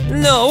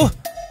 No,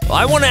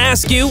 I wanna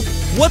ask you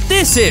what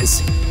this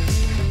is.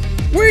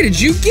 Where did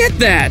you get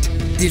that?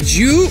 Did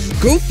you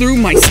go through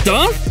my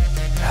stuff?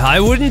 I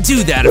wouldn't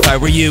do that if I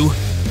were you.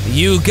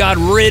 You got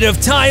rid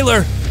of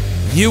Tyler.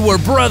 You were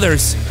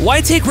brothers.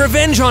 Why take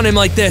revenge on him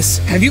like this?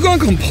 Have you gone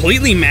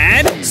completely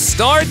mad?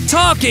 Start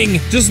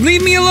talking! Just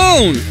leave me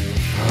alone!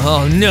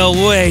 Oh, no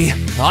way.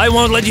 I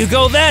won't let you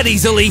go that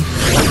easily.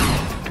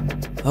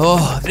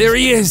 Oh, there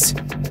he is.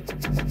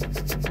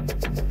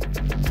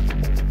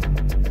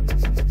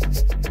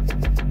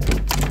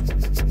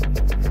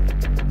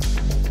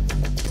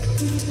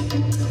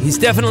 He's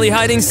definitely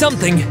hiding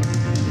something.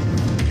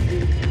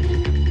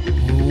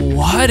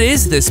 What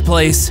is this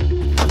place?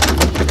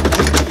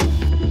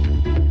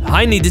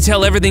 I need to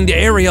tell everything to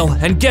Ariel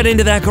and get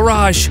into that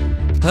garage. Open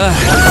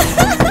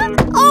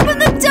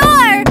the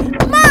door!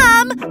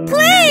 Mom,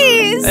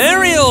 please!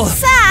 Ariel!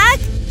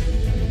 Zach!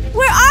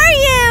 Where are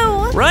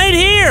you? Right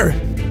here!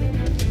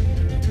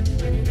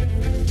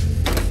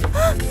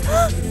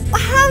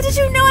 How did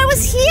you know I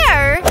was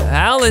here?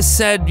 Alice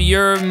said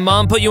your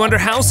mom put you under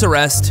house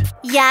arrest.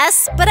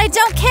 Yes, but I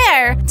don't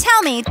care.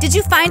 Tell me, did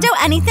you find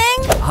out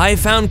anything? I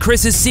found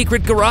Chris's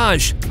secret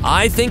garage.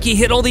 I think he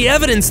hid all the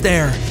evidence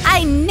there.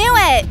 I knew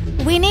it!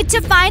 We need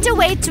to find a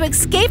way to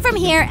escape from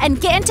here and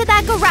get into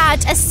that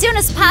garage as soon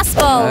as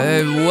possible.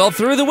 Well,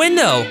 through the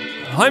window.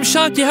 I'm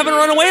shocked you haven't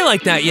run away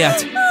like that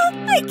yet.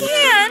 I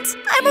can't.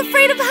 I'm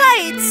afraid of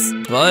heights.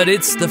 But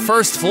it's the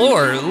first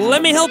floor.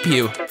 Let me help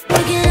you.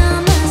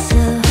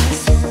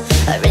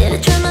 I really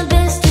try my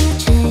best to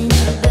change,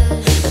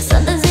 but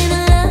something's in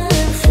a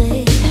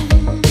fade,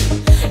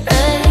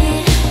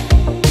 right?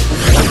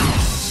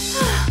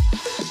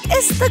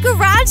 Is the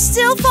garage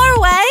still far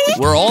away?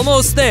 We're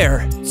almost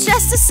there.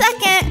 Just a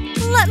second.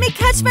 Let me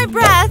catch my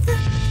breath.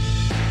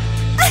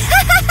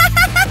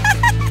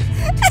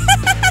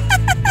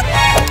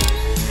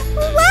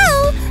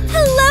 Well,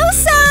 hello,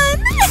 son.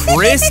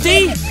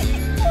 Christy?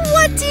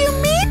 What do you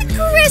mean,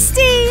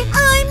 Christy?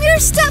 I'm your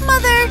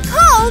stepmother.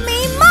 Call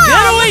me Mom.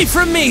 Get away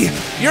from me!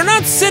 You're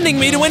not sending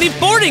me to any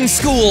boarding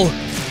school.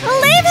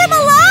 Leave him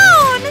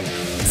alone!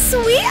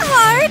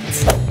 Sweetheart!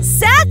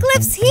 Zach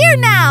lives here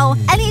now,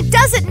 and he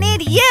doesn't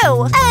need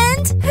you.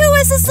 And who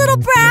is this little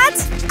brat?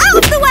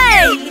 Out of the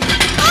way!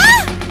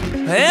 Ah!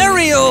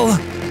 Ariel!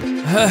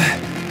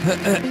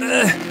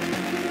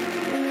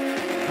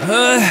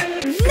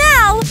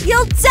 Now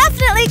you'll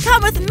definitely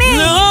come with me!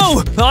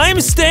 No! I'm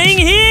staying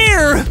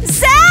here!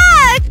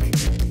 Zach!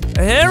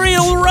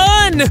 Ariel,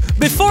 run!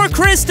 Before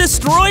Chris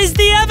destroys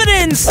the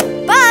evidence!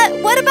 But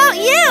what about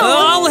you?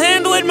 I'll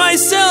handle it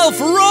myself!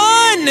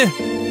 Run!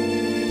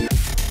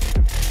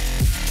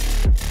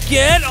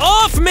 Get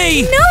off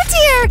me! No,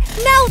 dear!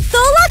 Now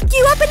they'll lock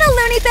you up in a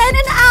loony bin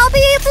and I'll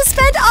be able to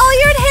spend all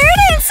your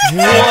inheritance!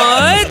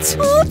 What?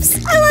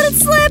 Oops, I let it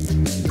slip.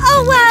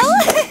 Oh well,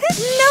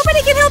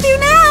 nobody can help you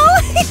now!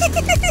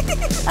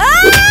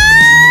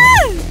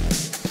 Ah!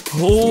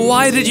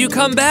 Why did you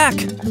come back?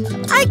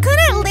 I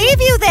couldn't leave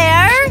you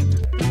there!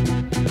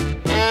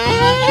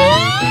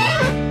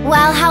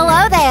 Well,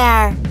 hello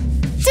there.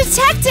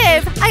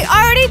 Detective, I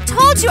already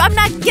told you I'm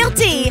not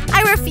guilty.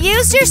 I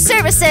refused your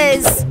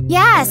services.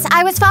 Yes,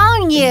 I was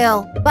following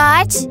you,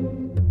 but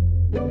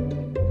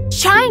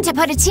trying to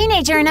put a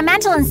teenager in a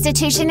mental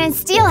institution and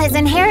steal his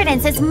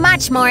inheritance is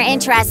much more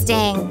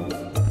interesting.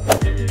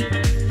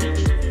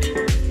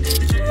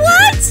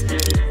 What?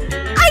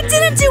 I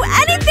didn't do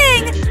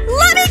anything!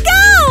 Let me go!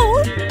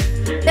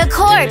 The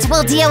court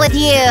will deal with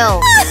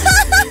you.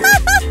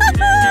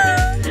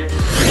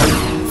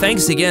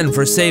 Thanks again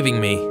for saving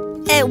me.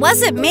 It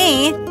wasn't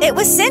me. It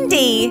was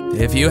Cindy.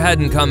 If you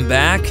hadn't come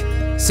back,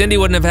 Cindy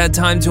wouldn't have had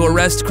time to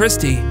arrest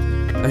Christy.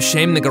 A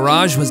shame the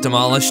garage was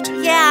demolished.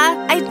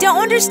 Yeah, I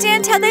don't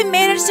understand how they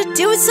managed to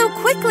do it so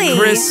quickly.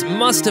 Chris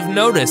must have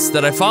noticed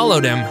that I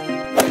followed him.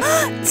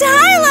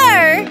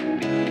 Tyler!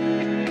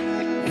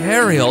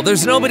 Ariel,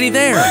 there's nobody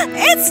there.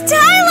 It's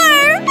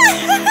Tyler!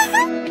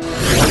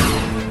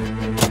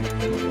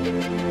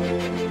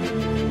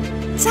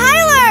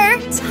 Tyler!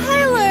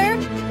 Tyler,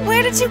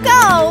 where did you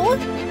go?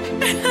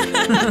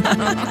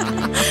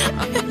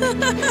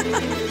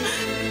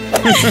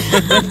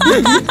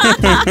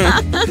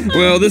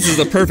 Well, this is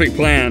the perfect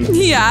plan.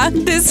 Yeah,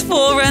 this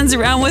fool runs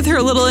around with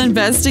her little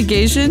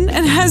investigation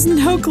and has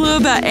no clue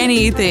about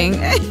anything.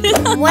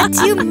 What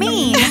do you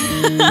mean?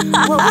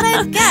 What would I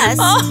have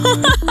guessed?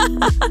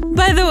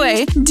 By the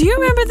way, do you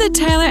remember that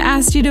Tyler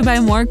asked you to buy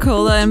more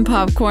cola and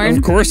popcorn?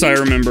 Of course I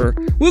remember.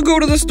 We'll go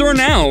to the store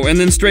now and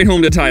then straight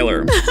home to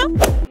Tyler.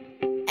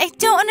 I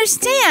don't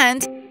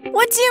understand.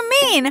 What do you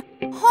mean?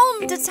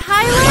 Home to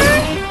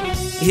Tyler?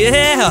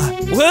 Yeah!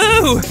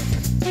 Woo!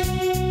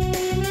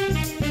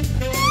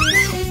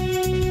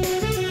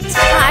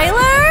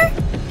 Tyler?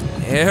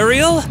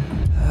 Ariel?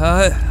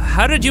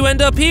 How did you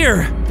end up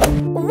here?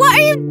 What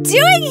are you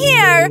doing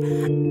here?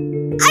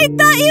 I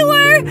thought you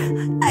were...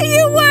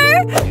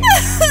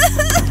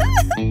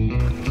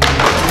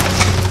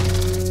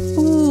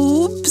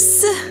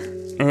 Oops.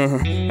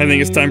 I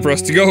think it's time for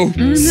us to go.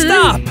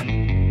 Stop!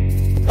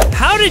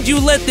 How did you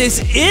let this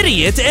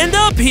idiot end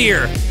up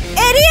here?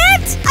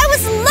 Idiot! I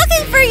was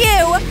looking for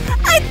you!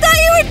 I thought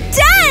you were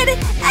dead!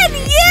 And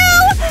you...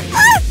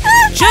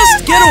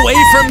 Just get away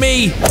from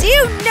me! Do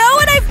you know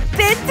what I've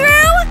been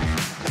through?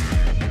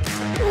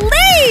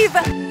 Leave!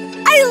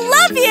 I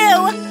love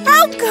you!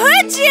 How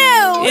could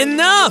you?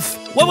 Enough!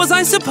 What was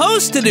I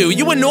supposed to do?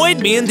 You annoyed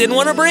me and didn't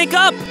want to break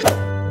up.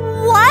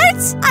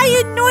 What?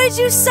 I annoyed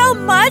you so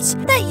much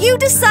that you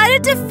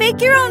decided to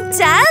fake your own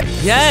death?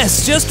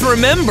 Yes, just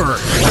remember.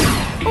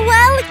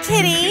 Well,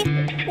 Kitty,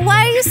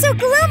 why are you so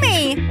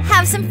gloomy?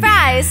 Have some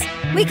fries.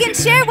 We can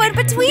share one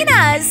between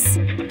us.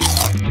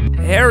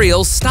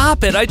 Ariel,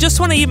 stop it. I just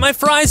want to eat my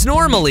fries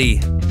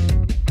normally.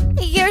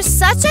 You're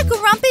such a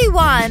grumpy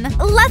one.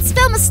 Let's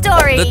film a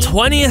story. The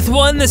 20th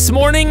one this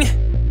morning?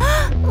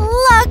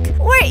 Look,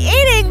 we're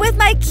eating with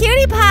my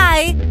cutie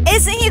pie.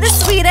 Isn't he the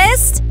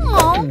sweetest?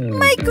 Oh,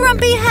 my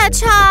grumpy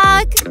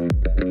hedgehog.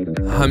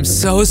 I'm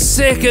so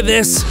sick of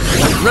this.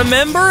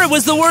 Remember, it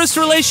was the worst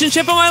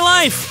relationship of my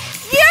life.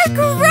 You're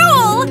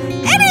cruel!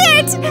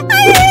 Idiot!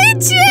 I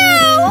hate you!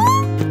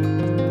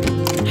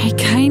 I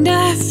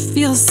kinda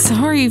feel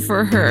sorry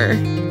for her.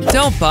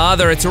 Don't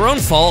bother, it's her own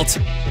fault.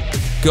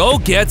 Go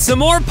get some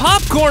more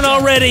popcorn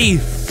already!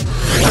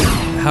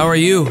 How are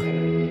you?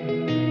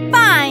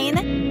 Fine.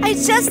 I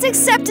just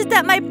accepted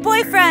that my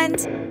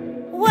boyfriend,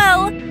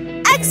 well,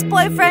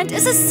 ex-boyfriend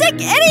is a sick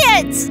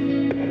idiot!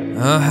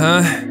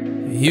 Uh-huh.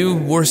 You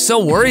were so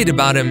worried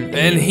about him,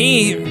 and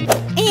he...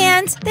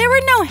 And there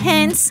were no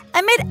hints.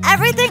 I made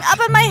everything up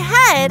in my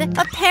head.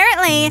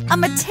 Apparently,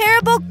 I'm a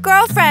terrible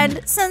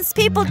girlfriend since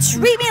people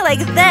treat me like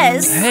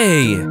this.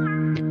 Hey,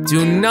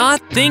 do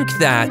not think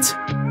that.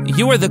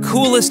 You are the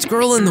coolest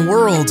girl in the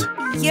world.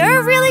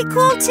 You're really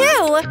cool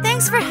too.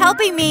 Thanks for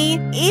helping me,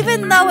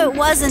 even though it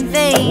was in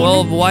vain.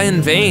 Well, why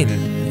in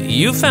vain?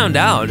 You found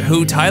out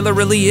who Tyler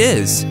really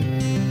is.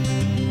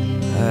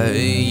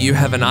 You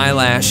have an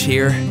eyelash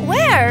here.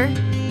 Where?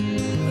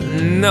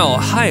 No,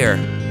 higher.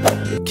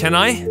 Can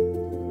I?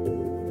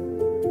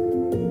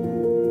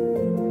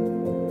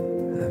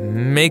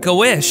 Make a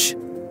wish.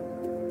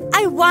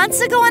 I want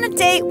to go on a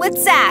date with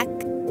Zach.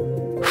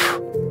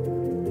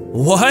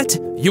 What?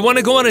 You want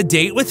to go on a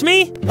date with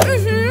me?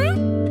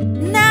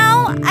 Mm-hmm.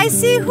 Now I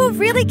see who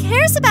really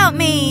cares about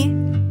me.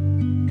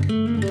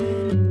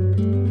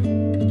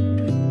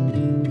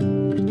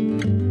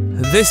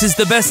 This is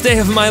the best day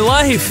of my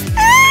life.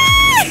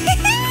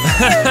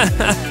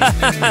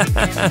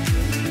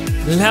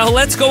 Now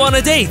let's go on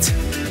a date.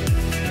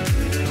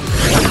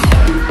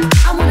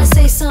 I wanna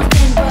say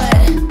something,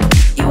 but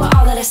you are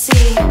all that I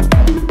see.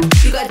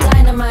 You got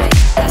dynamite,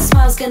 that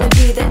smile's gonna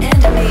be the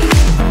end of me.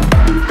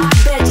 I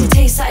bet you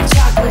taste like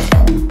chocolate.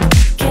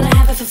 Can I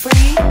have it for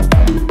free?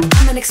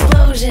 I'm an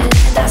explosion,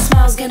 and that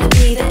smile's gonna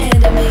be the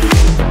end of me.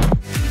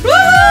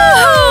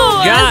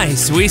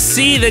 Guys, we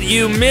see that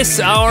you miss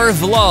our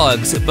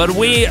vlogs, but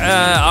we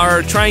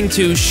are trying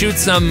to shoot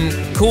some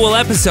cool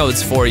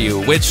episodes for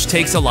you, which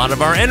takes a lot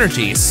of our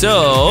energy,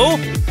 so...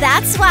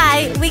 That's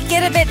why we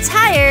get a bit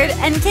tired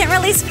and can't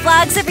release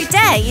vlogs every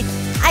day.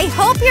 I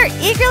hope you're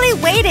eagerly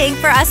waiting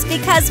for us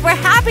because we're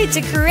happy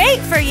to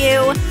create for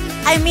you.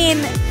 I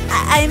mean...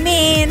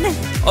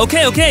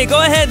 Okay,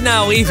 go ahead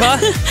now, Eva.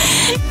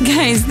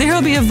 Guys, there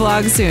will be a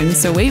vlog soon,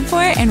 so wait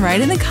for it and write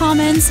in the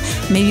comments.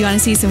 Maybe you want to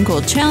see some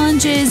cool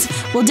challenges.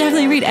 We'll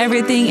definitely read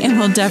everything and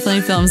we'll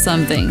definitely film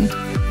something.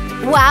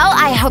 Well,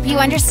 I hope you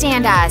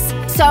understand us.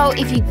 So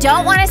if you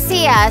don't want to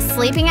see us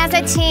sleeping as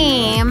a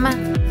team,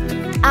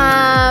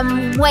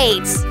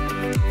 wait.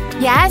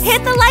 Yes?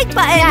 Hit the like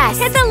button. Yes.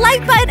 Hit the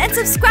like button and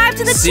subscribe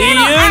to the See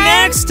channel. you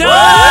next time.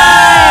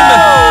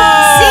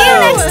 See you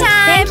next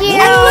time. Thank you.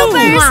 And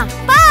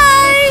bloopers. Bye.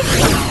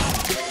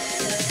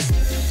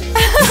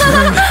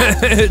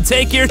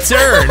 Take your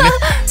turn.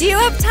 Do you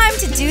have time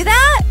to do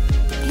that?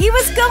 He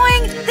was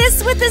going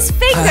this with his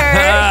finger.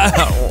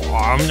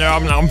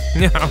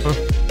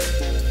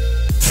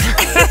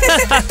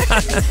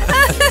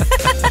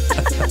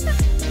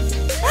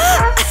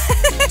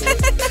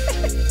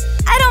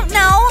 I don't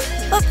know,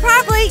 but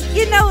probably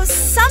you know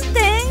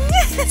something.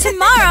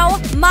 Tomorrow,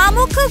 Mom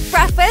will cook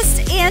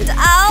breakfast and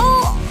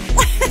I'll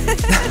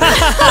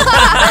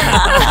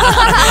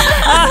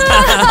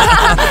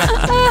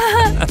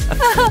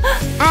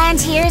And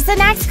here's the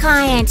next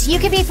client. You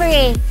can be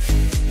free.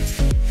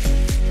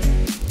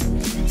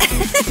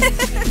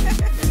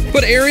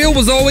 But Ariel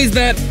was always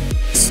that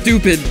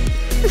stupid.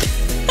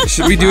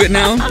 Should we do it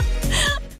now?